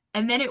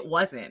 and then it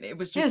wasn't. It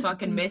was just Yes,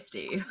 fucking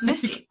Misty. Like,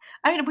 Misty.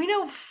 I mean, we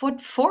know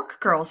what Fork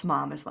Girl's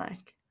mom is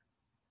like.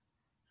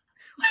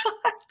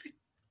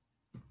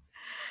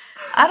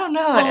 I don't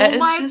know. Oh It's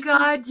my just,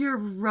 God, you're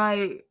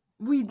right.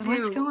 We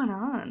what's do. going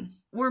on?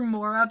 We're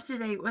more up to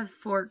date with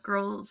Fort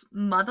Girl's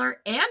mother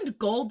and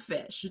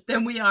Goldfish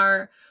than we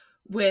are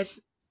with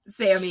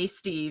Sammy,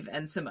 Steve,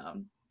 and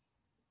Simone.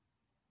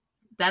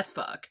 That's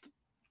fucked.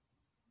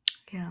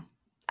 Yeah.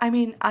 I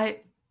mean, I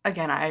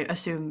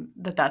assume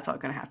that that's all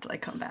going to have to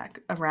like come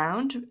back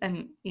around,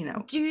 and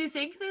Do you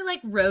think they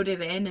like wrote it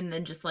in and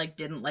then just like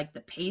didn't like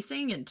the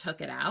pacing and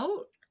took it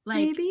out? Like,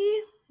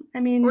 maybe. I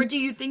or mean, do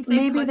you think they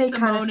maybe put they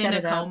kind of Simone in set a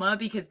it up. coma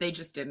because they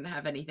just didn't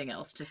have anything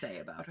else to say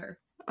about her?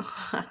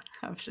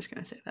 I was just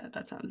going to say that.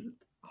 That sounds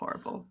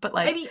horrible. But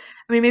I like, mean,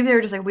 I mean, maybe they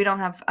were just like, we don't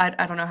have. I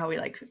don't know how we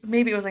like.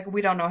 Maybe it was like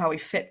we don't know how we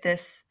fit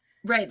this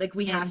right, like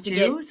we have to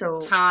get into. So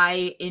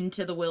Ty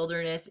into the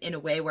wilderness in a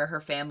way where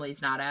her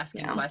family's not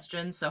asking yeah.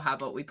 questions. So how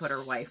about we put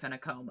her wife in a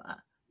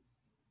coma,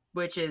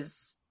 which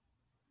is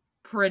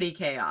pretty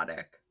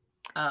chaotic.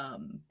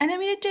 And I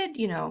mean, it did.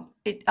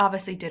 It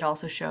obviously did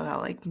also show how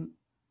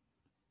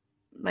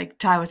like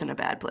Ty was in a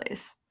bad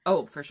place.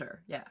 Oh, for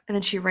sure, yeah. And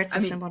then she writes I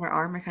the mean, symbol on her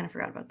arm. I kind of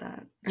forgot about that.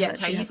 Or yeah, that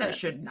she has Thaisa that.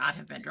 should not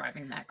have been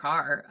driving that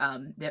car.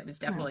 That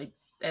was No. definitely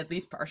at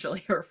least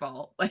partially her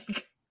fault. Like,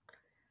 it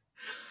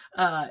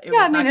Yeah, I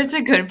was mean, not it's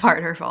good. a good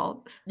part her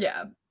fault.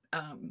 Yeah.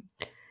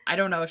 I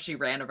don't know if she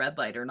ran a red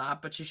light or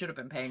not, but she should have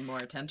been paying more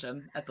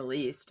attention at the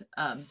least.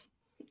 Oh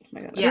my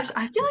God. Yeah.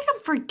 I feel like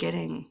I'm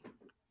forgetting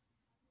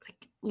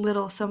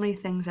like so many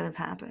things that have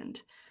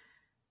happened.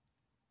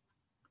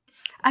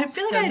 I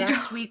feel So like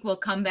next week we'll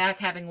come back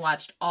having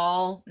watched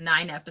all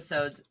 9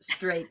 episodes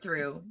straight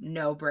through,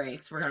 no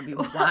breaks. We're gonna be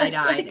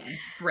wide-eyed and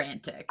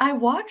frantic. I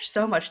watch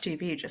so much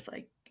TV just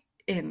like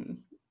in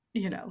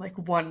like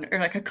one or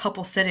like a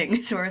couple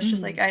sittings where it's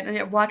just like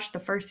I watched the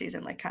first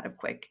season like kind of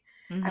quick.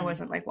 I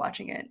wasn't like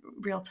watching it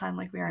real time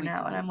like we are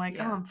now, and I'm like,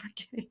 oh, I'm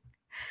forgetting.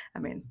 I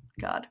mean,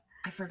 God,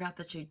 I forgot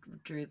that she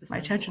drew the my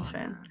attention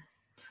span.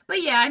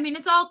 But yeah, I mean,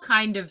 it's all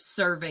kind of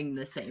serving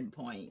the same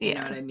point. You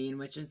know what I mean?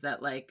 Which is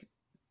that like,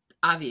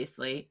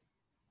 obviously,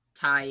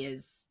 Ty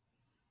is.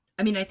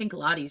 I mean, I think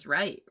Lottie's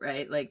right?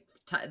 Like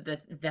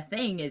the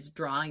thing is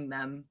drawing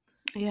them,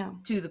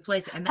 to the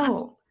place, and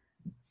that's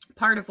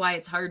part of why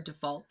it's hard to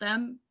fault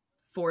them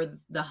for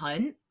the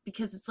hunt,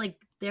 because it's like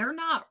they're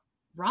not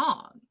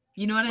wrong.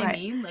 You know what I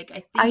mean? Like,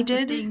 I think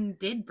the thing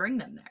did bring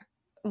them there.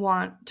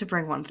 Want to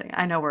bring one thing.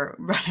 I know we're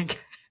running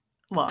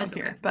long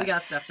here, but we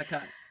got stuff to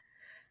cut.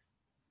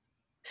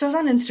 So I was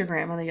on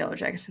Instagram, on the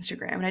Yellowjackets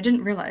Instagram, and I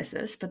didn't realize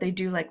this, but they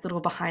do like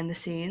little behind the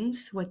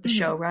scenes with the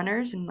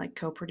showrunners and like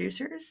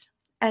co-producers.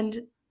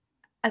 And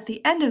at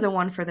the end of the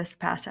one for this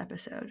past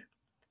episode,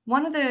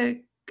 one of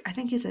the, I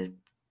think he's a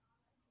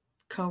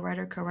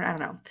co-writer, I don't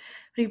know,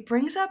 but he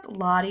brings up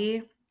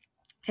Lottie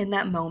in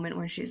that moment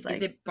where she's like,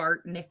 is it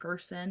Bart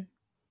Nickerson?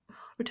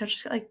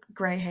 She's got like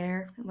gray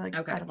hair. Like,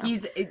 okay, I don't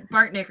know.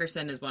 Bart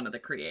Nickerson is one of the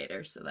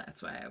creators, so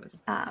that's why I was.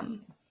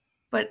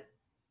 But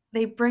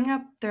they bring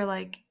up, they're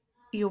like,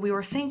 we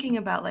were thinking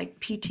about like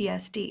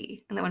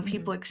PTSD, and that when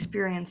people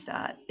experience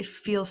that, it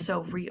feels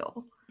so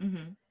real,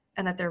 and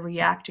that they're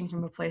reacting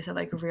from a place of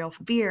like real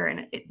fear,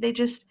 and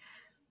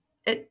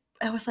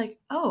I was like,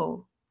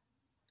 oh,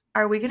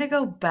 are we gonna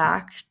go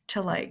back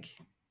to like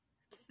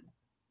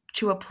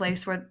to a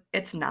place where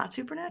it's not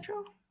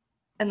supernatural,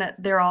 and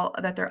that they're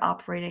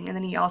operating? And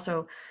then he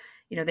also,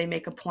 they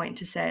make a point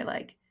to say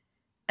like,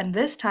 and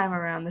this time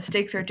around the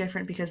stakes are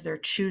different because they're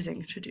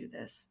choosing to do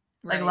this.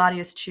 Right. Like Lottie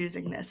is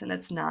choosing this, and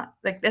it's not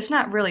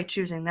really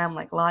choosing them.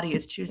 Like Lottie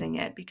is choosing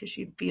it because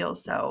she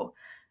feels so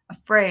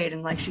afraid,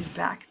 and like she's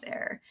back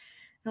there.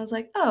 And I was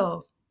like,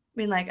 oh, I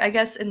mean, like, I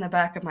guess in the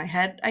back of my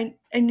head, I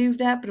knew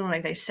that, but when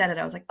like they said it,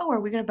 I was like, oh, are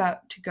we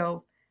about to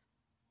go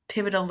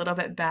pivot a little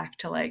bit back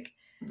to like,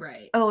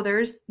 right? Oh,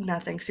 there's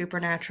nothing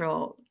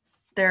supernatural.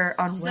 They're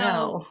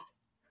unwell.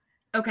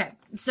 Okay,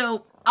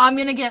 so I'm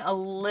gonna get a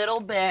little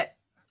bit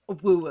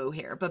woo-woo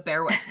here, but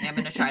bear with me. I'm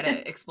going to try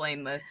to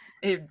explain this,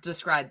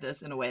 describe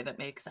this in a way that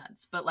makes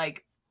sense. But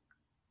like,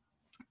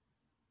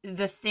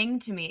 the thing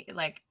to me,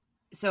 like,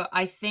 so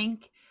I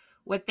think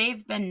what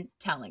they've been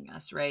telling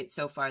us, right,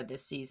 so far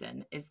this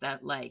season is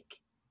that like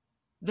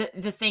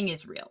the thing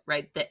is real,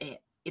 right?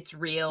 It's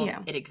real. Yeah.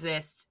 It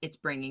exists. It's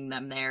bringing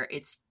them there.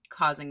 It's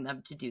causing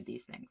them to do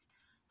these things.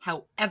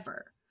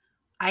 However,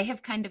 I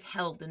have kind of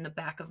held in the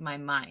back of my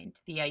mind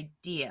the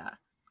idea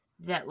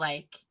that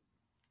like,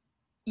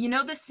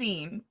 the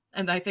scene,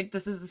 and I think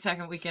this is the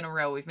second week in a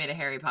row we've made a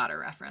Harry Potter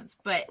reference,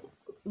 but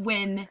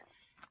when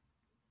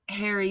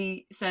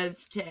Harry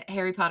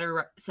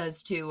Potter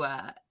says to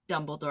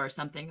Dumbledore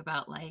something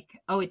about like,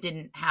 oh, it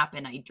didn't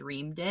happen, I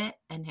dreamed it,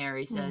 and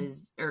Harry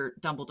says, or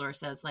Dumbledore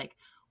says like,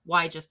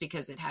 why, just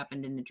because it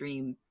happened in a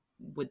dream,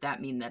 would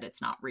that mean that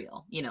it's not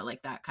real?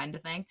 Like that kind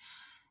of thing.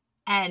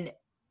 And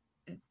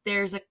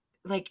there's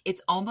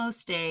it's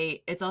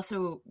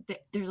also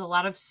there's a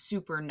lot of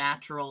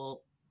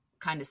supernatural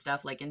kind of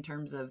stuff, like in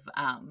terms of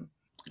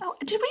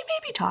did we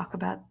maybe talk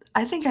about,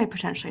 I think I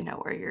potentially know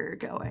where you're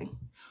going.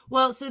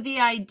 Well, so the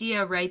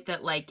idea, right,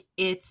 that like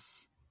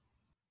it's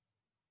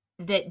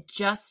that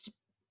just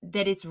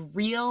it's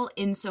real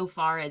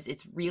insofar as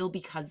it's real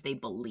because they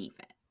believe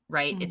it,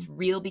 right? It's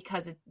real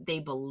because they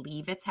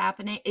believe it's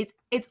happening.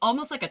 It's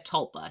almost like a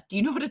tulpa. Do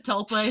you know what a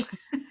tulpa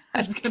is?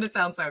 This is going to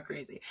sound so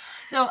crazy.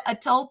 So a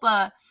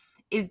tulpa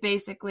is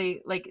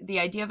basically like, the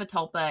idea of a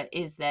tulpa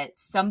is that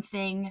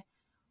something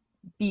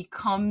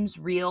becomes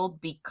real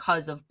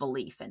because of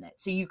belief in it.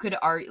 So you could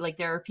argue, like,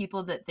 there are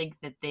people that think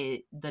that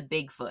the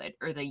Bigfoot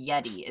or the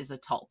Yeti is a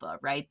tulpa,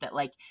 right? That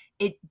like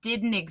it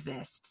didn't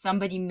exist,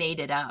 somebody made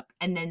it up,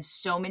 and then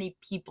so many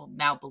people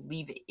now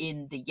believe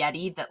in the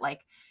Yeti that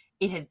like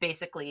it has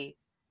basically,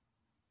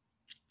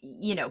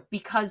 you know,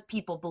 because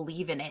people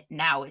believe in it,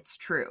 now it's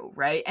true,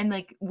 right? And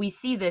like we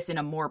see this in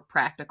a more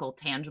practical,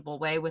 tangible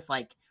way with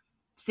like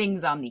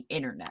things on the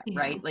internet,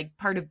 right? Like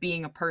part of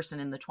being a person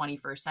in the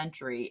 21st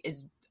century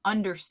is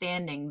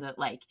understanding that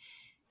like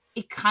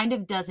it kind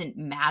of doesn't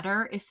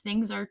matter if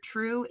things are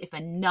true. If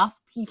enough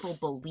people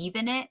believe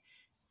in it,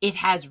 it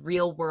has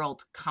real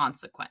world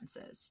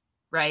consequences,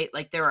 right?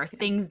 Like there are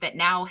things that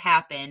now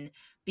happen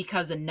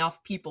because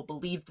enough people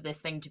believed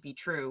this thing to be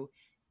true,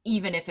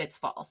 even if it's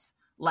false.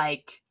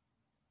 Like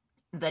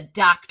the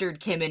doctored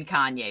Kim and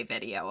Kanye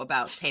video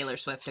about Taylor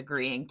Swift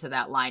agreeing to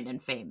that line in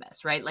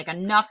Famous, right? Like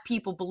enough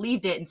people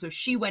believed it, and so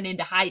she went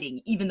into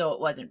hiding even though it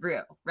wasn't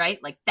real, right?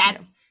 Like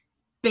that's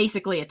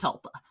basically a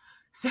tulpa.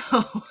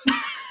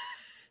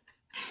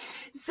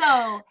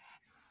 So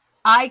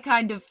I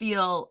kind of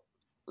feel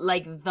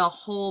like the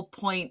whole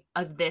point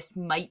of this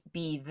might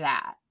be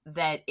that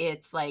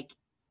it's like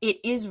it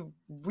is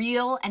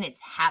real and it's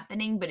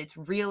happening, but it's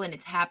real and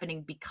it's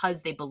happening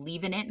because they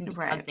believe in it and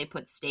because they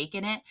put stake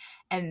in it.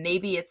 And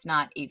maybe it's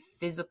not a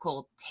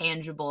physical,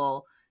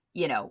 tangible,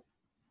 you know,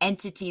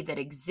 entity that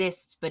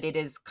exists, but it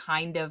is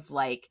kind of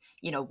like,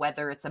 you know,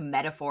 whether it's a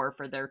metaphor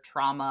for their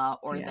trauma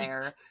or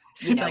their,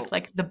 you know,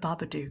 like the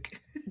Babadook.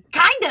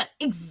 Kinda,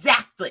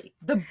 exactly.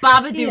 The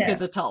Babadook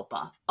is a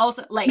tulpa.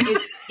 Also, like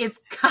it's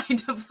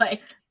kind of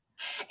like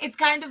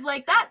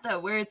that though,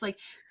 where it's like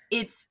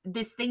it's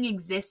this thing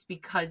exists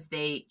because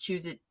they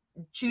choose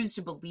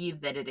to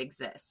believe that it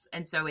exists,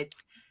 and so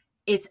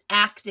it's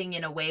acting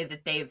in a way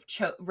that they've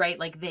right,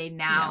 like they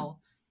now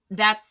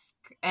that's,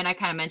 and I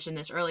kind of mentioned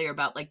this earlier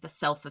about like the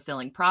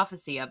self-fulfilling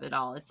prophecy of it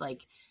all. It's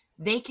like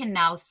they can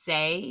now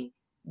say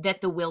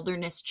that the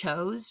wilderness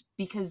chose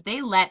because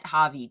they let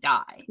Javi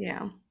die.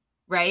 Yeah.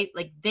 Right?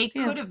 Like they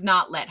could have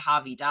not let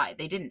Javi die.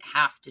 They didn't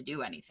have to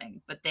do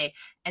anything, but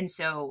and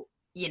so,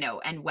 you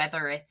know, and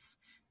whether it's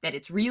that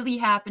it's really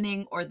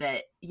happening or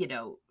that, you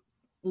know,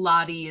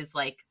 Lottie is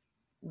like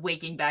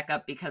waking back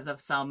up because of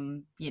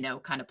some, you know,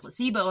 kind of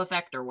placebo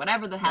effect or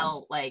whatever the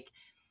hell, like,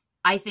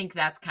 I think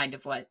that's kind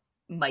of what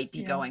might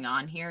be going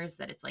on here, is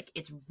that it's like,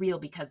 it's real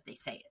because they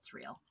say it's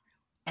real.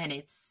 And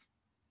it's,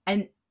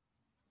 and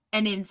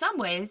in some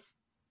ways,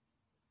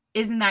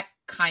 isn't that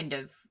kind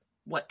of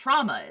what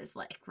trauma is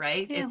like,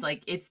 right? It's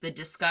like, it's the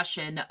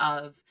discussion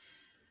of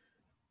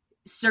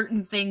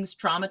certain things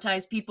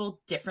traumatize people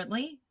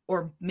differently,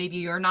 or maybe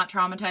you're not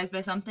traumatized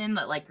by something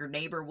that like your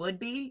neighbor would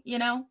be, you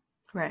know?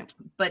 Right.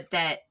 But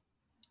that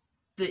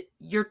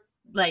you're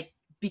like,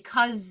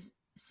 because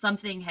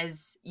something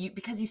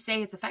because you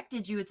say it's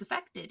affected you,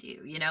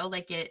 you know?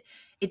 Like it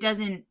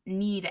doesn't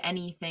need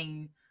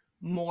anything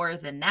more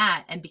than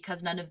that. And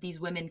because none of these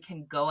women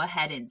can go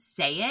ahead and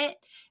say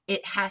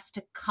it has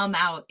to come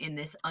out in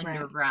this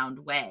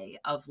underground way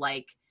of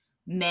like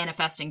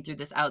manifesting through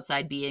this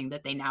outside being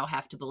that they now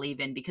have to believe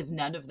in, because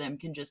none of them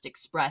can just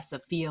express a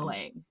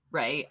feeling,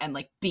 right? And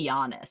like be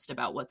honest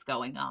about what's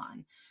going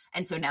on.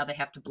 And so now they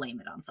have to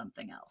blame it on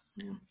something else.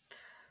 Yeah.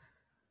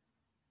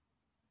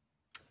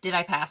 Did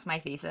I pass my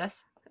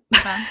thesis?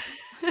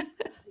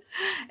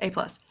 A+.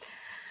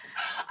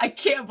 I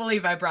can't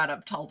believe I brought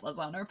up tulpas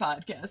on our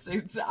podcast.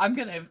 I'm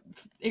going to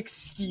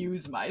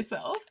excuse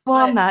myself.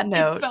 Well, on that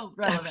note, it felt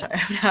relevant. I'm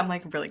sorry, I'm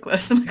like really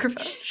close to the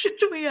microphone.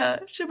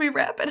 Should we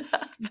wrap it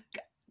up?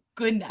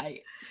 Good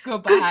night.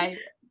 Goodbye.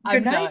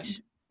 I'm done.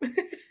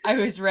 I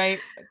was right.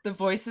 The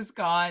voice is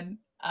gone.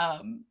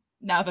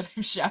 Now that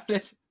I've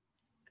shouted.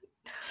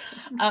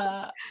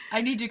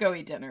 I need to go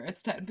eat dinner.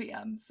 It's 10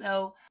 p.m.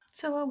 So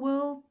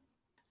we'll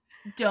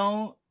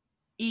don't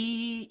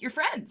eat your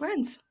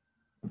friends.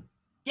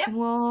 Yeah. And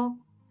we'll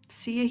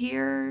see you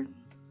here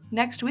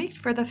next week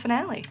for the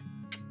finale.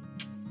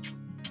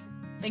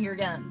 Finger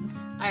guns.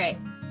 All right.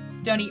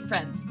 Don't eat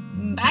friends.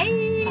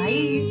 Bye.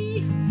 Bye.